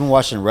I've been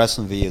watching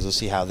wrestling videos to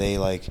see how they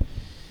like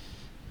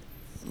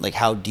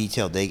how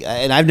detailed they.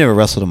 And I've never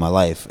wrestled in my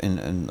life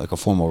in like a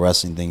formal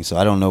wrestling thing, so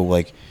I don't know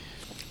like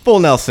full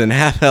Nelson,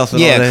 half Nelson.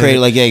 all yeah, that. create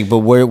like yeah, but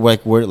where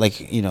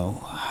like you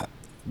know.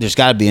 There's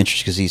got to be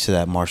intricacies to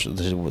that martial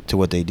to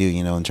what they do,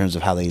 you know, in terms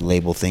of how they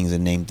label things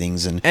and name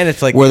things, and And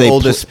it's like where the they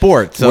oldest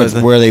sport. So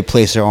where they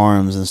place their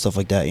arms and stuff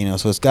like that, you know.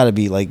 So it's got to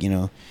be like, you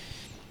know,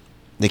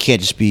 they can't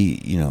just be,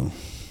 you know,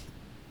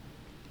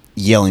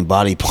 yelling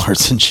body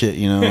parts and shit,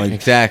 you know, like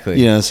exactly.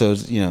 you know. So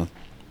it's, you know,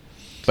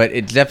 But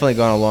it's definitely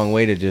gone a long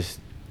way to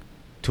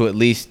at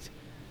least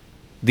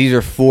these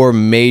are 4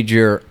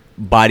 major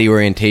body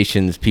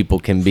orientations people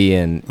can be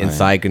in Right.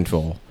 side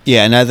control.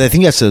 yeah, and I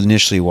think that's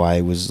initially why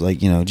it was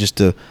like, you know, just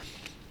to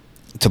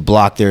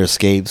block their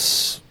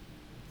escapes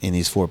in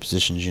these 4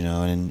 positions, you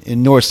know, and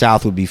in north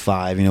south would be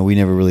 5, you know. We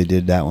never really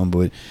did that one,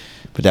 but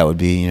that would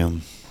be, you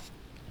know,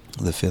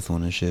 the 5th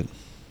one and shit.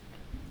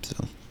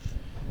 So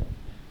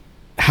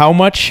How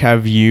much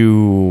have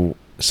you?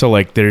 So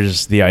like,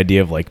 there's the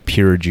idea of like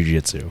pure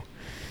jujitsu.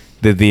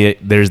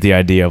 There's the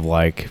idea of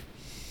like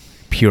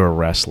pure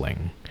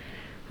wrestling,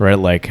 right?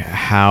 Like,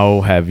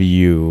 how have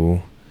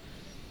you,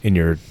 in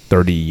your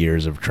 30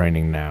 years of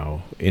training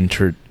now,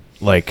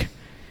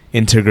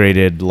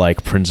 integrated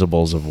like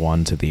principles of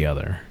one to the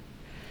other?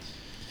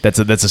 That's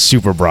a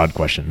super broad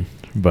question,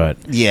 but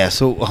yeah,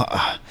 so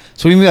what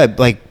do you mean by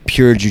like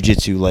pure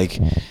jujitsu? Like,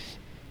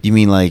 you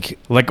mean like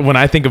when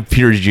I think of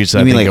pure jiu-jitsu,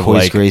 I You mean think like of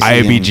Hoist like Gracie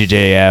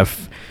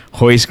IBJJF,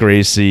 Hoist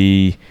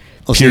Gracie,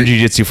 Oh, so pure you-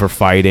 jiu-jitsu for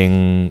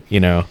fighting, you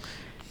know,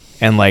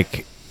 and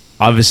like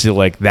obviously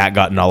like that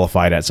got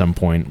nullified at some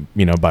point,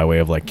 you know, by way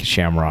of like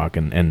Shamrock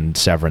and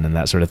Severn and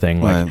that sort of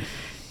thing. Like, Right.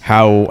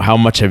 how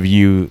much have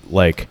you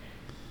like,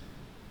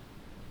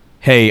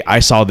 hey, I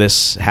saw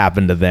this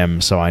happen to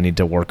them, so I need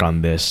to work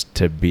on this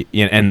to be,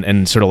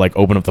 and sort of like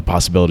open up the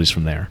possibilities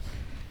from there.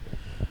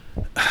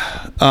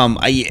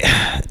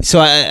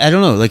 I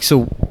don't know, like,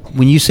 so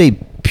when you say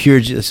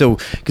pure, so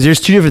because there's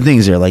 2 different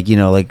things there, like, you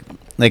know, like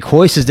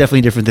Hoist is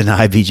definitely different than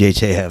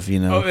IBJJF, you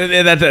know.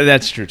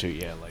 That's true too.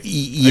 Yeah. Like, Are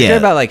you Yeah, talking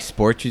about like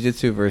sport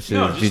jiu-jitsu versus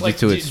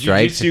jiu-jitsu with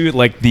strikes? Jiu-jitsu,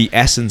 like the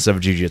essence of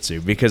jiu-jitsu,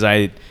 because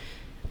I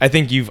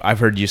think I've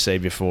heard you say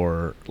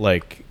before,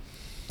 like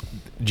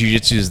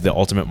jiu-jitsu is the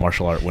ultimate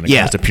martial art when it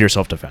Yeah. comes to pure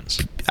self-defense.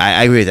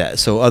 I agree with that.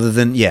 So other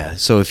than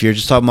so if you're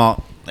just talking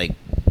about like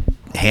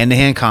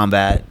hand-to-hand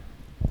combat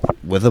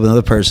with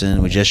another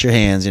person with just your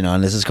hands, you know,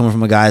 and this is coming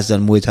from a guy who's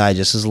done Muay Thai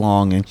just as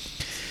long and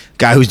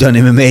guy who's done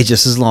MMA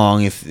just as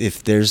long.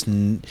 If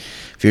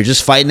you're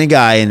just fighting a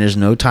guy and there's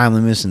no time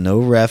limits and no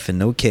ref and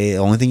no K, the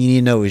only thing you need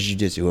to know is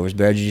jiu-jitsu. Whoever's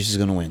better at jiu-jitsu is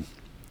going to win.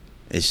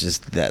 It's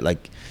just that,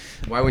 like,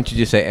 Why wouldn't you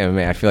just say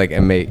MMA? I feel like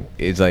MMA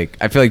is like,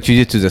 I feel like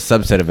jiu-jitsu is a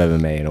subset of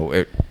MMA. You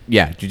know,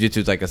 yeah,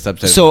 jiu-jitsu is like a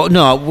subset. so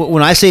no,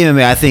 when I say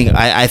MMA,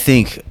 I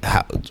think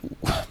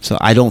so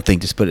I don't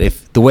think this, but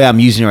if the way I'm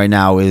using it right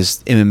now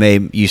is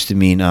MMA used to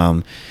mean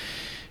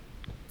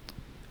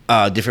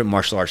different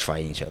martial arts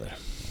fighting each other.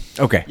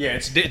 Okay. Yeah,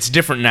 it's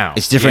different now.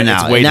 It's different Yeah,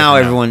 now. it's way Now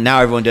different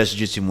everyone does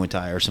jiu-jitsu, Muay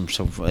Thai, or some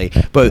sort of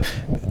like. But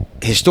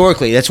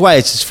historically, that's why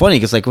it's funny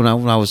because like when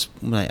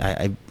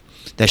I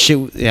that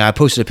shit. Yeah, I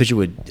posted a picture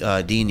with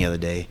Dean the other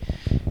day,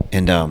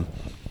 and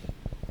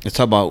let's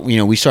talk about, you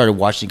know, we started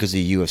watching because of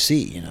the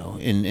UFC, you know,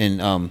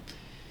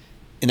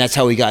 and that's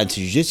how we got into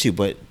jiu-jitsu.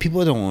 But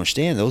people don't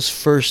understand those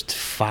first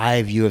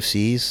 5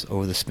 UFCs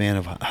over the span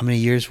of how many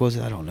years was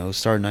it? I don't know. It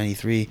started in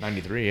 93.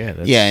 93, yeah.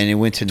 That's Yeah, and it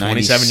went to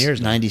 27 years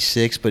now.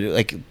 96, but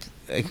like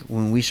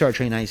when we started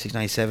training 96,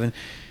 97,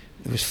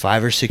 it was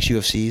 5 or 6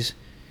 UFCs.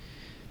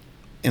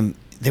 And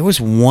there was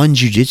one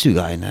jiu-jitsu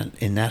guy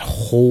in that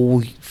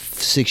whole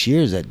 6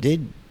 years that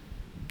did.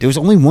 There was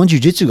only one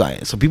jiu-jitsu guy.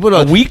 So people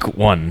a don't. weak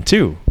one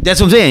too.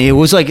 That's what I'm saying. It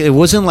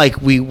wasn't like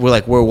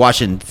we're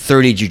watching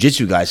 30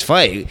 jiu-jitsu guys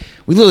fight.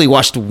 We literally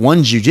watched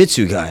one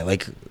jiu-jitsu guy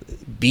like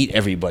beat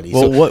everybody.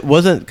 Well, So- what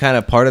wasn't kind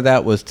of part of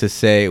that was to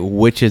say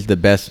which is the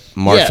best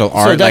martial so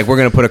art. that's- Like we're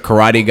gonna put a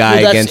karate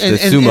guy Well, against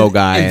that's- the sumo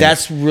guy. and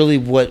that's really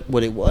what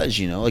it was,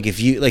 you know. Like if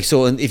you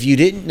if you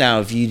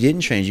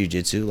didn't train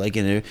jiu-jitsu, like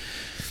even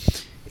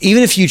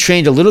if you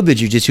trained a little bit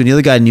jiu-jitsu and the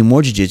other guy knew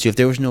more jiu-jitsu, if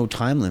there was no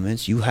time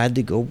limits, you had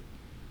to go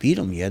beat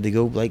him. You had to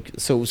go like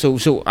so.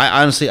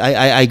 I honestly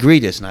I agree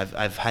this, and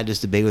I've had this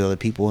debate with other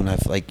people, and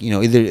I've like, you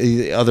know,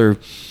 either other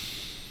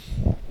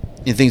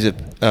things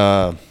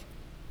that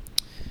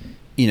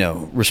you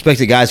know, respect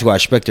the guys who I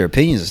respect their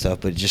opinions and stuff,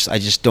 but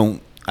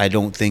I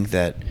don't think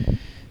that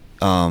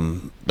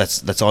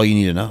that's all you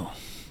need to know.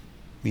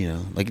 You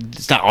know, like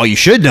it's not all you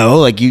should know.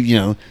 Like you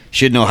know,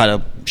 should know how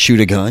to shoot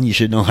a gun. You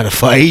should know how to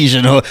fight. You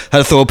should know how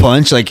to throw a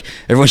punch. Like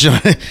everyone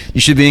should.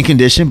 You should be in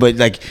condition. But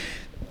like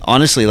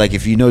honestly, like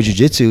if you know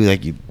jiu-jitsu,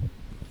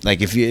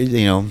 like if you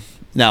know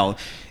now,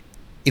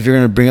 if you're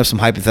gonna bring up some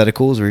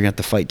hypotheticals where you're gonna have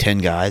to fight 10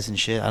 guys and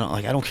shit,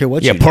 I don't care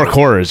what. Yeah, you do.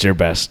 parkour is your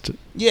best.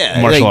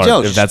 Yeah, martial art.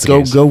 yo, If that's the go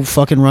case. go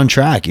fucking run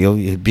track.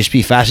 You just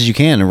be fast as you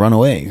can and run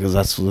away, because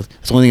that's the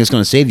only thing that's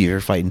gonna save you.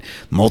 You're fighting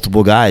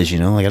multiple guys.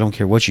 Like I don't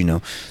care what you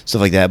know,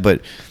 stuff like that.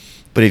 But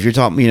if you're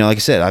talking, like I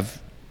said,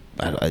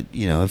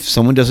 if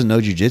someone doesn't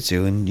know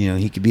jiu-jitsu and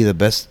he could be the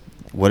best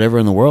whatever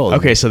in the world.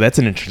 Okay, so that's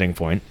an interesting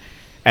point.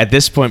 At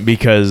this point,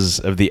 because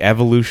of the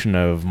evolution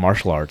of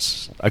martial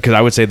arts, because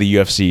I would say the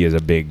UFC is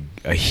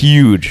a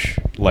huge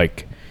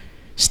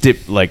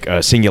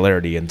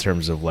singularity in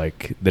terms of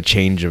like the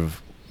change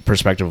of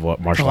perspective of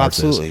what martial arts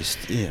absolutely. is.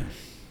 Yeah.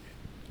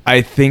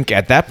 I think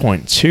at that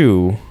point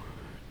too,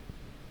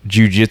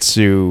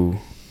 jiu-jitsu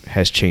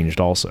has changed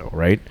also,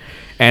 right?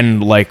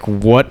 And like,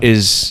 what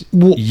is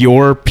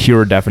your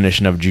pure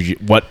definition of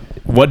jiu-jitsu?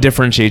 What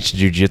differentiates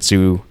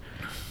jiu-jitsu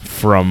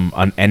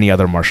from any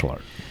other martial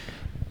art?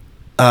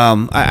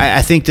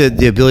 I think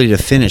the ability to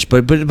finish,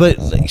 but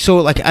so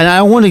like, and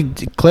I want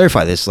to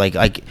clarify this, like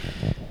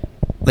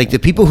the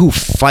people who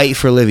fight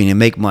for a living and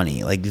make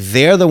money, like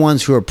they're the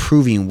ones who are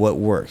proving what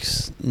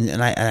works,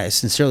 and I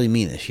sincerely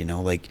mean this,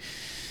 like,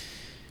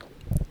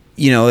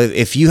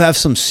 if you have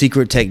some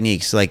secret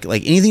techniques, like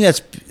anything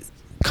that's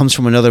comes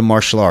from another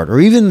martial art, or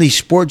even the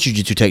sport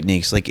jiu-jitsu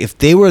techniques, like if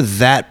they were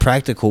that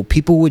practical,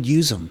 people would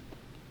use them.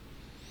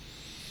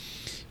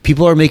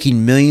 People are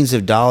making millions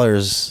of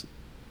dollars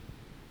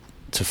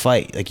to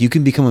fight. Like you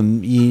can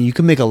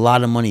make a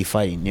lot of money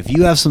fighting if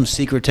you have some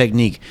secret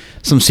technique,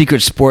 some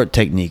secret sport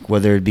technique,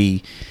 whether it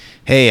be,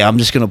 hey, I'm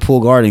just gonna pull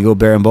guard and go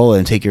berimbolo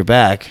and take your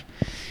back.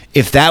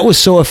 If that was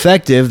so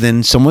effective,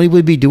 then somebody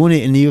would be doing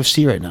it in the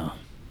UFC right now.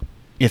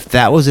 If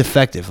that was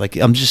effective, like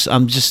so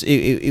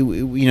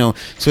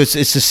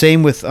it's the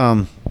same with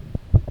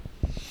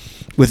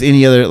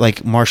any other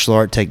like martial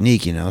art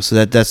technique,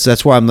 so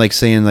that's why I'm like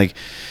saying like,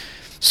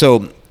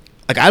 so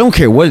like I don't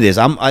care what it is.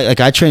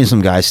 I train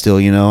some guys still,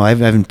 I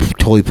haven't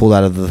totally pulled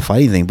out of the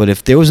fighting thing, but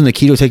if there was an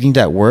Aikido technique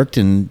that worked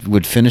and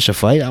would finish a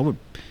fight, I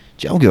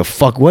don't give a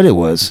fuck what it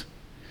was.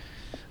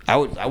 I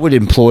would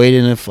employ it,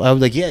 and if I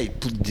was like, yeah,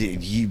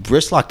 you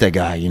wrist lock that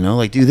guy,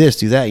 like do this,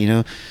 do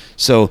that,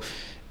 so.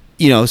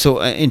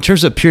 So in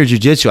terms of pure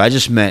jiu-jitsu, I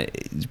just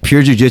meant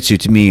pure jiu-jitsu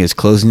to me is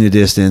closing the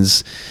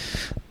distance,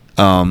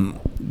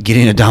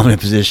 getting a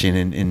dominant position,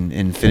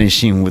 and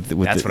finishing with.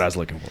 That's what I was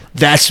looking for.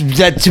 That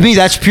to me,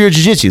 that's pure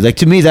jiu-jitsu. Like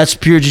to me, that's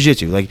pure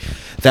jiu-jitsu. Like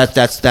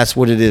that's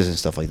what it is and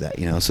stuff like that.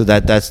 So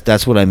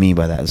that's what I mean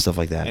by that and stuff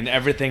like that. And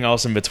everything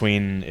else in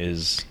between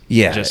is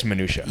just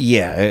minutia.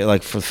 Yeah,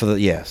 like for the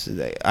yes,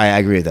 I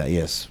agree with that.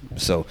 Yes,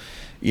 so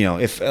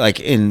if like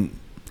in.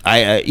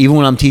 I even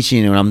when I'm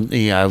teaching,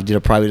 I did a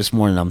private this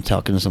morning, I'm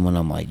talking to someone,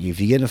 I'm like, if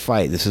you get in a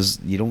fight,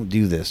 you don't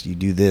do this, you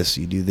do this,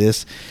 you do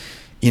this.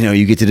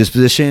 You get to this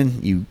position,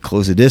 you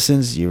close the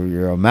distance, you're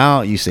them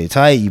out, you stay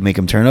tight, you make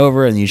them turn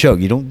over, and you choke.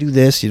 You don't do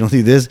this, you don't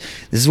do this.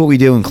 This is what we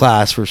do in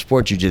class for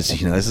sport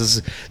jiu-jitsu.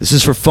 This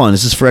is for fun,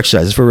 this is for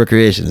exercise, this is for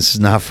recreation. This is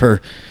not for,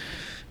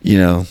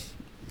 you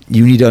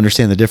need to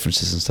understand the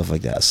differences and stuff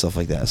like that.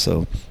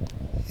 So,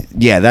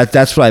 yeah,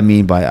 that's what I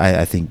mean by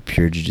I think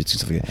pure jiu-jitsu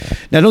stuff like that.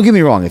 Now, don't get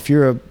me wrong. If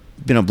you're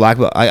been a black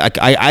belt,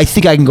 I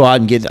think I can go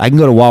out and I can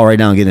go to Wall right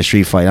now and get in a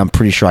street fight. I'm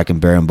pretty sure I can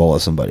berimbolo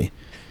somebody.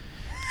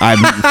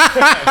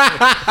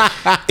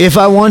 If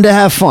I wanted to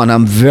have fun,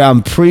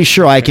 I'm pretty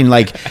sure I can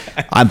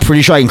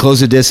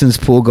close the distance,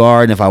 pull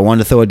guard, and if I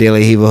wanted to throw a De La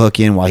Riva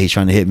hook in while he's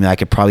trying to hit me, I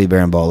could probably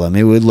berimbolo him.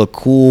 It would look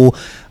cool.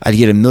 I'd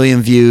get 1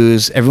 million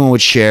views. Everyone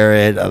would share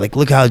it. Like,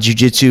 look how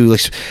jiu-jitsu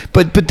looks.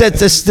 But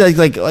that's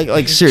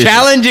like seriously.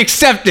 Challenge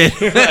accepted.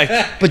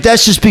 But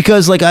that's just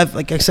because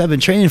I've been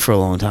training for a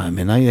long time,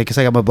 and I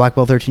got my black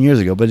belt 13 years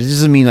ago. But it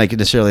doesn't mean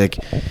necessarily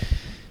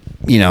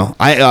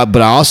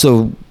but I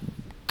also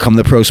come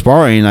to pro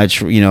sparring, I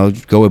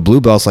go with blue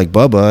belts like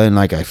Bubba,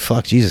 and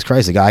fuck Jesus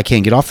Christ, I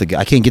can't get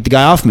the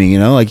guy off me,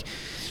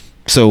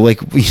 so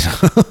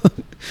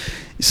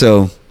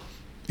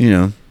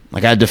I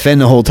gotta defend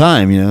the whole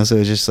time, so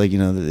it's just it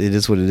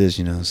is what it is,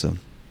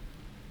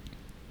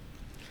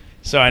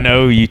 So I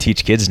know you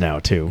teach kids now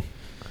too.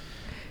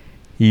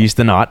 You use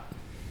the knot.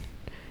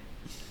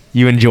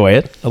 You enjoy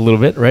it a little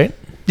bit, right?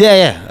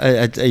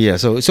 Yeah.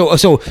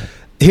 So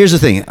here's the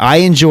thing. I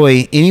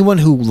enjoy anyone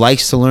who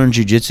likes to learn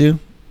jiu-jitsu.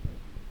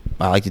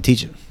 I like to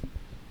teach it.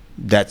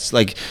 That's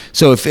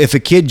so if a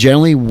kid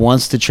generally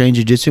wants to train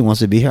jiu-jitsu,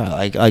 wants to be here,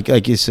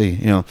 like you see,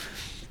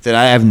 that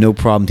I have no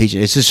problem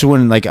teaching. It's just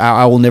when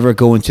I will never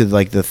go into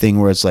the thing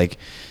where it's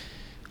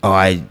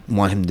I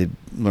want him to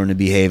learn to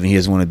behave and he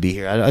doesn't want to be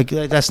here.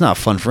 That's not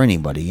fun for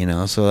anybody,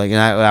 So and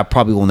I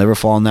probably will never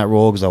fall in that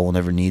role because I will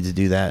never need to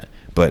do that.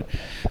 But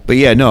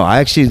yeah, no, I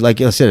actually, like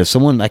I said, if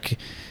someone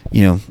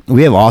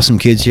we have awesome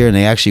kids here and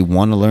they actually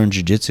want to learn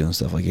jiu-jitsu and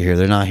stuff here.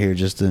 They're not here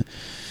just to,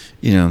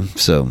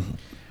 so.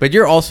 But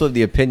you're also of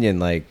the opinion,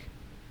 like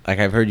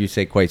I've heard you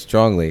say quite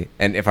strongly,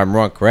 and if I'm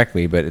wrong, correct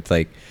me, but it's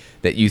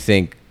that you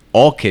think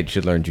all kids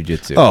should learn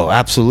jiu-jitsu. Oh,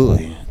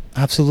 absolutely.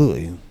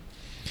 Absolutely.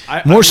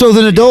 More so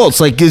than adults.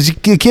 Because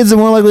kids are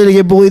more likely to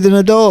get bullied than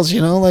adults,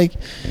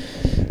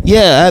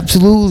 Yeah,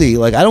 absolutely.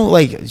 Like, I don't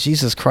like,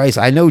 Jesus Christ.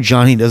 I know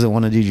Johnny doesn't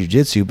want to do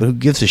jiu-jitsu, but who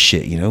gives a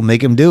shit,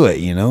 Make him do it,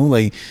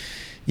 Like,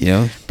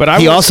 But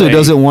he also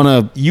doesn't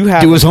want to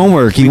do his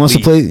homework. He wants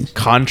to play.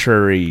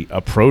 Contrary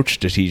approach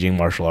to teaching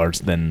martial arts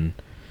than,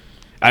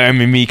 I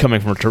mean, me coming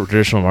from a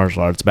traditional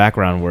martial arts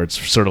background where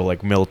it's sort of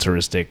like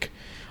militaristic,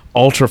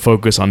 ultra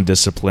focus on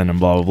discipline and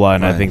blah, blah, blah.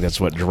 And I think that's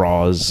what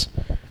draws,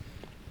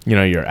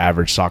 your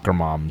average soccer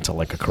mom to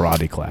like a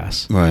karate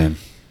class. Right.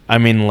 I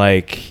mean,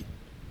 like,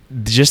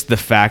 just the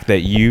fact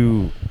that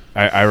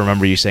I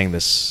remember you saying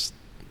this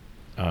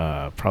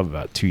probably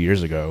about 2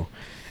 years ago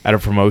at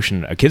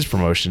a kids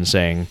promotion,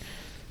 saying,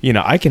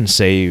 I can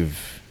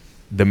save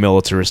the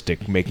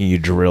militaristic, making you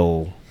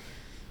drill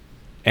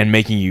and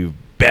making you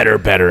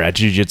better at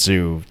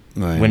jiu-jitsu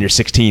when you're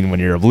 16, when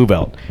you're a blue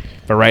belt.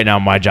 But right now,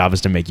 my job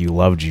is to make you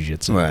love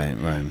jiu-jitsu. Right.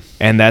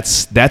 And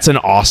that's an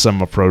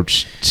awesome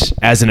approach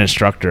as an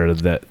instructor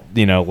that,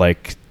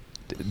 like,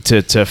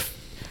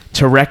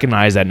 to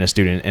recognize that in a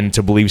student and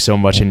to believe so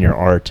much in your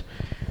art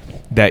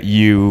that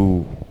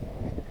you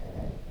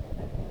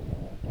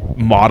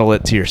model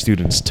it to your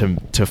students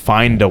to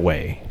find a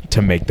way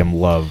to make them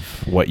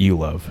love what you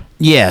love.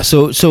 Yeah.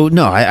 So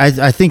no,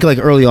 I think like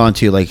early on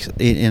too, like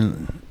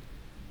and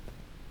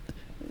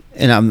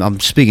I'm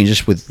speaking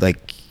just with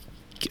like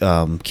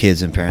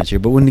kids and parents here,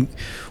 but when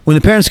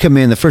the parents come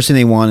in, the first thing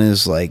they want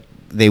is like,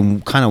 they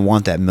kind of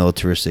want that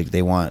militaristic.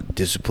 They want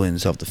discipline,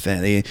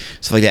 self-defense,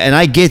 stuff like that. And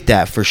I get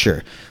that for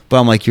sure.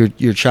 But I'm like,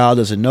 your child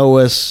doesn't know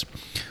us.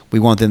 We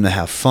want them to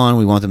have fun.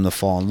 We want them to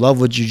fall in love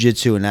with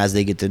jiu-jitsu. And as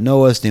they get to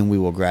know us, then we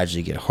will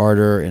gradually get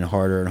harder and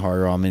harder and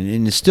harder on.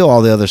 And it's still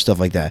all the other stuff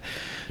like that.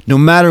 No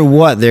matter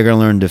what, they're going to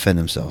learn to defend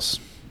themselves.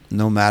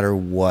 No matter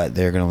what,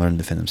 they're going to learn to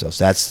defend themselves.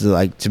 That's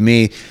like, to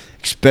me,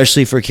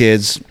 especially for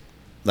kids.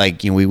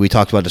 Like, we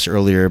talked about this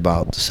earlier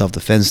about the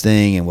self-defense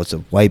thing and what's a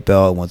white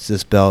belt and what's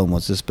this belt and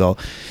what's this belt.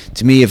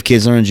 To me, if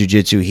kids learn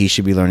jiu-jitsu, he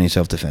should be learning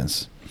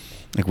self-defense.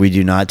 Like, we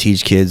do not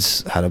teach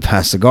kids how to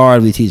pass the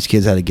guard. We teach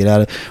kids how to get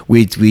out of.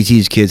 We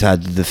teach kids how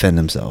to defend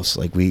themselves.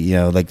 Like,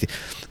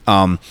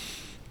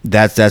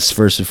 that's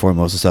first and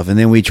foremost and stuff. And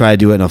then we try to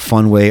do it in a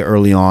fun way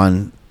early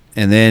on.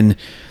 And then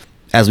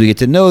as we get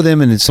to know them,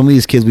 and some of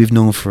these kids we've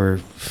known for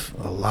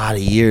a lot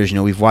of years,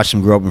 we've watched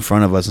them grow up in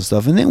front of us and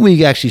stuff. And then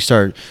we actually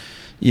start,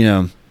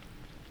 then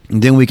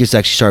we can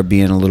actually start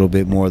being a little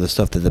bit more of the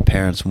stuff that the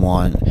parents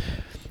want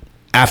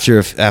after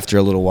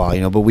a little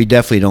while, but we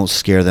definitely don't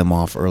scare them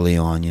off early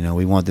on.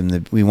 We want them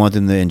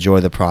to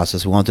enjoy the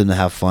process. We want them to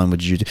have fun with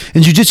jiu-jitsu,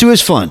 and jiu-jitsu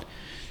is fun.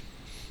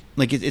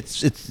 Like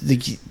it's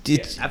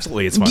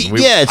absolutely, it's fun. It's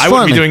I fun.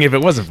 wouldn't be doing it if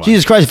it wasn't fun.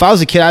 Jesus Christ, if I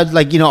was a kid,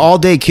 I'd all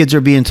day kids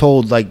are being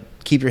told like,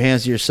 keep your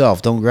hands to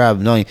yourself, don't grab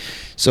him. No.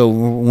 So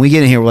when we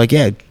get in here, we're like,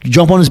 yeah,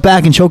 jump on his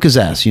back and choke his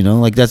ass.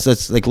 Like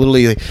that's like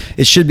literally, like,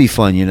 it should be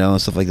fun,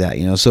 and stuff like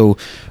that. So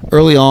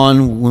early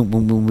on,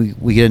 when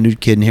we get a new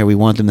kid in here, we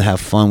want them to have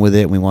fun with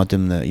it. We want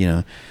them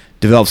to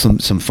develop some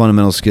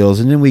fundamental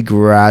skills, and then we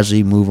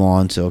gradually move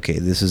on to, okay,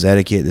 this is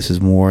etiquette, this is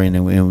more, and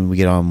then we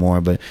get on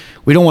more. But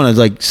we don't want to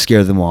like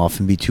scare them off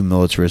and be too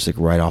militaristic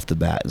right off the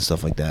bat and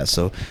stuff like that.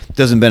 So it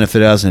doesn't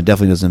benefit us, and it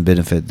definitely doesn't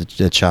benefit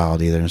the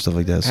child either and stuff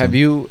like that. So. Have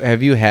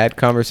you had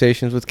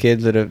conversations with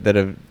kids that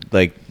have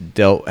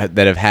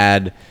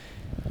had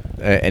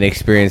an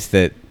experience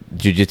that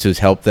jiu-jitsu has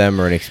helped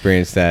them, or an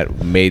experience that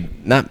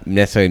not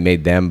necessarily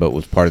made them, but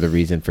was part of the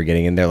reason for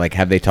getting in there? Like,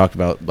 have they talked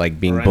about like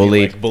being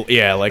bullied? For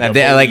lack of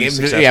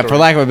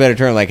a better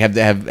term, like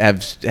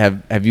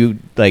have you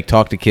like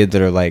talked to kids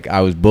that are like,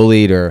 I was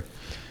bullied, or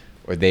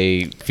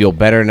they feel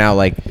better now,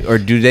 like, or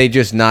do they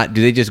just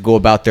go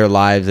about their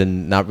lives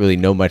and not really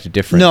know much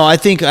different? No, I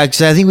think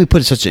we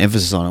put such an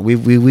emphasis on it.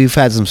 We've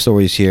had some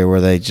stories here where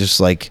they just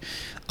like,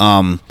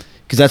 because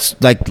that's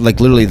like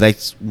literally like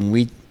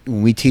when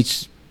we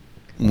teach.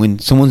 When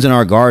someone's in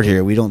our guard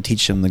here, we don't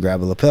teach them to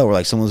grab a lapel. We're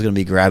like, someone's going to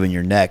be grabbing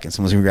your neck and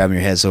someone's going to be grabbing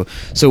your head. So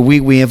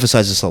we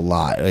emphasize this a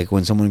lot. Like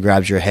when someone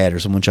grabs your head, or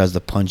someone tries to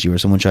punch you, or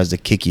someone tries to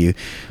kick you,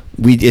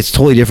 it's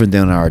totally different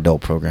than our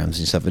adult programs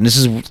and stuff. And this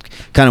is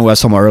kind of what I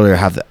was talking about earlier.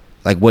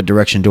 Like, what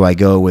direction do I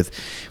go with?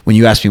 When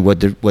you ask me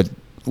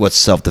what's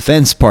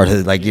self-defense part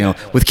of it, like,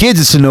 with kids,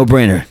 it's a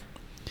no-brainer.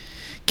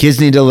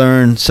 Kids need to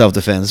learn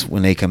self-defense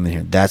when they come in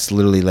here. That's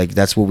literally like,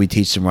 that's what we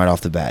teach them right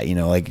off the bat.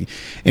 Like,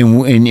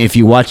 and if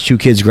you watch two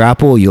kids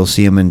grapple, you'll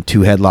see them in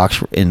two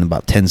headlocks in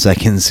about 10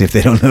 seconds if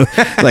they don't know.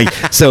 Like,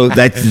 so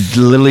that's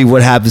literally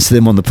what happens to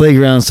them on the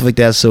playground and stuff like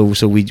that. So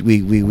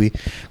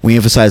we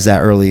emphasize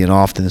that early and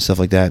often and stuff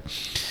like that.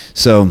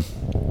 So,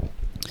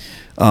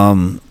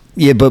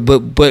 yeah,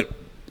 but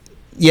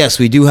yes,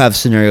 we do have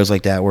scenarios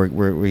like that where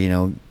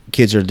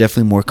kids are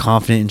definitely more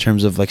confident in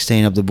terms of like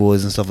staying up to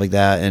bullies and stuff like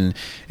that, and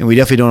we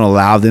definitely don't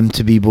allow them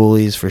to be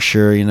bullies for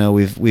sure.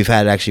 We've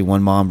had actually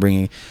one mom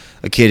bringing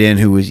a kid in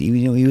who was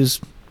he's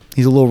a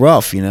little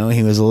rough. He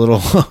was a little.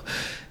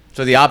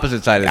 So the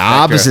opposite side of the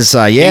opposite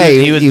side, yeah.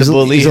 He was the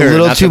bully, he's a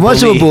little too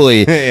much of a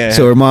bully. Yeah.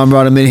 So her mom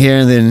brought him in here,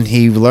 and then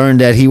he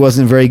learned that he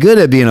wasn't very good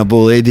at being a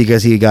bully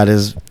because he got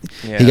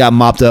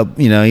mopped up.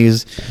 He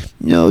was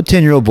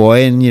 10-year-old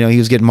boy, and he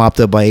was getting mopped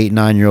up by 8,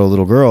 9-year-old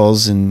little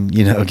girls, and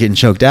getting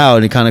choked out,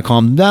 and it kind of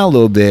calmed him down a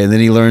little bit, and then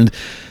he learned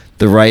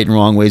the right and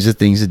wrong ways of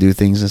things to do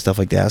things and stuff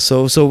like that.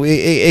 So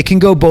it can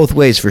go both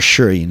ways for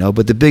sure,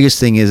 but the biggest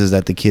thing is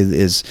that the kid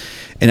is,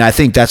 and I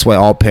think that's why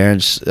all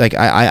parents, like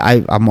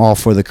I'm all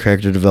for the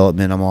character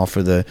development, I'm all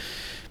for the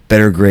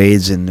better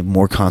grades and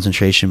more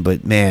concentration,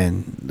 but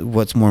man,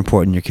 what's more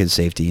important, your kid's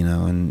safety,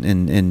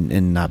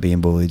 and not being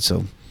bullied.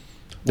 So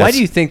why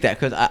do you think that?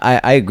 Because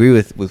I agree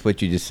with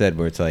what you just said,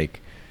 where it's like,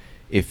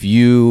 if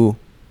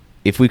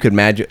we could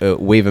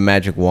wave a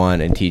magic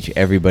wand and teach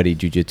everybody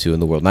jiu-jitsu in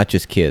the world, not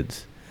just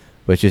kids,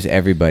 but just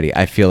everybody,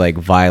 I feel like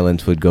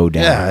violence would go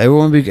down. Yeah,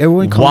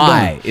 everyone calm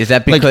Why? down. Is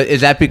that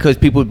because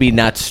people would be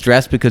not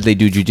stressed because they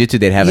do jiu-jitsu,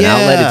 they'd have an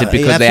outlet? Is it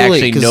because they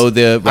actually know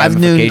the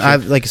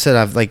ramifications? Like I said,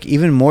 I've like,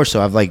 even more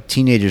so, I've like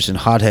teenagers and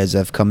hotheads that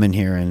have come in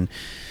here, and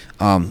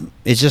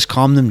it's just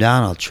calmed them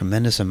down a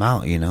tremendous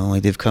amount,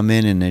 like they've come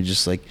in and they're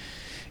just like,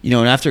 and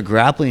after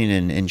grappling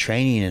and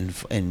training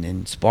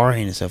and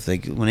sparring and stuff,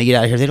 like when they get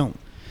out of here,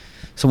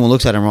 someone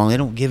looks at them wrong, they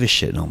don't give a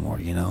shit no more,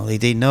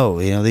 they know,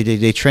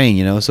 they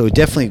train, so it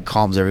definitely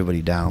calms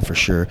everybody down for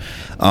sure.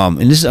 And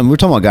we're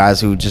talking about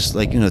guys who just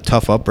like,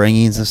 tough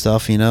upbringings and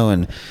stuff,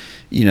 and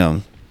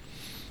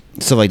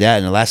stuff like that.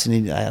 And the last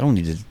thing, I don't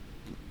need to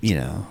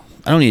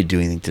do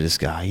anything to this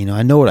guy,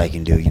 I know what I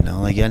can do,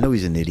 like I know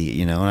he's an idiot,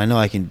 and I know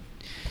I can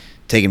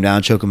take him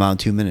down, choke him out in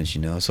 2 minutes,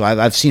 So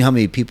I've seen how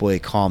many people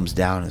it calms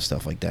down and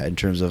stuff like that in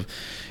terms of,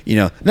 and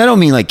I don't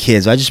mean like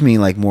kids. I just mean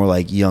like more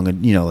like young,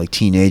 like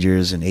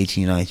teenagers and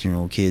 18,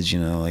 19-year-old kids,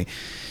 like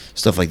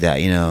stuff like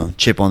that,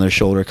 chip on their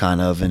shoulder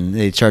kind of, and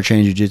they start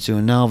training jiu-jitsu,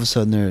 and now all of a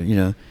sudden they're,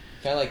 Kind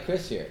of like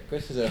Chris here.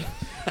 Chris is a...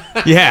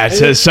 Yeah,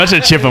 it's such a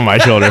chip on my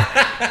shoulder.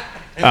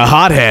 A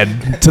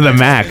hothead to the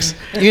max.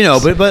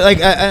 But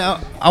like I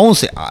won't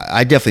say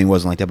I definitely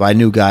wasn't like that, but I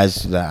knew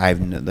guys that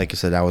like I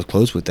said, I was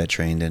close with that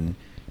trained, and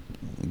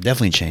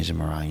definitely changed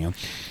them around,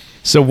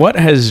 So what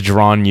has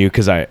drawn you?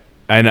 Because I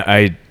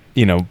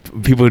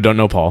people who don't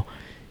know Paul,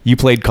 you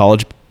played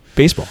college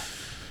baseball,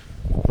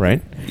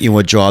 right?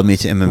 What drew me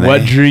to MMA?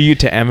 What drew you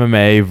to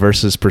MMA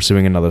versus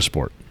pursuing another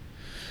sport?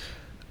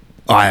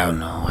 I don't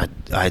know.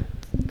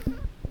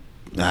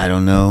 I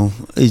don't know.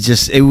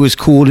 It was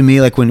cool to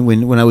me. Like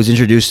when I was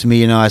introduced to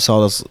me, I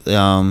saw this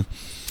little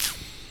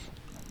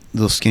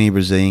skinny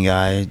Brazilian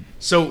guy.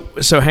 So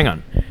hang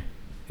on.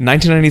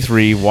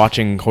 1993,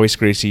 watching Royce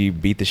Gracie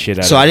beat the shit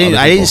out of. So I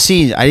didn't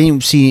see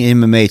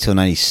MMA till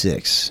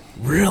 '96.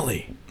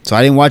 Really? So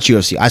I didn't watch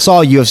UFC. I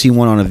saw UFC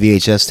 1 on a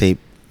VHS tape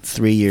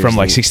 3 years from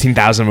like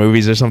 16,000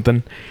 movies or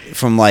something.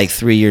 From like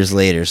 3 years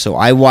later. So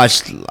I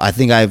watched. I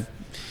think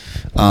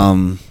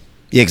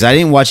because I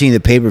didn't watch any of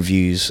the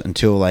pay-per-views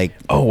until like.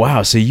 Oh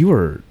wow! So you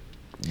were,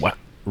 what?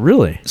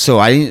 Really? So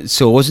I didn't.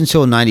 So it wasn't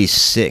until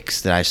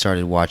 '96 that I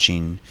started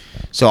watching.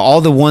 So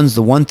all the ones,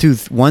 the 1, 2,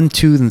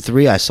 and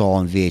 3, I saw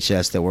on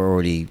VHS that were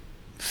already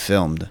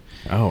filmed.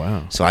 Oh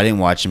wow! So I didn't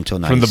watch them till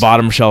 '96. From the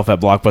bottom shelf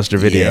at Blockbuster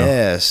Video.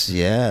 Yes.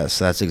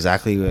 That's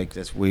exactly like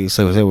that's we.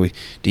 So we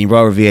Dean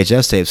brought our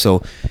VHS tape.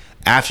 So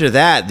after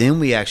that, then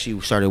we actually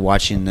started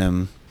watching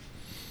them.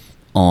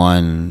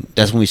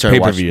 That's when we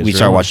started watching. We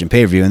started watching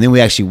pay-per-view, and then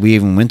we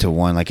even went to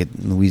one like at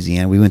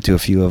Louisiana. We went to a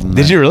few of them.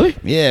 Did you really?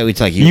 Yeah, we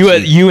like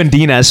you and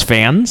Dean as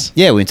fans.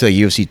 Yeah, we went to like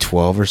UFC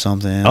 12 or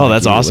something. Oh,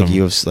 that's awesome. Like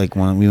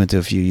UFC, we went to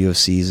a few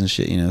UFCs and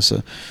shit,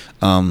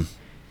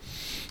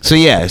 So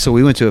yeah, so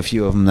we went to a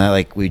few of them that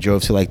like we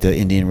drove to like the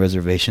Indian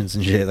reservations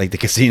and shit, like the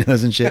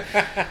casinos and shit.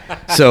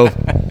 So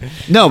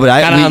no, but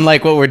kind of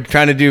unlike what we're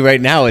trying to do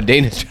right now. What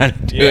Dana's trying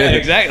to do. Yeah,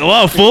 exactly.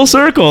 Well, full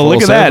circle.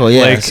 Look at that.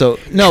 Yeah. Like, so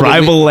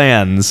tribal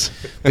lands.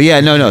 But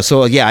yeah, no.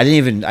 So yeah, I didn't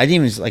even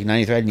like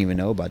 '93. I didn't even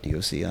know about the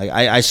UFC. Like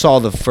I saw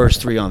the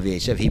first 3 on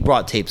VHF. He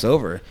brought tapes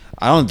over.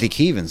 I don't think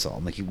he even saw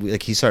them.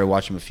 He started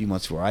watching them a few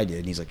months before I did,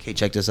 and he's like, "Hey,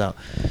 check this out."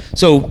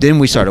 So then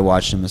we started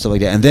watching them and stuff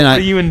like that. And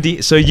then you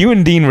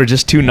and Dean were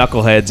just 2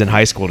 knuckleheads in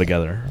high school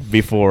together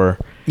before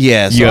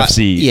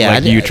UFC.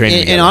 You training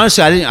together. And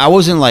honestly, I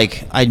wasn't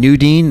like I knew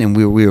Dean and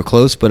we were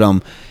close, but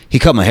he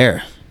cut my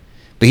hair,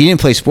 but he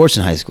didn't play sports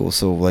in high school.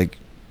 So like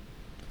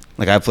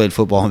I played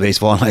football and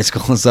baseball in high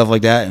school and stuff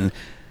like that, and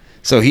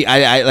so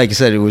I like I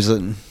said, it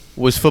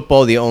was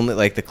football the only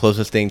like the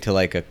closest thing to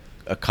like a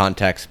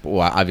contact sport?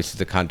 Well, obviously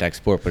it's a contact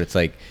sport, but it's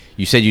like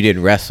you said you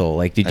didn't wrestle.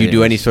 Like, did you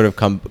do any sort of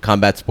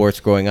combat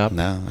sports growing up?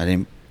 No, I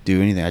didn't do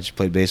anything. I just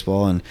played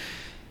baseball and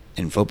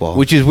football.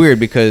 Which is weird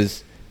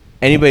because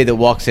anybody that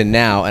walks in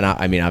now, and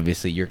I mean,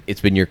 obviously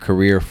it's been your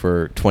career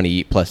for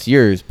 20 plus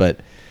years, but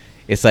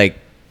it's like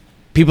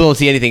people don't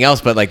see anything else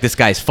but like this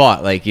guy's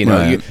fought. Like,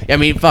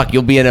 Right.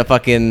 You'll be in a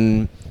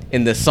fucking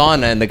in the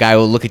sauna and the guy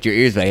will look at your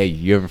ears like, hey,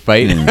 you ever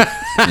fight?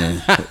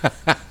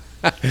 Yeah.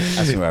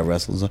 That's where I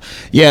wrestled.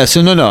 Yeah,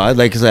 so no.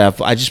 Like I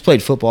said, I just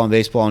played football and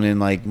baseball, and then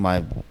like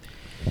my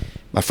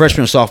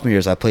freshman and sophomore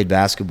years, I played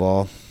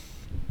basketball.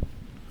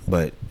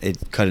 but it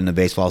cut into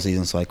baseball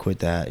season, so I quit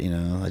that.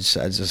 I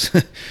just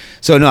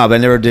so no, but I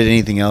never did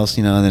anything else.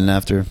 And then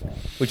after,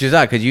 Which is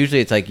odd because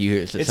usually it's like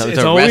It's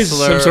a always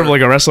wrestler. some sort of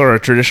like a wrestler or a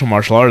traditional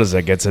martial artist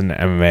that gets into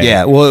MMA.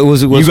 yeah, well, it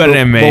was You got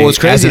an MMA What was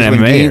crazy as is an when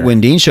MMA. When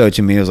Dean showed it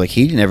to me, it was like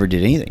he never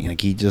did anything. Like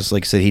he just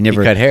like said he He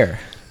never cut hair.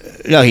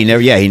 No, he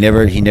never. Yeah, he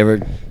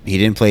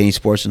didn't play any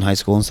sports in high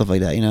school and stuff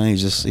like that. He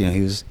was just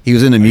he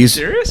was into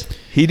music. Serious?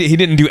 He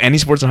didn't do any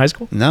sports in high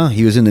school? No,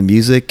 he was into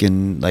music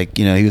and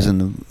he was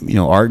into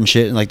art and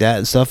shit and like that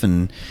and stuff.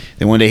 And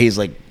then one day he's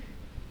like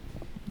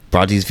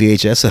brought these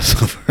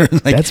VHS over.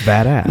 Like, That's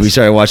badass. We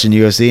started watching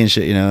UFC and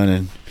shit, and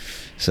then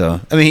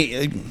so I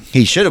mean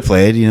he should have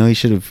played. He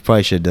should have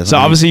done. So something.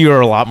 obviously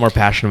you're a lot more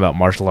passionate about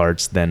martial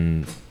arts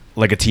than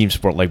like a team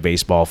sport like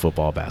baseball,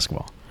 football,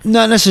 basketball.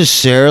 Not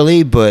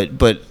necessarily, but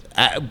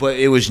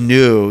it was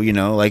new.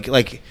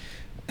 Like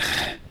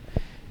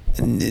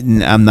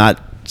I'm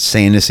not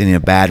saying this in a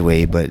bad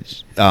way,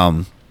 but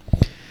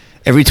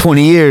every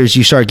 20 years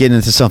you start getting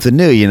into something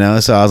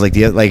new, so I was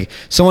like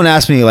someone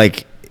asked me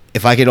like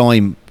if I could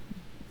only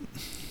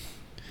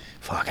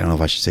I don't know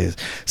if I should say this.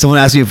 Someone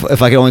asked me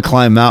if I could only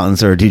climb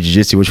mountains or do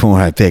jiu-jitsu, which one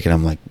would I pick? And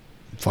I'm like,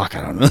 fuck,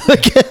 I don't know.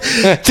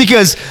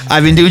 Because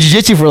I've been doing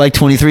jiu-jitsu for like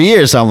 23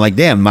 years, so I'm like,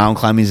 damn, mountain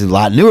climbing is a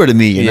lot newer to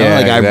me, Yeah,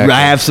 like exactly.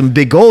 I have some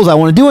big goals I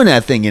want to do in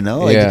that thing,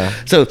 Yeah.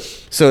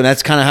 So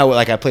that's kind of how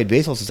I played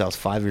baseball since I was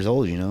 5 years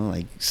old,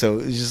 so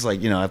it's just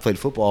like I played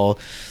football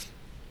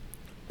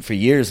for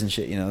years and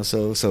shit,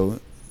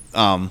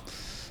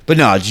 but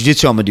no,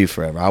 jiu-jitsu I'm gonna do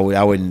forever.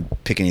 I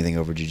wouldn't pick anything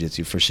over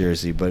jiu-jitsu for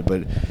seriously, but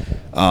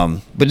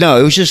no,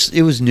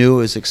 it was new,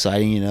 it was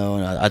exciting,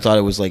 and I thought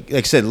it was like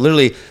I said,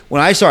 literally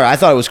when I started, I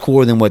thought it was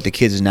cooler than what the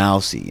kids now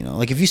see,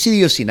 like if you see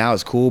the UFC now,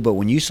 it's cool, but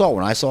when I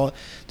saw it,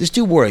 this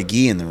dude wore a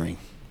gi in the ring,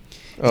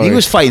 and he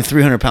was fighting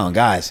 300-pound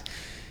guys.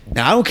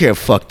 Now, I don't care if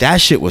fuck,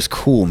 that shit was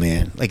cool,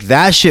 man. Like,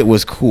 that shit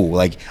was cool.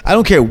 Like, I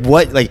don't care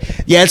what, like,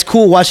 yeah, it's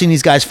cool watching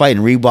these guys fight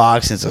in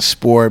Reeboks, and it's a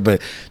sport, but,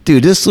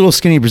 dude, this little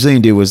skinny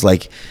Brazilian dude was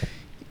like,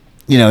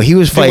 he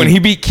was fighting. When he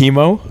beat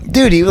Chemo?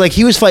 Dude, he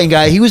was fighting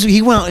guy. He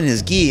went out in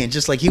his gi and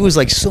just, like, he was,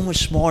 like, so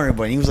much smarter,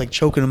 but he was, like,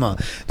 choking him out.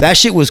 That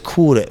shit was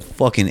cool to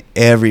fucking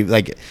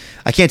like,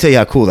 I can't tell you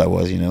how cool that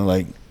was,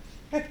 like.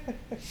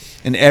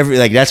 And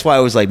that's why I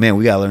was like, man,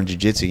 we gotta learn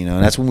jiu-jitsu,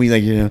 and that's when we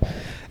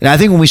and I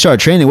think when we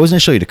started training, it wasn't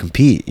necessarily to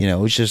compete, it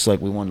was just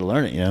like we wanted to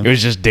learn it, It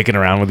was just dicking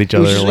around with each It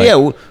other. was just,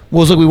 it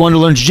was like we wanted to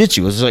learn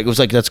jiu-jitsu. It was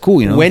like that's cool,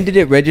 When did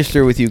it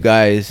register with you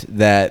guys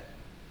that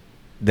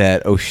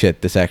oh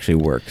shit, this actually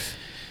works?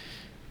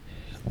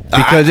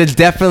 Because it's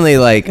definitely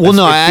like it feels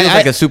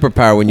like a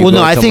superpower when you. Well, go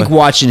no, I to think someone-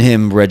 watching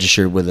him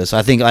registered with us.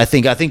 I think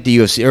the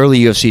UFC early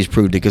UFC's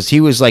proved it because he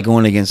was like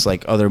going against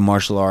like other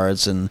martial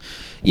arts and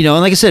and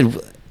like I said,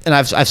 and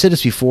I've said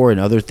this before in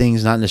other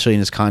things, not necessarily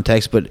in this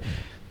context, but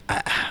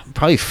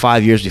probably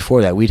 5 years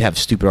before that, we'd have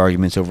stupid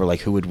arguments over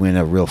like who would win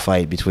a real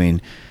fight between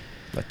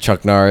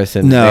Chuck Norris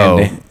and Van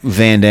Damme.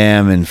 Van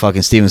Damme and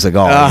fucking Steven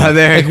Seagal. Oh,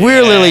 there- like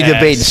we're literally Yes.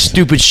 debating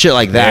stupid shit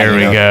like that. There we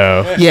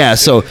go. Yeah,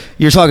 so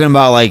you're talking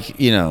about like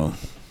we were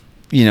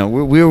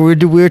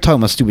talking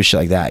about stupid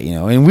shit like that,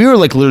 and we were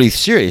like literally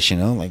serious,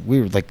 like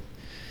we were like,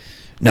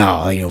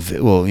 no,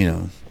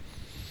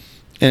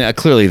 and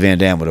clearly Van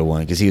Damme would have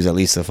won because he was at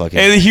least a fucking.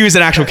 And he was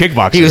an actual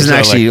kickboxer. He was so,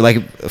 actually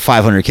like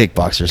 500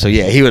 kickboxer, so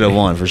yeah, he would have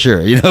won for sure,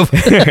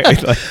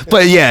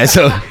 But yeah,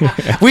 so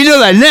we know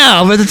that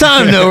now, but at the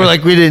time, no,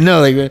 we didn't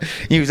know. Like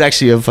he was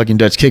actually a fucking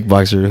Dutch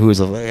kickboxer who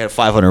had a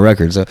 500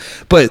 record. So,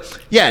 but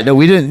yeah, no,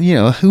 we didn't.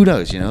 Who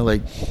knows?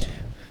 Like.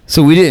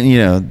 So we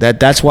didn't,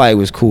 that's why it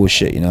was cool as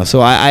shit, So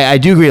I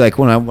do agree. Like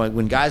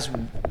when guys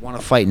want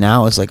to fight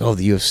now, it's like, oh,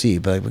 the UFC.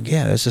 But like,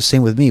 yeah, it's the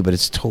same with me. But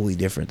it's totally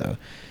different though.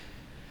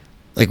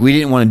 Like we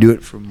didn't want to do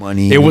it for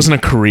money. It wasn't a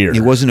career.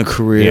 It wasn't a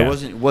career. Yeah. It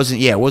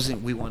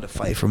wasn't. We wanted to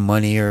fight for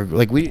money or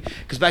like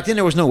because back then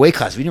there was no weight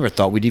class. We never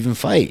thought we'd even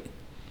fight.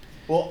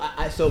 Well,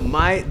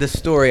 the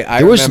story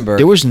I There remember.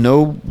 was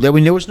no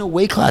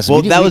weight class.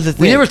 Well, that was the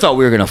thing. We never thought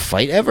we were gonna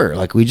fight ever.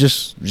 Like we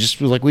just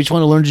was like we just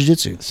want to learn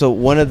jiu-jitsu. So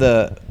one of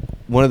the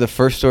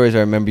first stories I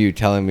remember you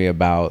telling me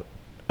about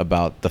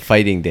the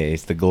fighting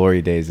days, the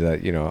glory days that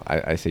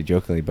I say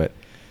jokingly, but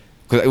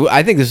cause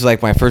I think this was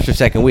like my first or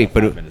second week.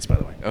 But 5 minutes, by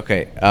the way.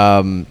 Okay,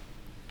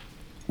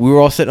 we were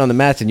all sitting on the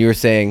mats, and you were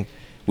saying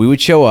we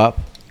would show up,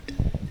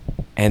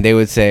 and they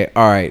would say,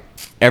 "All right,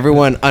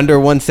 everyone under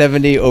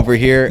 170 over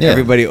here, Yeah.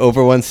 everybody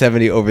over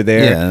 170 over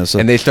there," Yeah, so-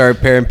 and they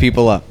started pairing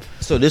people up.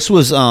 So this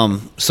was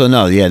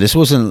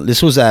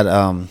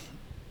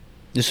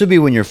this would be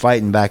when you're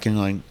fighting back in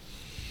like.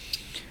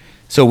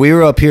 So we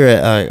were up here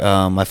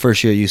at my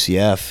first year at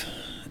UCF,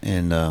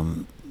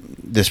 and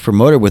this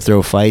promoter would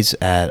throw fights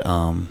at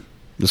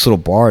this little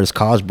bar, this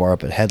college bar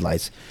up at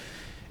Headlights,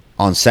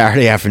 on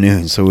Saturday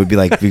afternoons. So it would be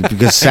like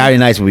because Saturday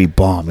nights would be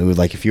bomb. It would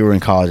like if you were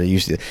in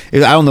college, I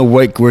don't know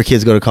where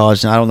kids go to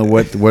college, and I don't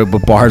know where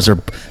bars are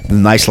the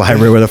nice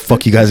library where the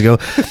fuck you guys go,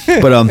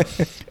 but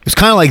it was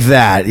kind of like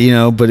that,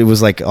 but it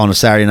was like on a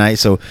Saturday night.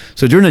 So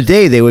during the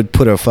day they would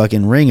put a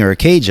fucking ring or a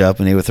cage up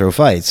and they would throw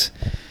fights.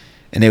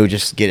 And they would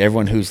just get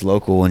everyone who's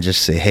local and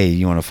just say, "Hey,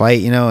 you want to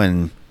fight?"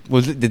 And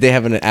Did they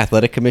have an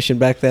athletic commission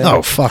back then?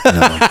 Oh, fuck no.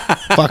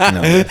 Fuck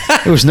no.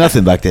 There was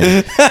nothing back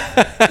then.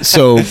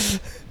 So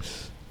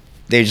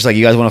they just like,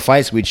 you guys want to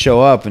fight? So we'd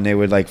show up, and they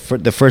would like,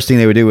 the first thing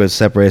they would do was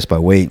separate us by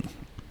weight.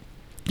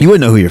 You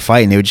wouldn't know who you're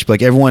fighting. They would just be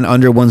like, everyone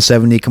under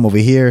 170, come over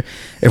here.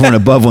 Everyone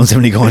above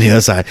 170, go on the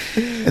other side.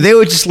 And they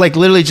would just like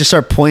literally just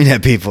start pointing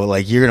at people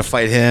like, you're going to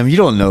fight him. You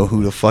don't know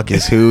who the fuck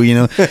is who, you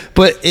know.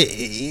 But,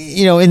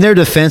 in their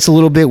defense a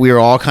little bit, we were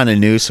all kind of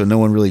new, so no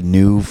one really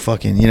knew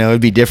fucking,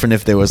 it'd be different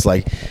if there was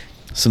like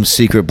some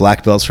secret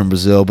black belts from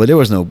Brazil. But there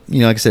was no,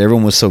 like I said,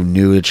 everyone was so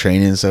new to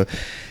training. So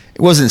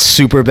it wasn't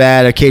super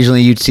bad.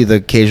 Occasionally you'd see the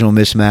occasional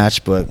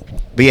mismatch.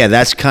 But yeah,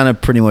 that's kind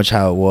of pretty much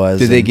how it was.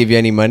 Did they give you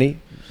any money?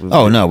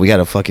 Oh no, we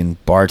got a fucking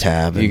bar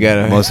tab.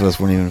 And most of us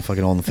weren't even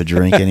fucking old enough to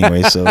drink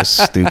anyway, so it's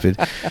stupid.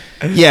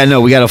 Yeah,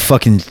 no, we got a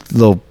fucking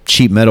little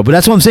cheap medal. But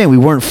that's what I'm saying. We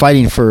weren't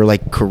fighting for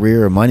like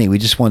career or money. We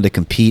just wanted to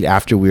compete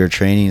after we were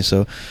training.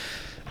 So,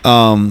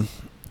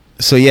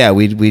 yeah,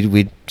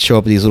 we'd show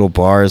up at these little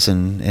bars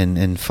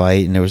and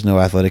fight, and there was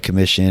no athletic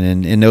commission,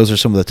 and those are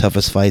some of the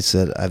toughest fights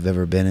that I've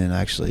ever been in,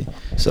 actually.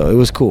 So it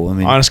was cool. I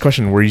mean, honest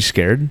question: were you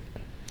scared?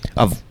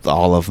 Of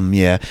all of them,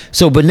 yeah.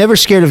 So, but never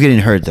scared of getting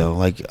hurt, though.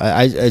 Like,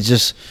 I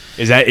just...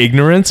 Is that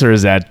ignorance, or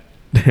is that...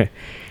 like,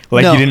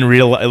 no. You didn't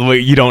realize...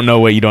 You don't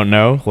know what you don't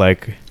know?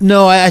 Like...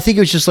 No, I think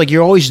it was just, like,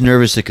 you're always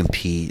nervous to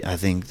compete. I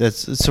think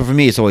that's... So, for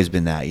me, it's always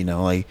been that,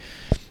 Like,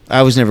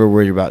 I was never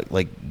worried about,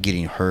 like,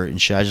 getting hurt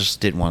and shit. I just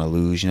didn't want to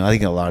lose, I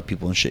think a lot of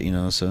people and shit,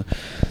 so...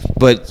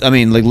 But, I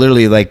mean, like,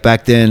 literally, like,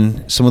 back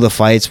then, some of the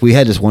fights... We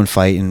had this one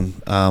fight,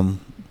 and...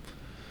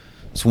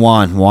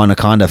 Juan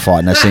Anaconda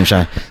fought in that same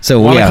time.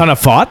 So Juan Anaconda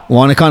fought?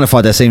 Juan Anaconda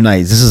fought that same night.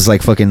 This is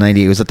like fucking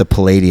 98. It was at the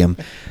Palladium.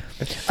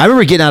 I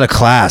remember getting out of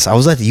class. I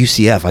was at the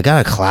UCF. I got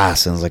out of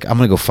class and I was like, I'm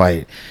going to go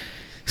fight.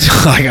 So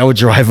like I would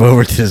drive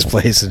over to this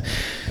place. And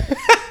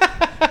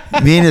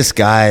me and this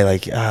guy,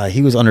 like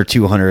he was under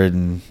 200.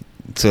 And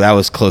so that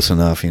was close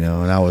enough, And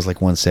I was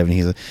like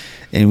 170.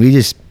 And we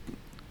just...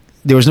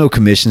 There was no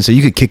commission, so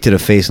you could kick to the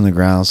face on the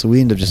ground. So we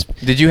ended up just...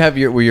 Did you have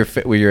were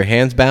your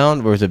hands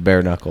bound, or was it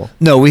bare knuckle?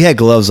 No, we had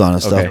gloves on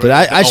and stuff. Okay. But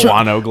I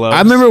gloves. I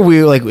remember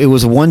it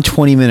was a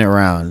 120-minute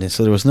round, and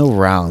so there was no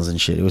rounds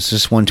and shit. It was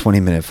just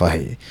 120-minute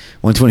fight,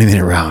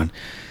 120-minute round.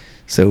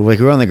 So like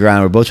we were on the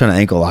ground, we're both trying to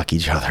ankle lock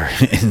each other,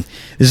 and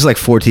this is like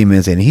 14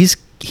 minutes in. And he's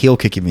heel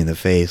kicking me in the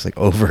face like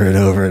over and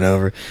over and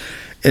over.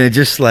 And it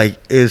just like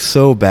is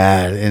so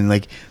bad, and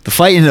like the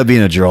fight ended up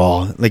being a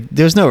draw. Like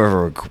there's no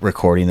ever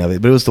recording of it,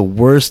 but it was the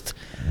worst.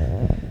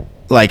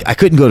 Like I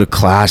couldn't go to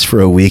class for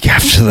a week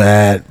after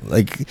that.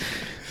 Like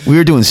we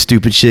were doing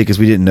stupid shit because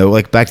we didn't know.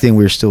 Like back then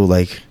we were still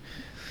like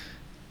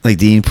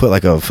Dean put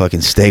like a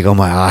fucking steak on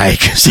my eye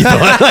because he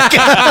thought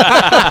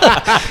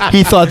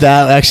he thought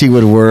that actually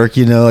would work.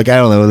 Like I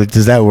don't know. Like,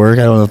 does that work?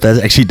 I don't know if that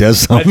actually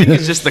does something. I think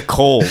it's just the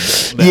cold.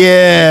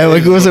 Yeah,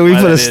 like we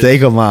put a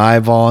steak on my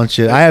eyeball and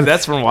shit.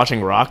 That's from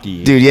watching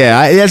Rocky, dude.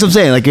 Yeah, that's what I'm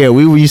saying. Like, yeah,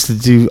 we used to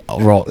do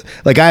raw.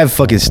 Like, I have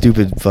fucking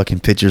stupid fucking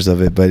pictures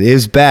of it, but it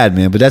was bad,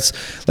 man. But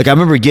that's like I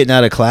remember getting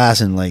out of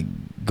class and like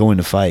going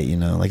to fight.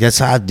 Like that's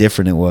how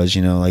different it was.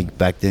 Like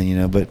back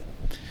then. But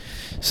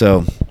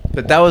so.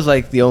 But that was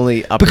like the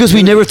only opportunity. Because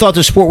we never thought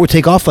the sport would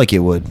take off like it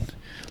would.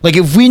 Like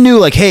if we knew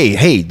like,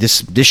 hey,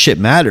 this shit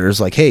matters.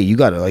 Like, hey, you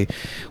gotta like,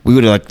 we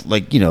would have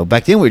like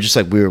back then we were just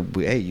like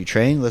hey, you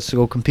train, let's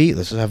go compete,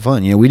 let's have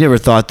fun. We never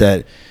thought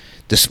that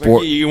the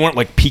sport. Like, you weren't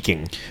like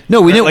peaking.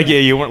 No, we didn't. Like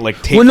you weren't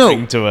like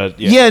tapering to a.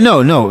 Yeah,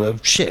 no,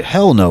 shit,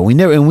 hell no. We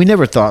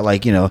never thought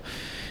like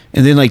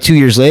And then like 2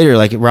 years later,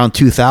 like around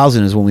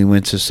 2000 is when we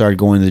went to start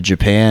going to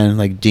Japan.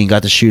 Like Dean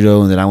got to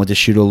Shudo, and then I went to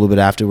Shudo a little bit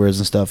afterwards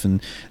and stuff.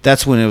 And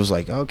that's when it was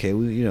like, okay,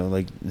 we,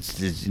 like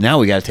it's, now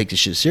we got to take this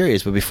shit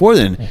serious. But before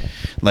then,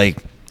 like,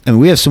 I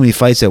mean, we have so many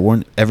fights that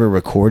weren't ever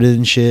recorded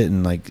and shit.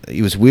 And like,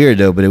 it was weird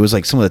though, but it was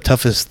like some of the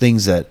toughest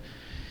things that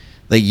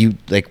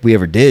we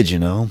ever did,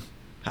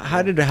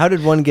 How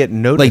did one get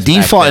noticed? Like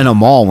Dean fought in a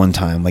mall one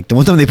time. Like the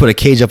one time they put a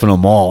cage up in a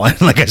mall, and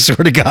like I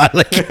swear to God,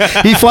 like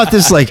he fought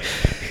this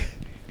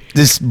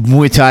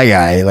Muay Thai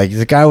guy. Like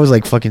the guy was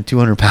like fucking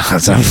 200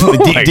 pounds.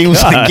 Dean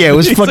was like, yeah, it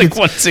was He's fucking like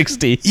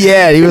 160.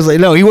 Yeah, he was like,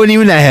 no, he wasn't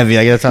even that heavy.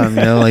 Like at the time,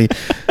 like.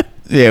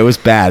 Yeah, it was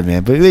bad,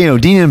 man. But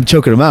Dean ended up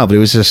choking him out. But it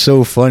was just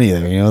so funny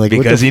there, like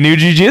because he knew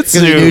jiu-jitsu.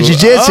 Because he knew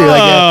jiu-jitsu.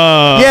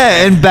 Like,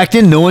 yeah, and back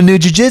then no one knew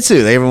jiu-jitsu.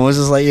 Everyone was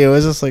just like, it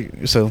was just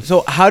like so.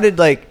 So how did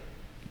like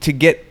to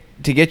get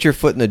your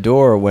foot in the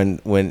door when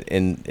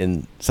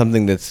in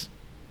something that's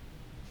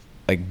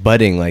like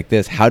budding like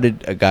this? How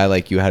did guys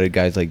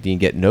like Dean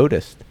get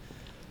noticed?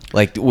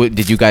 Like,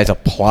 did you guys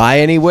apply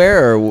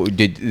anywhere, or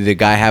did the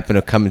guy happen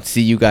to come and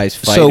see you guys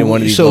fight in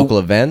one of these local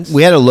events?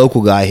 We had a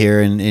local guy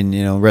here,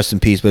 and rest in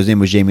peace, but his name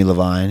was Jamie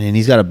Levine, and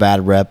he's got a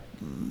bad rep,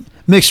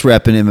 mixed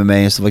rep in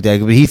MMA and stuff like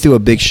that. But he threw a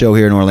big show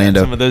here in Orlando.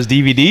 Some of those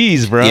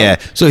DVDs, bro. Yeah,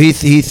 so he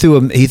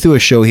threw a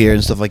show here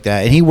and stuff like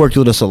that, and he worked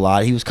with us a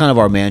lot. He was kind of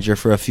our manager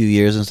for a few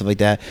years and stuff like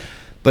that.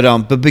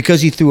 But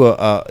because he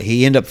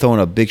ended up throwing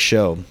a big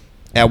show.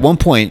 At one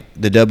point,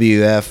 the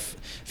WF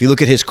if you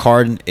look at his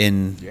card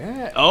in,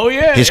 Oh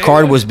yeah. his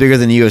card was bigger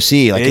than the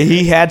UFC. Like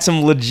he had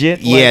some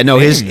legit. yeah, no,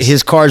 names.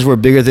 his cards were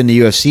bigger than the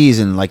UFC's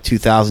in like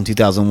 2000,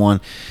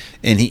 2001.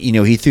 And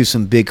he threw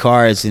some big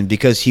cards, and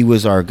because he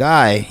was our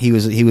guy, he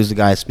was the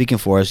guy speaking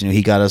for us.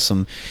 He got us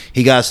in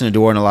the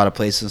door in a lot of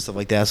places and stuff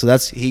like that. So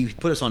he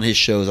put us on his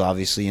shows,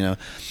 obviously, and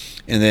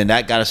then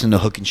that got us into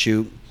hook and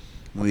shoot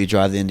when we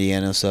drive to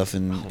Indiana and stuff.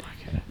 And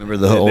remember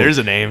there's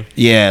a name.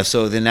 Yeah.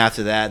 So then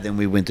after that, then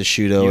we went to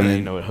Shudo. You don't and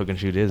even know what hook and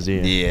shoot is, do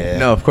you? Yeah.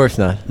 No, of course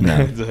not.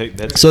 No.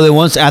 That's- So then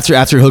once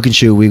after hook and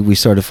shoot, we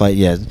started to fight.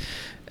 Yeah.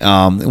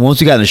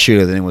 Once we got in the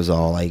Shudo, then it was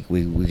all like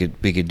we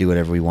could do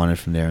whatever we wanted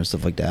from there and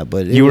stuff like that.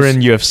 But you were in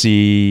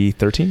UFC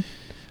 13?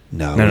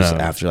 No, No, it was no.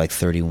 after like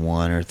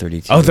 31 or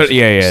 32. Oh,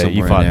 yeah. You somewhere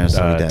in fought there,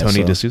 something like that.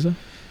 Tony So, D'Souza?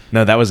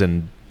 No, that was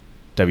in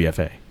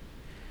WFA.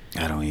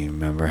 I don't even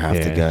remember half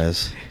Yeah. the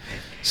guys.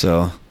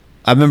 So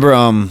I remember,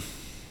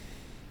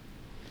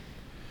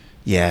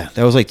 yeah,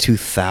 that was like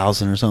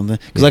 2000 or something.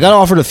 Because I got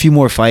offered a few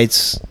more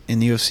fights in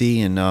the UFC,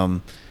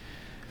 and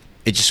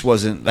it just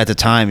wasn't at the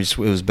time. It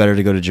was better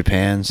to go to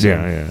Japan. So,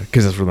 Yeah,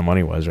 because that's where the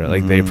money was, right?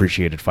 Like they Mhm.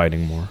 appreciated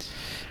fighting more.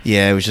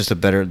 yeah, it was just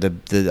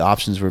the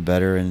options were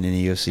better in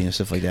the UFC and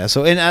stuff like that.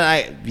 So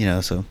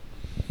so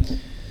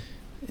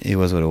it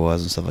was what it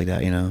was and stuff like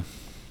that.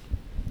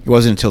 It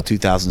wasn't until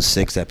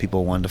 2006 that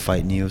people wanted to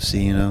fight in the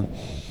UFC.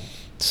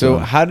 So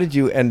how did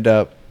you end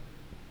up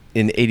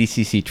in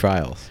ADCC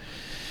trials?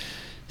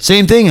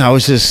 Same thing. I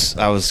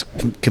was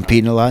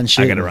competing a lot and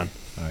shit. I got to run.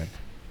 All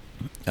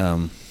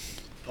right.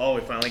 Oh,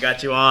 we finally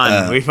got you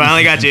on. We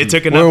finally got you. It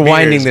took enough We're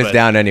winding beers, this but-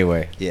 down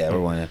anyway. Yeah, we're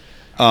winning.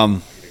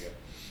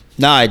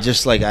 No, I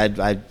just like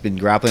I'd been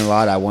grappling a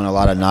lot. I won a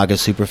lot of Naga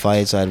super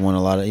fights. I'd won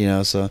a lot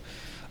of so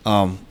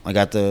I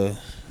got the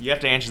You have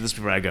to answer this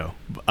before I go.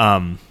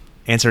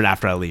 Answer it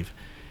after I leave.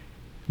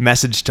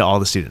 Message to all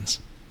the students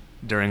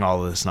during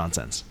all of this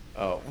nonsense.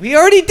 Oh, we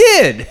already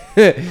did.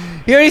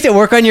 You already said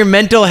work on your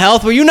mental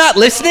health. Were you not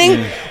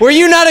listening? Were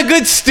you not a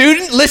good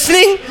student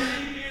listening?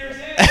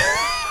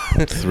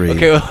 3.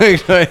 Okay, well,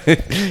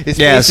 his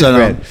Yeah, face so is no.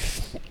 red.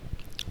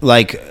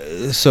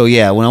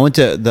 When I went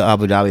to the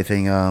Abu Dhabi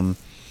thing,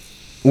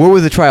 Where were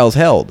the trials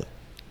held?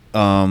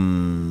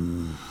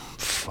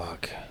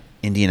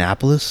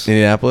 Indianapolis.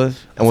 Indianapolis.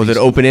 And was it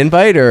open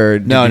invite or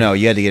did No,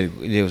 you had to get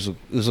it was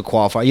a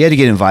qualifier. You had to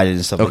get invited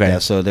and stuff Okay. like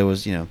that. So there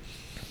was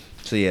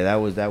so yeah, that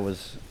was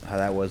how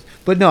that was.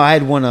 But no, I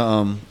had won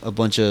a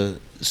bunch of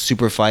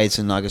super fights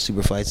and Naga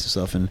super fights and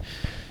stuff, and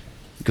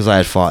because I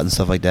had fought and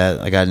stuff like that,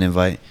 I got an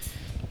invite.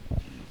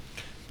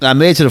 I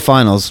made it to the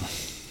finals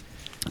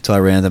until I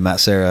ran into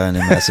Matt Serra, and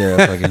then Matt Serra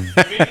fucking.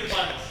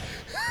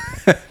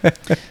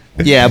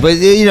 Yeah, but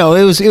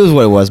it was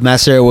what it was. Matt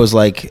Serra was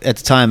like at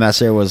the time. Matt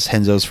Serra was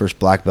Henzo's first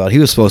black belt. He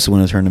was supposed to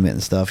win a tournament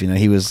and stuff.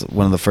 He was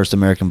one of the first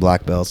American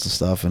black belts and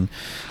stuff. And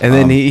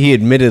then he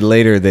admitted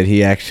later that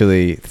he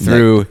actually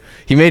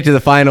he made it to the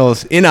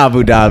finals in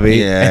Abu Dhabi.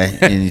 Yeah,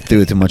 and he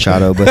threw it to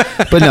Machado. But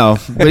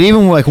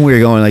even like when we were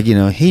going,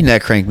 he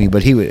neck cranked me,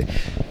 but he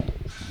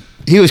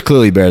was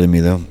clearly better than me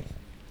though.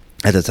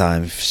 At the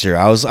time, sure,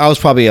 I was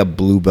probably a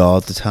blue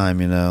belt at the time.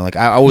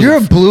 I was. You're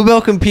a blue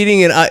belt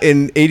competing in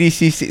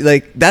ADCC.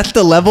 Like that's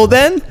the level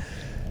then.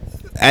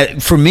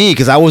 For me,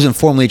 because I wasn't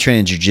formally trained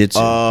in jiu-jitsu.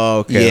 Oh,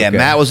 okay. Yeah, okay.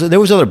 Matt was. There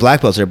was other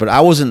black belts there, but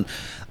I wasn't.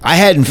 I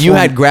hadn't. You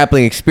had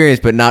grappling experience,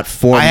 but not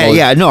formal. I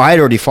had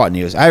already fought in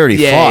US. I already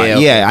fought. yeah,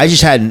 okay. Yeah,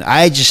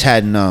 I just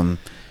hadn't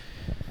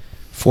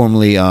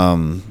formally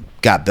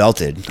got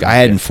belted. Gotcha. I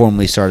hadn't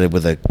formally started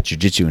with a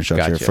jiu-jitsu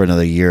instructor Gotcha. for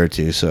another year or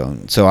two. So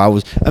I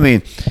was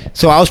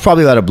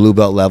probably at a blue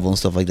belt level and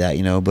stuff like that,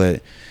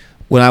 but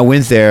when I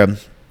went there,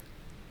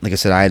 like I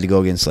said, I had to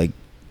go against like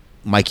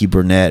Mikey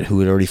Burnett,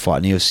 who had already fought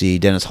in the UFC,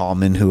 Dennis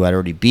Hallman, who I'd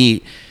already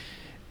beat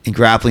in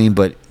grappling,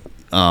 but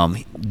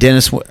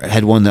Dennis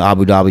had won the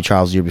Abu Dhabi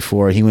trials the year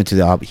before. He went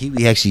to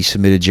he actually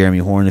submitted Jeremy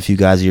Horn a few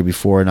guys the year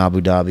before in Abu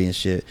Dhabi and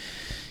shit.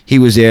 He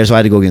was there, so I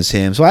had to go against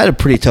him. So I had a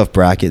pretty tough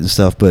bracket and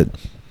stuff, but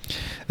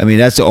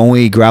that's the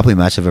only grappling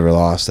match I've ever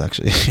lost,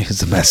 actually.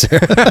 It's a mess.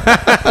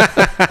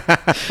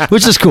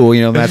 Which is cool,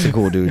 Matt's a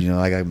cool dude, and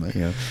like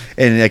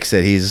I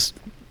said, he's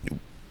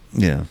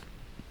Yeah,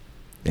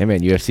 man,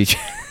 UFC.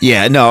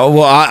 Yeah, no.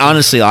 Well,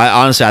 honestly,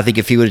 I think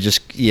if he would have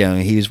just,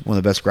 he was one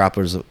of the best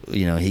grapplers.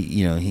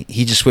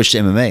 He just switched to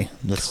MMA.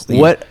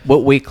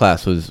 What weight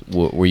class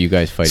were you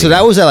guys fighting? So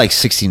that was at like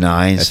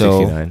 69. At so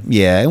 69.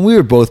 yeah, and we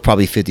were both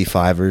probably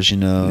 55ers.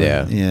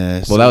 Yeah. Yeah.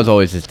 Well, so- that was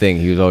always his thing.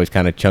 He was always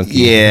kind of chunky.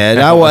 Yeah,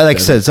 and like I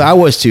said, so I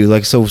was too.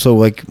 Like so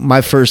like my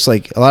first I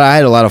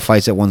had a lot of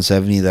fights at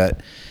 170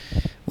 that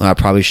when I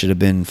probably should have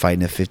been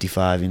fighting at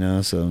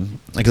 55. So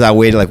because I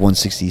weighed like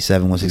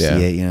 167,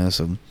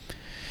 168.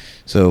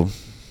 So,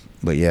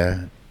 but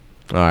yeah.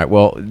 All right.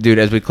 Well, dude,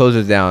 as we close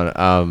this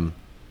down,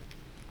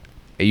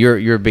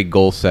 you're a big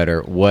goal setter.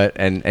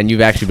 And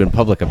you've actually been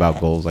public about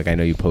goals. Like I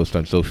know you post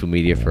on social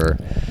media for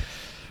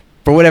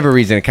whatever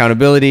reason,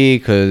 accountability,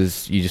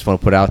 because you just want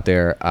to put out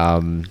there.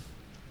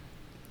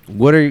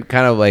 What are you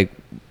kind of like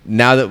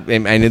now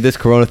that I know this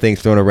Corona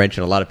thing's throwing a wrench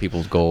in a lot of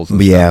people's goals.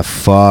 Yeah,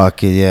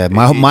 fuck yeah.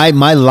 My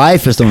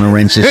life is throwing a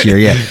wrench this year.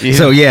 Yeah.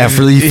 So yeah,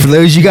 for those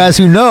of you guys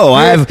who know,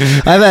 I've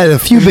had a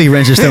few big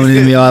wrenches thrown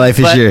into me all life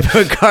this year.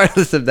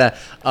 Regardless of that,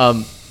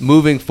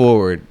 moving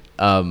forward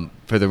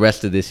for the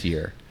rest of this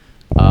year,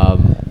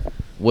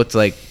 what's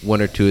like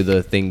one or two of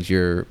the things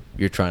you're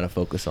trying to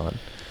focus on?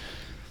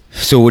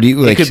 So what do you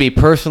like? It could be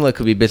personal, it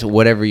could be business,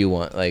 whatever you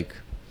want. Like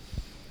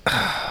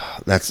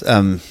that's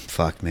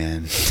fuck,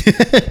 man.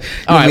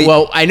 All right.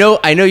 Well, I know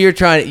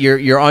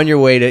you're on your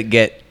way to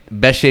get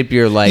best shape of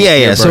your life. Yeah.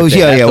 Your So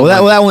birthday. yeah. Well,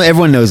 that one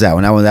everyone knows that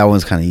one. That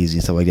one's kind of easy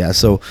and stuff like that.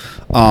 So,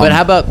 but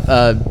how about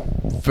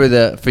for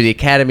the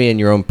academy and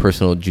your own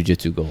personal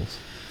jiu-jitsu goals?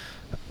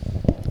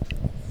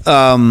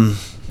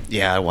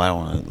 Yeah, well, I don't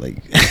want to like.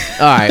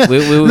 All right.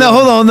 No,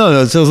 hold on,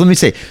 no. So let me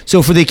say.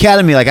 So for the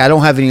academy, like I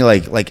don't have any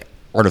like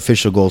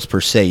artificial goals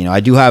per se. You know,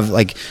 I do have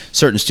like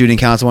certain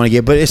student counts I want to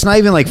get, but it's not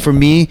even like for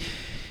me.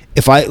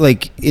 If I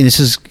like, and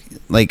this is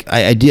like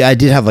I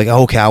did have like,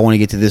 okay, I want to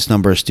get to this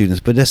number of students,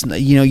 but that's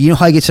not, you know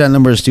how I get to that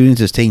number of students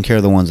is taking care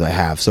of the ones I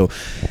have. So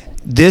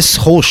this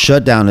whole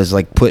shutdown is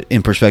like put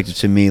in perspective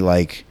to me,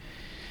 like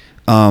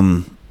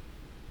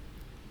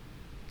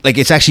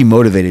it's actually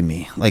motivated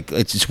me. Like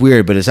it's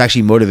weird, but it's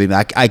actually motivated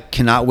me. I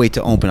cannot wait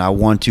to open. I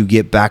want to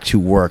get back to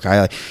work.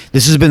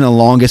 This has been the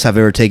longest I've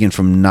ever taken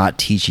from not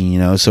teaching, you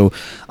know. So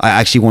I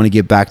actually want to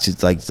get back to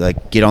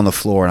like get on the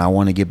floor, and I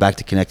want to get back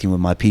to connecting with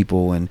my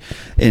people and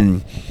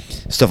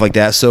stuff like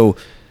that. So,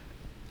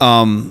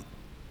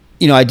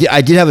 you know, I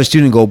did have a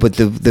student goal, but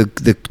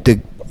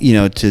the you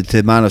know, to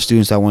the amount of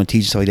students I want to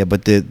teach and stuff like that.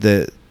 But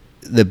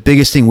the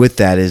biggest thing with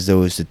that is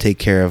to take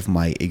care of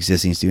my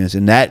existing students,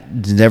 and that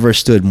never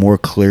stood more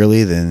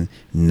clearly than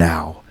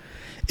now.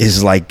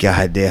 Is like,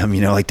 goddamn,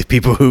 you know, like the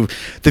people who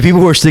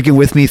are sticking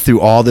with me through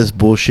all this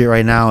bullshit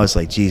right now. It's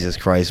like, Jesus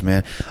Christ,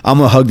 man, I'm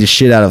gonna hug the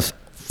shit out of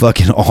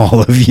fucking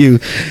all of you.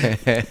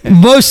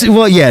 Fucking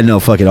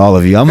all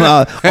of you. All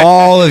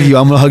of you.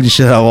 I'm gonna hug the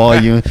shit out of all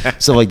of you,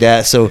 stuff like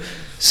that. So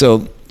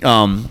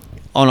on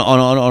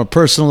a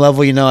personal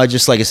level, you know, I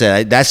just, like I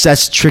said, that's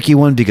a tricky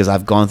one because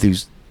I've gone through.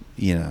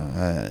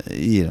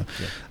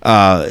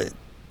 That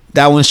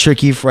one's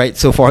tricky right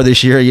so far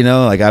this year, you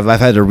know, like I've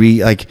had to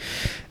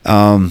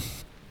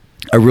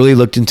I really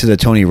looked into the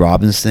Tony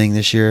Robbins thing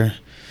this year,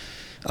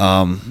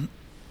 and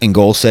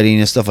goal setting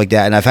and stuff like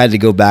that, and I've had to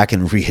go back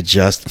and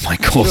readjust my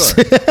goals.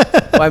 Sure.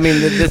 Well, I mean,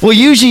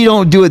 usually you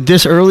don't do it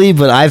this early,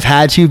 but I've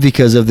had to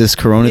because of this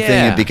Corona thing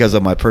and because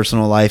of my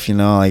personal life, you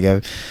know, like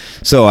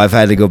I've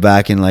had to go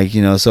back and like,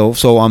 you know, so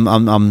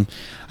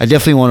I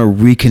definitely want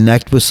to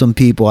reconnect with some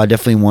people. I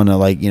definitely want to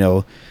like,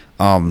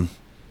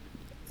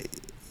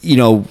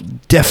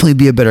 definitely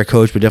be a better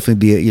coach, but definitely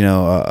be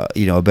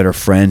a better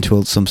friend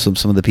to some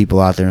of the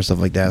people out there and stuff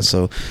like that.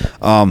 So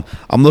I'm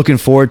looking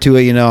forward to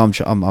it. You know,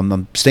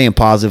 I'm staying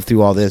positive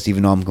through all this,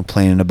 even though I'm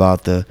complaining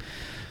about the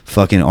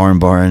fucking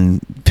armbar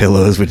and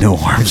pillows with no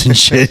arms and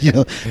shit. You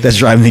know, that's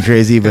driving me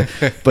crazy.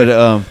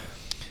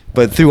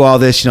 But through all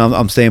this, you know,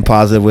 I'm staying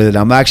positive with it.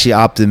 I'm actually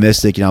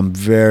optimistic. You know, I'm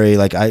very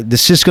like,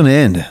 this is just gonna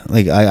end.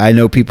 Like I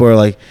know people are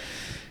like,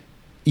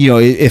 you know,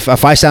 if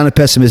I sounded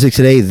pessimistic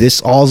today,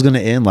 this all's gonna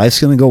end.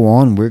 Life's gonna go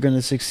on. We're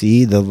gonna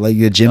succeed. The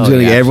gym's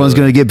gonna get, everyone's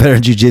gonna get better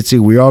in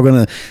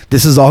jiu-jitsu.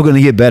 This is all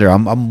gonna get better.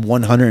 I'm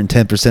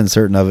 110%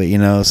 certain of it. You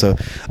know, so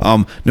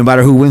no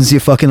matter who wins the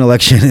fucking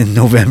election in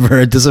November,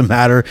 it doesn't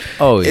matter.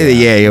 Oh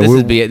yeah.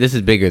 This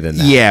is bigger than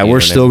that. Yeah, we're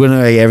still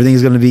gonna.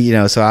 Everything's gonna be. You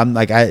know, so I'm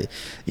like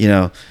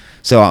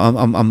So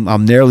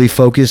I'm narrowly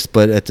focused,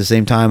 but at the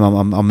same time,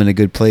 I'm in a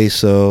good place.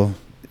 So,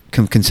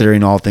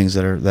 considering all things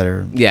that are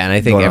yeah, and I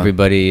think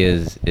everybody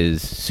is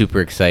super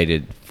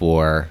excited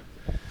for,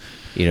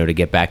 you know, to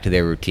get back to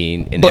their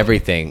routine and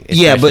everything.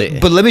 Yeah,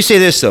 but let me say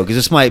this though, because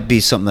this might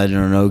be something I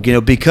don't know. You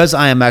know, because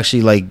I am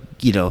actually like,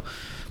 you know,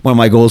 one of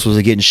my goals was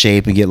to get in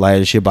shape and get lighter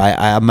this year, but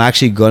I'm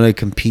actually going to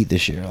compete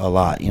this year a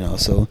lot, you know,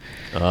 so.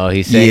 Oh,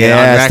 he's saying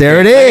yes,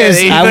 there it is.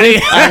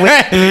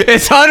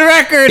 It's on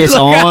record. It's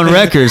on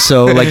record.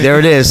 So, like, there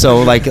it is.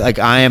 So, like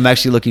I am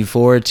actually looking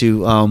forward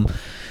to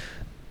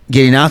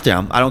getting out there.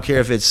 I don't care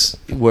if it's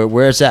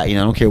where it's at, you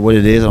know, I don't care what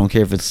it is. I don't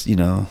care if it's, you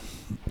know,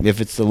 if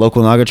it's the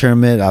local Naga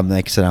tournament.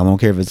 Like I said, I don't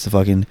care if it's the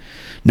fucking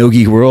No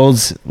Geek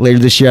Worlds later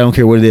this year. I don't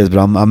care what it is, but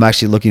I'm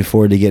actually looking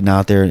forward to getting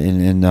out there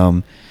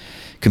and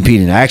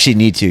competing. I actually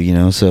need to, you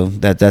know, so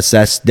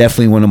that's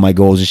definitely one of my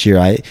goals this year.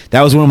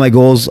 That was one of my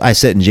goals I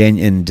set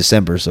in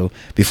December. So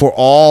before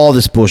all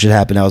this bullshit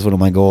happened, that was one of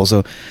my goals.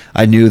 So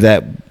I knew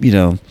that, you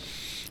know,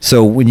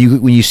 so when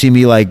you see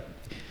me like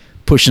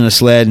pushing a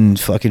sled and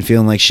fucking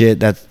feeling like shit,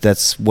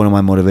 that's one of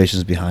my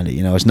motivations behind it.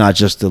 You know, it's not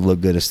just to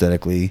look good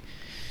aesthetically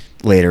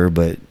later,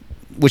 but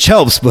which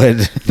helps, but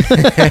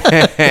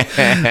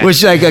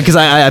which because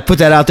I put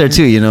that out there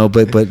too, you know.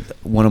 But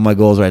one of my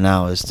goals right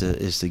now is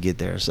to get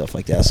there and stuff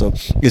like that. So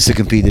is to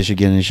compete this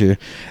year,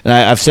 and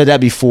I've said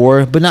that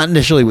before, but not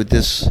initially with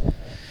this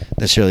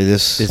necessarily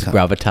this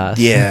gravitas.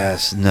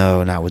 Yes,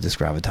 no, not with this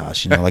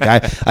gravitas. Like I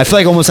feel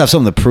like I almost have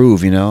something to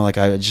prove. Like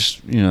I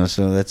just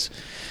so that's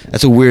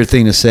a weird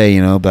thing to say.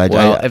 But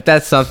if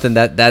that's something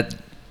that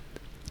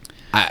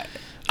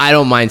I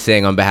don't mind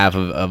saying on behalf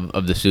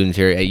of the students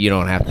here, you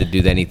don't have to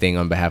do anything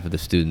on behalf of the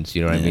students.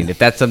 You know what I mean? If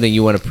that's something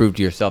you want to prove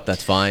to yourself,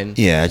 that's fine.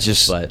 Yeah,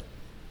 but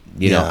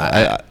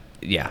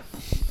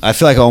I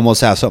feel like I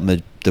almost have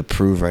something to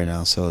prove right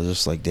now. So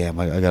just like, damn,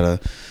 I gotta,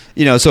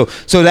 so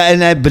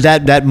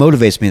that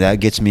motivates me. That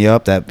gets me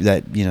up. That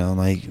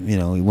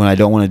when I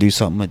don't want to do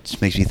something, it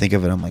just makes me think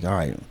of it. I'm like, all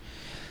right,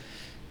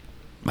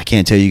 I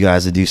can't tell you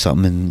guys to do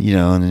something,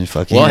 and then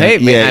fucking. Well, hey,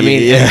 man,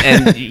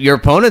 and your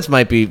opponents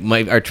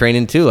are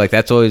training too. Like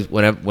that's always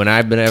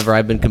whenever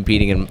I've been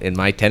competing in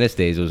my tennis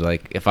days, it was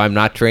like if I'm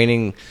not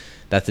training,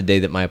 that's the day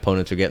that my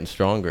opponents are getting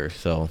stronger.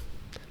 So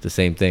it's the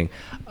same thing.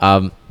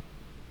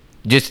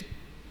 Just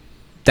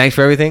thanks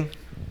for everything.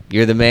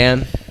 You're the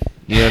man.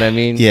 You know what I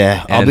mean?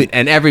 Yeah.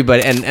 And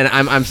everybody, and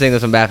I'm saying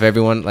this on behalf of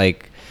everyone.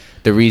 Like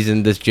the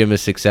reason this gym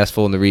is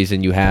successful and the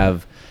reason you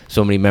have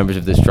so many members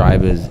of this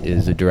tribe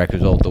is a direct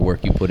result of the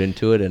work you put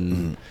into it.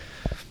 And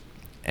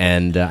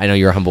I know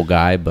you're a humble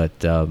guy, but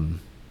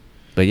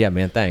yeah,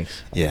 man,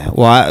 thanks. Yeah.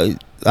 Well,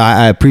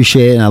 I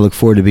appreciate it, and I look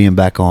forward to being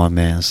back on,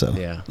 man. So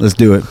yeah, let's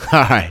do it.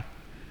 All right.